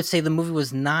 I would say the movie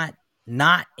was not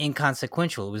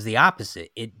inconsequential. It was the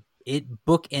opposite. It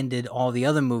bookended all the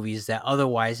other movies that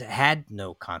otherwise had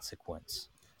no consequence.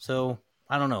 So,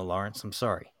 I don't know, Lawrence. I'm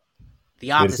sorry.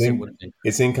 The opposite would have been.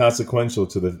 It's inconsequential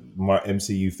to the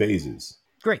MCU phases.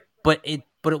 Great, but it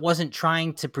wasn't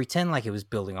trying to pretend like it was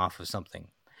building off of something.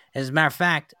 As a matter of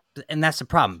fact, and that's the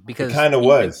problem, because it kind of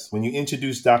was. When you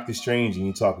introduce Doctor Strange and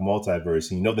you talk multiverse,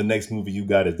 and you know the next movie you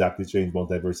got is Doctor Strange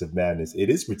Multiverse of Madness,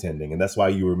 it is pretending, and that's why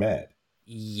you were mad.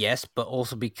 Yes, but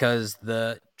also because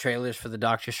the trailers for the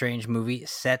Doctor Strange movie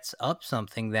sets up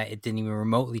something that it didn't even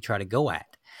remotely try to go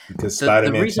at. Because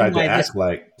Spider-Man tried to act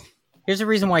like... Here's the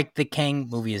reason why the Kang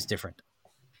movie is different.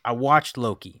 I watched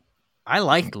Loki. I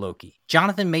liked Loki.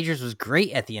 Jonathan Majors was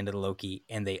great at the end of Loki,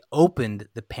 and they opened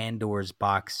the Pandora's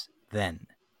box then.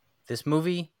 This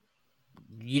movie,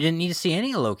 you didn't need to see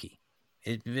any of Loki.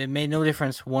 It made no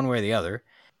difference one way or the other,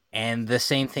 and the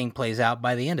same thing plays out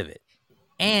by the end of it.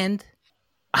 And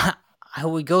I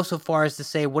would go so far as to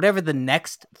say whatever the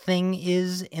next thing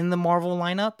is in the Marvel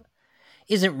lineup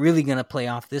isn't really going to play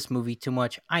off this movie too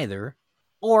much either,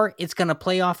 or it's going to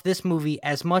play off this movie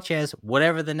as much as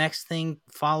whatever the next thing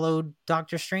followed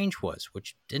Doctor Strange was,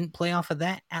 which didn't play off of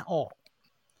that at all.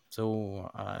 So,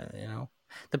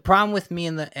 the problem with me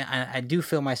I do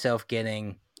feel myself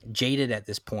getting jaded at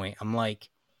this point. I'm like,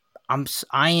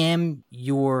 I am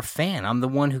your fan. I'm the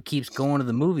one who keeps going to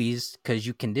the movies because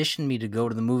you conditioned me to go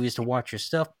to the movies to watch your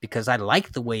stuff because I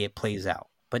like the way it plays out.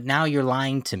 But now you're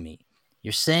lying to me.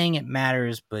 You're saying it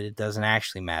matters, but it doesn't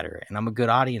actually matter. And I'm a good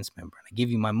audience member. And I give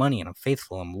you my money, and I'm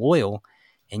faithful. I'm loyal.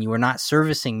 And you are not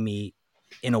servicing me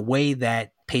in a way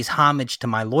that pays homage to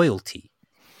my loyalty.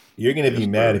 You're going to be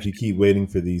mad if you keep waiting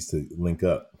for these to link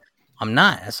up. I'm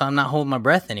not. So I'm not holding my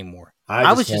breath anymore.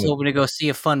 I was just hoping to go see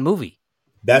a fun movie.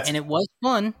 And it was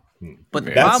fun. But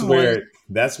that's where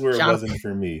it wasn't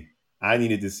for me. I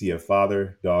needed to see a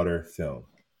father-daughter film.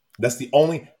 That's the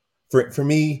only... For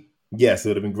me, yes, it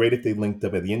would have been great if they linked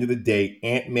up. At the end of the day,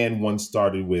 Ant-Man 1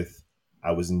 started with,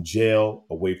 I was in jail,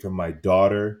 away from my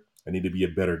daughter. I need to be a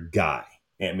better guy.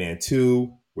 Ant-Man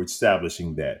 2, we're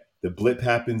establishing that. The blip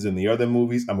happens in the other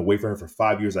movies. I'm away from her for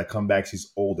 5 years. I come back,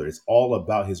 she's older. It's all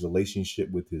about his relationship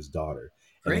with his daughter.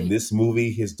 Great. And in this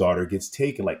movie, his daughter gets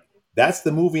taken. Like, that's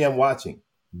the movie I'm watching.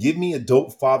 Give me a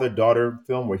dope father-daughter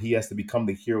film where he has to become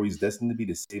the hero he's destined to be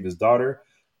to save his daughter.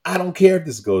 I don't care if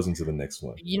this goes into the next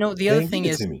one. You know, the other thing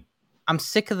is, I'm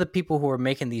sick of the people who are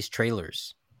making these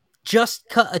trailers. Just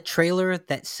cut a trailer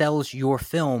that sells your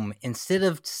film instead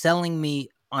of selling me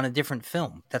on a different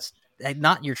film. That's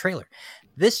not your trailer.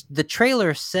 The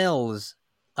trailer sells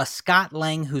a Scott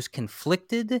Lang who's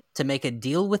conflicted to make a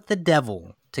deal with the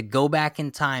devil to go back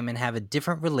in time and have a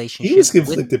different relationship. He was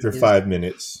conflicted for 5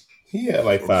 minutes. He had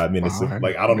like 5 minutes of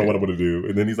like, I don't know what I'm going to do.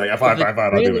 And then he's like, fine,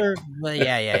 I'll do it.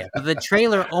 Yeah. But the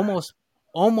trailer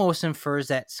almost infers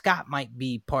that Scott might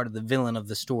be part of the villain of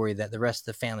the story that the rest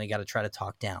of the family got to try to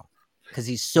talk down because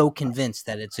he's so convinced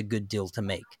that it's a good deal to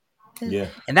make. Yeah.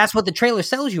 And that's what the trailer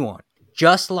sells you on.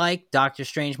 Just like Doctor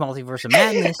Strange Multiverse of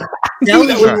Madness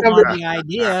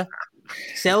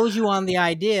sells you on the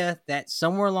idea that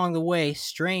somewhere along the way,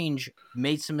 Strange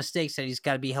made some mistakes that he's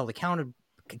got to be held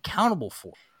accountable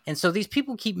for. And so these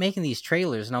people keep making these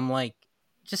trailers, and I'm like,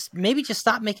 just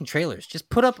stop making trailers. Just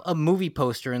put up a movie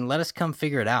poster and let us come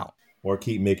figure it out. Or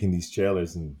keep making these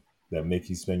trailers and that make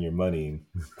you spend your money and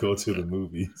go to the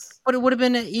movies. But it would have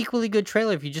been an equally good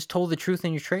trailer if you just told the truth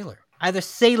in your trailer. Either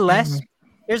say less. Mm-hmm.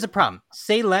 Here's the problem.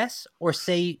 Say less or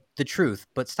say the truth,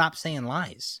 but stop saying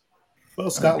lies. Well,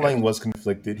 Scott Lang was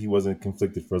conflicted. He wasn't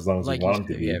conflicted for as long as he wanted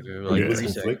to be. He was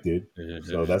conflicted,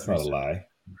 so that's not a lie.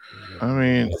 I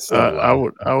mean, I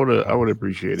would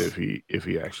appreciate it if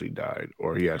he actually died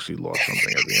or he actually lost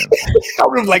something at the end. I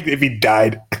would have liked it if he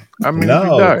died. I mean, if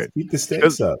he died, keep the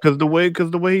stakes up. Because the way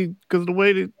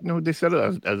they set it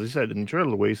up, as I said in the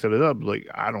trailer, the way he set it up, like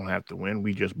I don't have to win,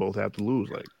 we just both have to lose.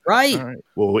 Like, right. All right.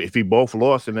 Well, if he both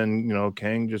lost and then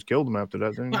Kang just killed him after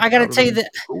that, then I got to tell you that.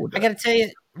 I got to tell you,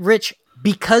 Rich,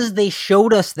 because they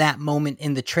showed us that moment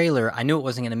in the trailer, I knew it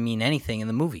wasn't going to mean anything in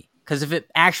the movie. Because if it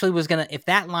actually was if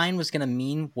that line was gonna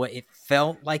mean what it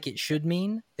felt like it should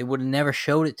mean, they would have never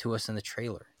showed it to us in the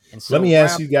trailer. And so let me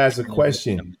ask you guys a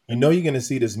question. You know you're gonna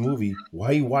see this movie. Why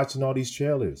are you watching all these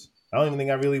trailers? I don't even think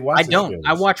I really watch. I don't.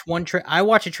 I watch I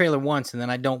watch a trailer once, and then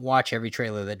I don't watch every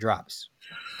trailer that drops.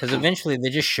 Because eventually they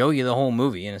just show you the whole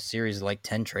movie in a series of like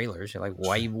 10 trailers. You're like,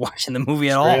 why are you watching the movie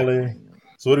at all?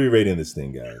 So what are we rating this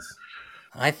thing, guys?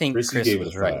 I think Chris gave was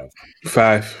it a right.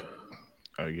 5.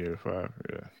 I gave it 5.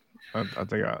 Yeah. I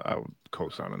think I would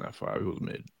co-sign on that 5. It was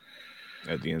mid.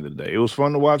 At the end of the day, it was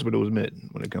fun to watch, but it was mid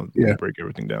when it comes to break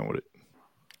everything down with it.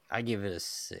 I give it a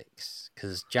 6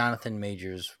 because Jonathan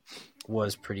Majors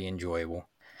was pretty enjoyable.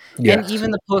 Yes. And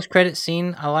even the post-credit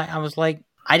scene, I was like,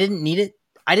 I didn't need it.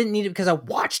 I didn't need it because I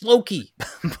watched Loki,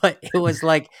 but it was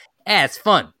like, it's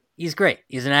fun. He's great.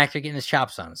 He's an actor getting his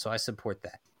chops on, so I support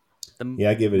that.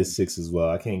 I give it a 6 as well.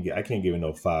 I can't give it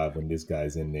no 5 when this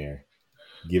guy's in there.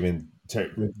 Give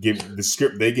the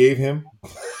script they gave him.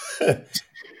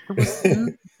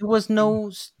 there was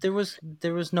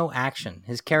no action.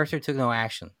 His character took no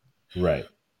action. Right,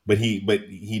 but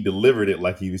he delivered it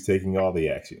like he was taking all the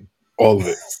action, all of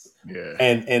it. Yeah,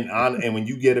 and when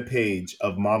you get a page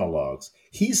of monologues,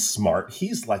 he's smart.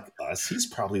 He's like us. He's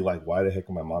probably like, why the heck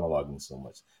am I monologuing so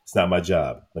much? It's not my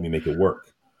job. Let me make it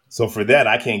work. So for that,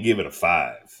 I can't give it a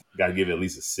 5. Got to give it at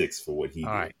least a 6 for what he did.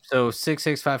 All right. So 6,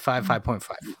 6, 5, 5,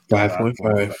 5.5.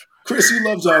 5.5. Chris, you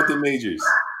love Jonathan Majors.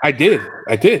 I did.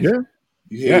 Yeah.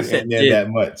 You hated Ant-Man that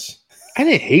much. I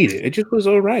didn't hate it. It just was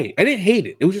all right. I didn't hate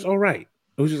it. It was just all right.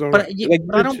 It was just all right.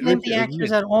 But I don't blame the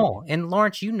actors at all. And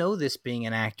Lawrence, you know this being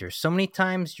an actor. So many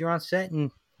times you're on set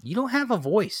and you don't have a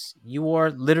voice. You are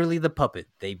literally the puppet.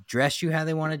 They dress you how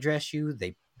they want to dress you.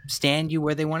 They stand you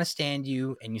where they want to stand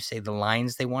you, and you say the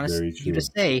lines they want you to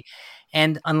say.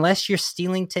 And unless you're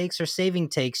stealing takes or saving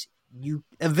takes, you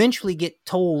eventually get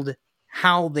told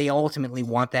how they ultimately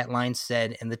want that line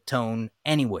said and the tone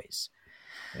anyways.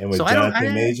 And with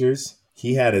Jonathan Majors,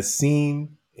 he had a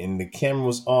scene and the camera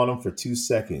was on him for 2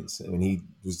 seconds. And when he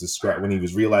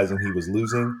was realizing he was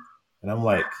losing, and I'm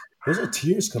like, Those are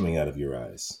tears coming out of your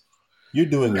eyes. You're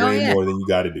doing way more than you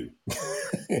got to do.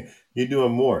 You're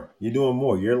doing more.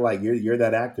 You're like you're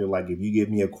that actor. Like if you give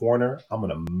me a corner, I'm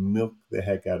gonna milk the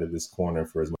heck out of this corner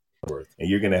for as much worth, and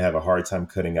you're gonna have a hard time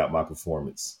cutting out my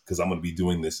performance because I'm gonna be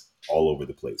doing this all over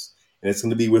the place, and it's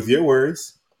gonna be with your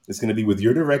words. It's gonna be with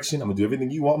your direction. I'm gonna do everything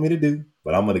you want me to do,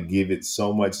 but I'm gonna give it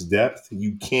so much depth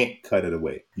you can't cut it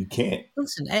away. You can't.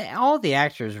 Listen, all the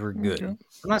actors were good. I'm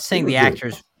not saying the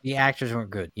actors weren't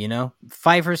good. You know,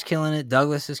 Pfeiffer's killing it.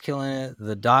 Douglas is killing it.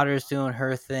 The daughter's doing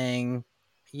her thing.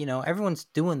 You know, everyone's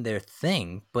doing their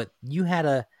thing, but you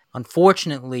had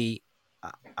unfortunately,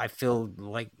 I feel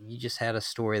like you just had a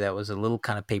story that was a little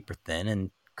kind of paper thin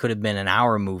and could have been an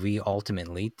hour movie.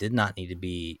 Ultimately, did not need to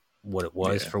be what it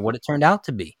was for what it turned out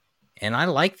to be. And I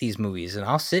like these movies, and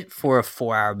I'll sit for a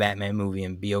 4-hour Batman movie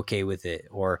and be okay with it,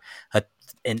 or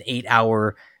an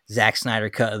 8-hour Zack Snyder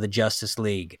cut of the Justice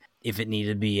League. If it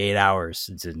needed to be 8 hours,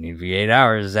 it didn't need to be 8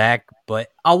 hours, Zach, but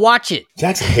I'll watch it.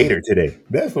 Jack's a hater today.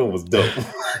 That one was dope.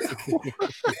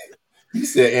 You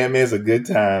said Ant-Man's a good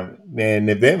time. Man,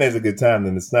 if Ant-Man's a good time,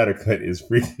 then the Snyder cut is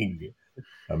freaking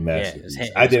a masterpiece.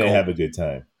 I didn't have a good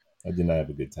time. I did not have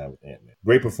a good time with Ant-Man.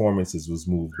 Great performances was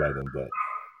moved by them, but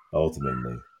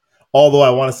ultimately. Although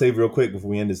I want to say real quick before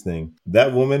we end this thing,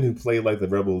 that woman who played like the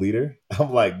rebel leader,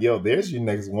 I'm like, yo, there's your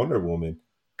next Wonder Woman.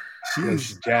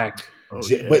 She's jacked.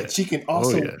 But she can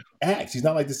also act. She's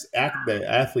not like this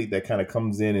athlete that kind of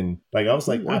comes in and like I was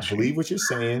like, I believe what you're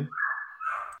saying.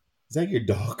 Is that your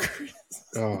dog, Chris?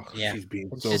 Oh, yeah. She's being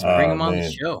so just bring him on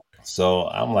the show. So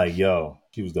I'm like, yo,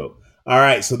 she was dope. All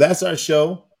right, so that's our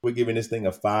show. We're giving this thing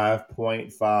a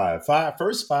 5.5.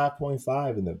 First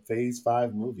 5.5 in the Phase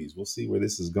 5 movies. We'll see where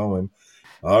this is going.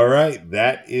 All right,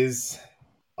 that is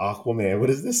Aquaman. What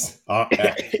is this?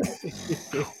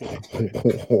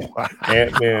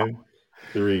 Ant-Man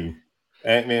 3.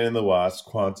 Ant-Man and the Wasp,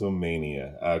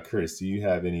 Quantumania. Chris, do you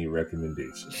have any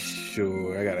recommendations?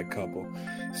 Sure, I got a couple.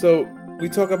 So we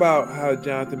talk about how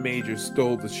Jonathan Majors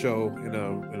stole the show in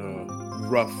a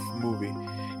rough movie.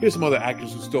 Here's some other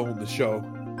actors who stole the show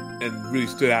and really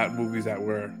stood out in movies that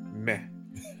were meh.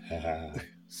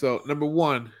 So number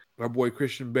one, our boy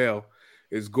Christian Bale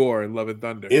is Gore in Love and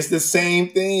Thunder. It's the same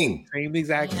thing. Same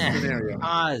exact scenario.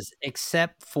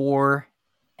 Except for,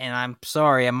 and I'm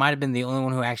sorry, I might have been the only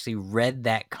one who actually read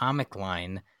that comic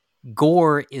line.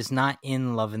 Gore is not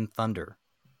in Love and Thunder.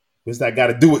 What's that got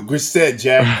to do with Gris said,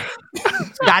 Jack?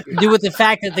 It's got to do with the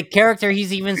fact that the character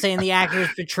he's even saying the actor is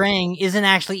portraying isn't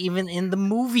actually even in the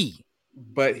movie.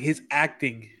 But his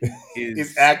acting is...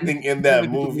 His acting in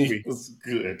that movie was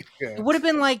good. Yeah. It would have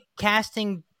been like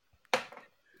casting...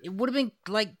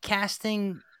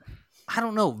 I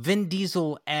don't know, Vin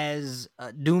Diesel as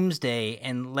Doomsday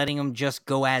and letting him just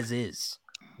go as is.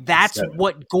 That's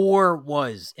what Gore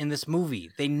was in this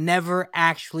movie. They never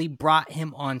actually brought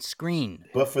him on screen.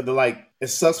 But for it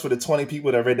sucks for the 20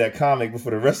 people that read that comic, but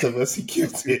for the rest of us, he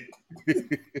kills it.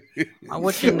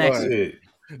 What's your next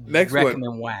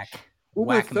one? Whack.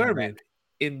 Uma Thurman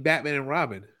in Batman and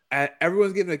Robin.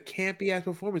 Everyone's giving a campy ass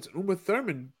performance. Uma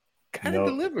Thurman kind of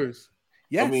delivers.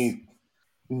 Yes. They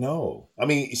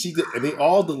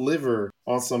all deliver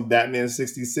on some Batman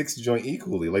 66 joint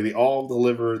equally. Like they all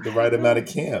deliver the right amount of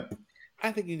camp.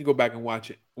 I think you need to go back and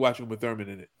watch it. Watch Uma Thurman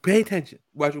in it. Pay attention.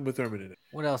 Watch Uma Thurman in it.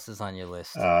 What else is on your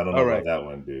list? I don't know about that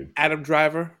one, dude. Adam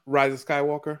Driver, Rise of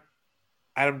Skywalker.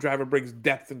 Adam Driver brings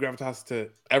depth and gravitas to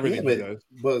everything he does.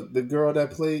 But the girl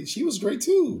that played, she was great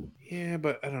too. Yeah,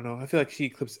 but I don't know. I feel like she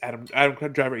eclipsed Adam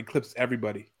Driver eclipsed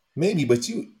everybody. Maybe, but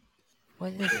you...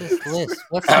 What is this list?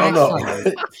 What's the next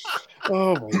one?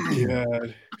 Oh my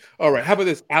god! All right, how about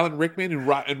this? Alan Rickman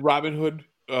and Robin Hood,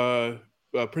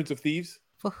 Prince of Thieves.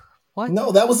 What?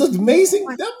 No, that was amazing.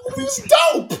 That movie was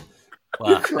dope.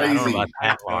 Well, you're crazy. I don't know about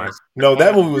that, Lars. No,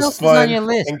 that movie was fun. On your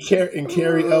list? And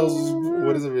Carrie Ells,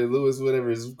 Lewis,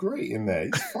 whatever, is great in that.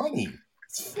 It's funny.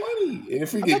 It's funny. And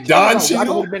if we get Don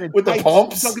Cheadle with the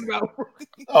pumps. Talking about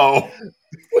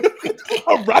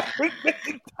Robert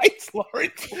Tights,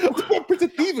 Lawrence. Prince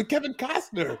of Thieves with Kevin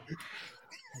Costner.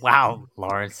 Wow,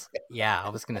 Lawrence. Yeah, I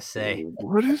was gonna say.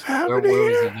 What is happening?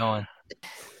 Where was he going?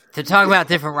 To talk about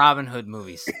different Robin Hood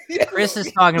movies. Chris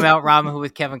is talking about Robin Hood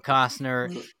with Kevin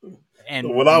Costner.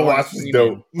 And what I watched is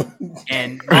dope.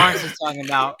 And Lawrence is talking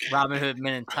about Robin Hood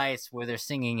Men in Tights where they're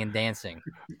singing and dancing.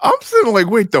 I'm sitting like,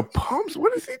 wait, the pumps?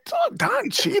 What is he talking? Don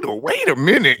Cheadle. Wait a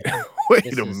minute.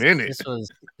 Wait a minute.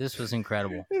 This was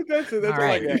incredible. That's all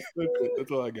right. I got.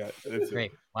 That's all I got. That's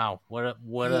great. Wow. What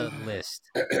a list.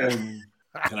 Can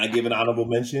I give an honorable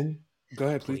mention? Go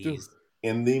ahead, please do.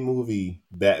 In the movie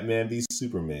Batman v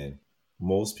Superman,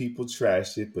 most people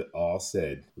trashed it, but all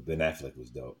said Ben Affleck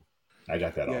was dope. I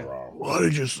got that all wrong. Why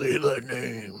did you say that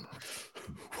name?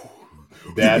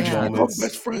 Bad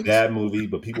moments, bad movie,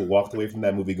 but people walked away from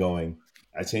that movie going,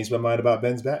 I changed my mind about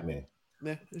Ben's Batman.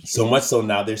 Yeah, so much so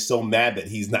now they're so mad that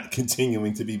he's not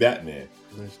continuing to be Batman.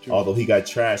 That's true. Although he got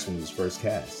trashed when he was first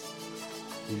cast.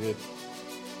 He did.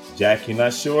 Jack, you're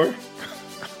not sure?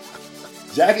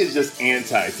 Jack is just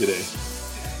anti today.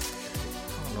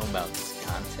 I don't know about this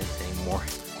content anymore.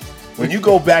 When you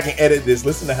go back and edit this,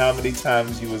 listen to how many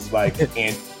times you was like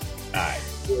anti.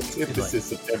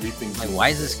 Antithesis of everything. Like, why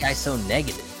is this guy so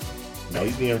negative? No,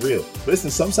 he's being real. But listen,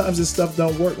 sometimes this stuff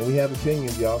don't work, and we have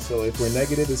opinions, y'all. So if we're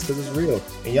negative, it's because it's real.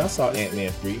 And y'all saw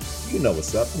Ant-Man 3. You know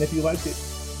what's up. And if you liked it,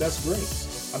 that's great.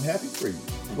 I'm happy for you.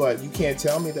 But you can't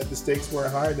tell me that the stakes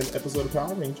weren't higher than an episode of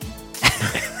Power Rangers.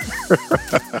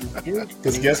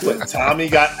 Because guess what? Tommy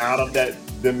got out of that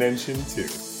dimension, too,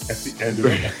 at the end of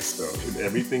the episode. And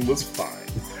everything was fine.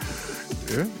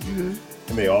 Yeah, you did.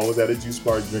 And they all was at a juice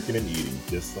bar drinking and eating,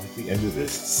 just like the end of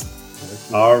this.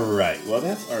 All right. Well,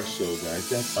 that's our show, guys.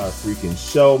 That's our freaking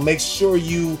show. Make sure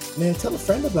you, tell a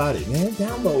friend about it, man.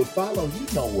 Download, follow.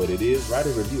 You know what it is. Write a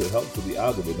review. It helps with the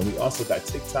algorithm. We also got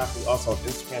TikTok. We also have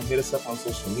Instagram. Hit us up on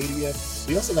social media.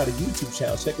 We also got a YouTube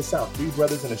channel. Check us out. 3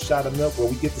 Brothers and a Shot of Milk, where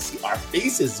we get to see our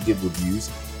faces give reviews,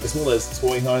 as well as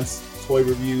toy hunts, toy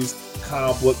reviews,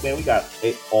 comic book. Man, we got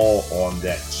it all on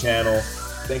that channel.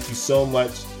 Thank you so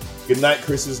much. Good night,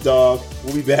 Chris's dog.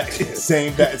 We'll be back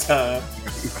same bad time.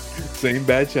 Same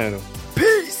bad channel.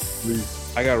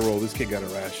 Peace. I gotta roll. This kid got a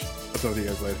rash. I'll talk to you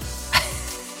guys later.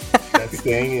 That's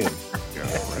staying in.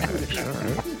 All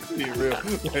right. Be real.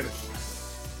 Later.